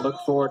that they can look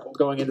forward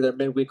going into their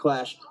midweek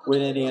clash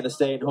with Indiana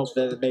State and hope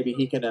that maybe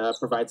he can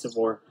provide some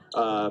more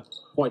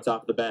points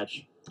off the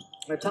bench.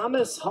 Now,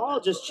 Thomas Hall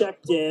just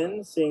checked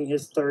in, seeing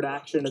his 3rd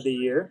action of the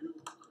year.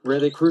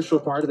 Really crucial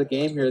part of the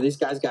game here. These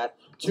guys got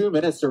 2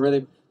 minutes to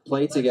really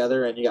play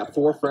together, and you got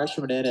 4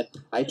 freshmen in, and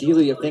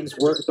ideally if things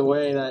work the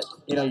way that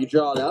you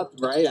draw it up,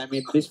 right? I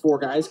mean, these 4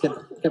 guys can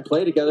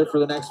play together for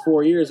the next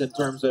 4 years in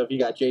terms of you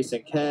got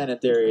Jason Ken and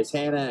Darius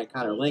Hanna and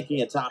Connor Linke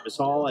and Thomas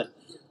Hall, and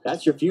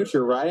that's your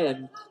future, right?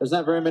 And there's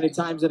not very many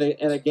times in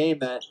a game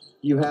that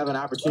you have an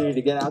opportunity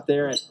to get out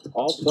there and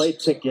all play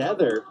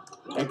together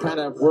and kind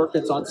of work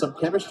on some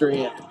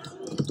chemistry. And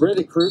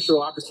really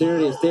crucial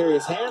opportunity is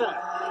Darius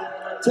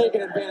Hanna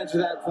taking advantage of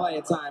that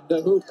playing time,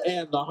 the hoop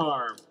and the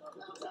harm.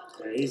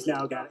 He's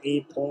now got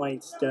 8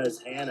 points,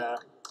 does Hanna.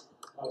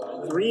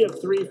 3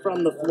 of 3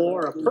 from the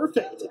floor, a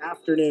perfect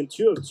afternoon.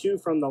 2 of 2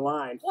 from the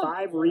line,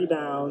 5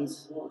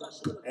 rebounds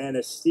and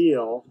a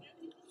steal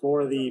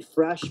for the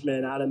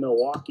freshman out of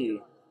Milwaukee.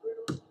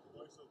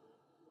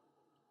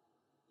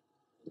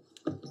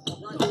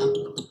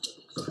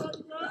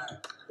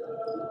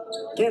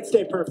 Can't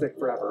stay perfect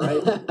forever,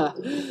 right?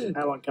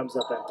 That one comes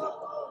up empty.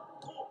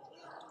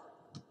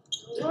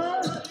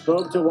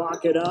 Vogue to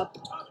walk it up.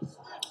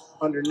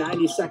 Under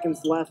 90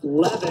 seconds left.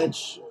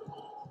 Levitch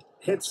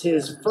hits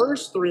his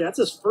first three. That's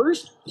his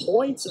first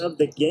points of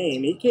the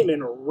game. He came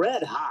in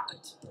red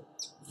hot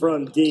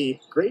from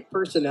deep. Great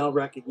personnel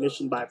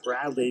recognition by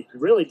Bradley.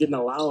 Really didn't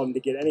allow him to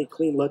get any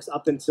clean looks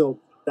up until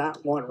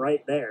that one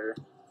right there.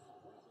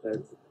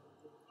 But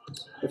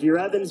if you're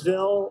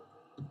Evansville,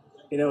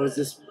 you know, is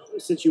this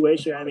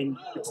situation, I mean,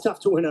 it's tough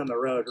to win on the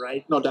road,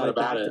 right? No doubt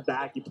about it. Back to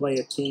back, you play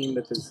a team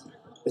that is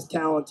as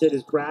talented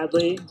as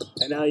Bradley,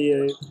 and now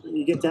you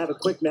get to have a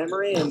quick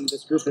memory, and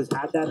this group has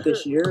had that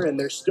this year, and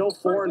they're still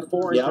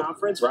 4-4 in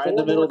conference. Right in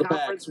the middle of the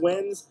conference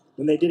wins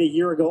than they did a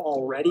year ago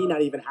already,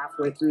 not even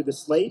halfway through the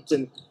slate,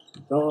 and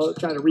they'll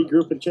try to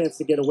regroup and chance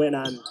to get a win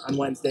on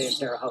Wednesday in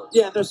Terre Haute.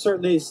 Yeah, there's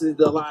certainly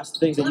the last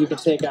things that you can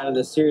take out of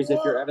this series if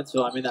you're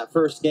Evansville. I mean, that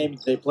first game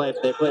they played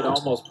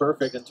almost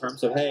perfect in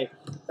terms of, hey,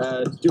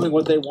 doing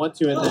what they want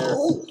to in their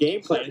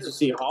game plan. As you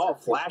see Hall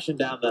flashing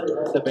down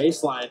the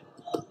baseline,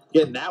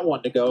 getting that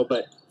one to go.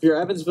 But if you're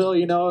Evansville,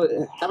 you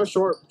know, have a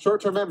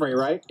short-term memory,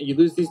 right? You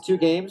lose these two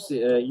games.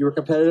 You were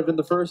competitive in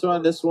the first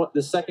one.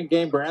 The second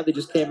game, Bradley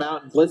just came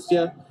out and blitzed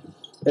you.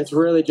 It's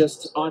really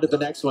just on to the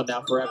next one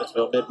now for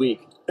Evansville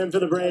midweek. And for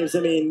the Braves, I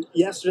mean,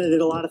 yesterday they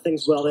did a lot of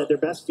things well. They had their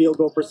best field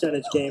goal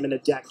percentage game in a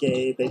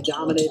decade. They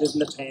dominated in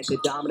the paint. They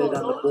dominated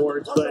on the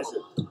boards. But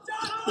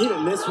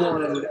even this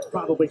one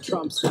probably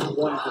trumps that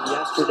one from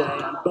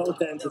yesterday on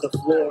both ends of the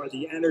floor.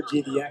 The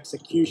energy, the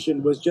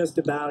execution was just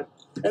about,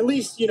 at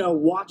least, you know,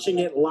 watching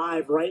it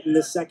live right in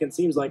this second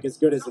seems like as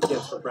good as it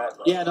gets for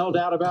Bradley. Yeah, no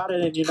doubt about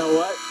it. And you know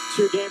what?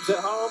 2 games at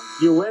home,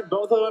 you win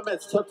both of them.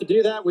 It's tough to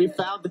do that.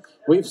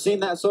 We've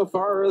seen that so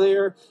far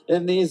earlier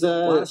in these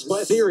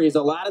series.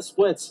 A lot of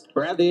splits.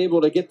 Bradley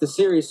able to get the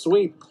series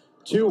sweep.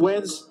 2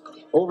 wins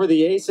over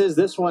the Aces.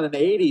 This one an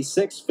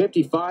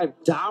 86-55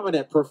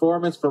 dominant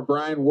performance for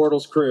Brian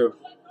Wardle's crew.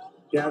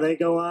 Yeah, they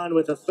go on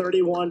with a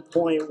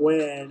 31-point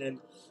win, and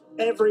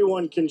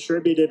everyone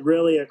contributed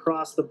really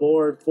across the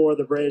board for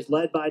the Braves,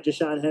 led by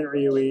Jashawn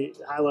Henry, who we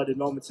highlighted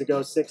moments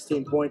ago,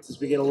 16 points as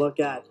we get a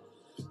look at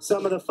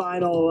some of the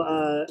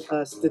final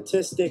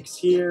statistics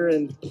here,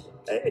 and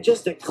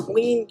just a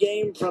clean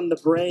game from the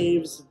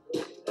Braves,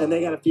 and they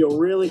got to feel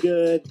really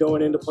good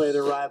going in to play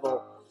their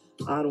rival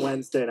on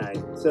Wednesday night.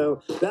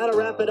 So that'll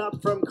wrap it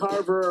up from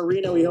Carver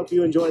Arena. We hope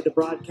you enjoyed the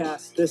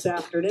broadcast this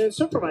afternoon.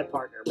 So for my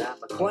partner, Matt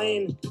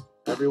McLean,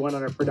 everyone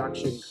on our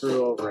production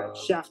crew over at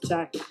Chef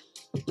Tech,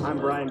 I'm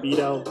Brian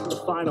Beto. The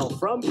final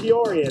from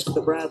Peoria, it's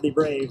the Bradley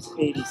Braves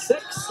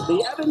 86,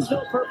 the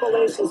Evansville Purple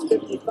Aces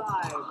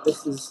 55.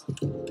 This has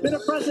been a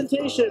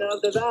presentation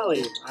of the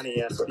Valley on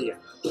ESPN.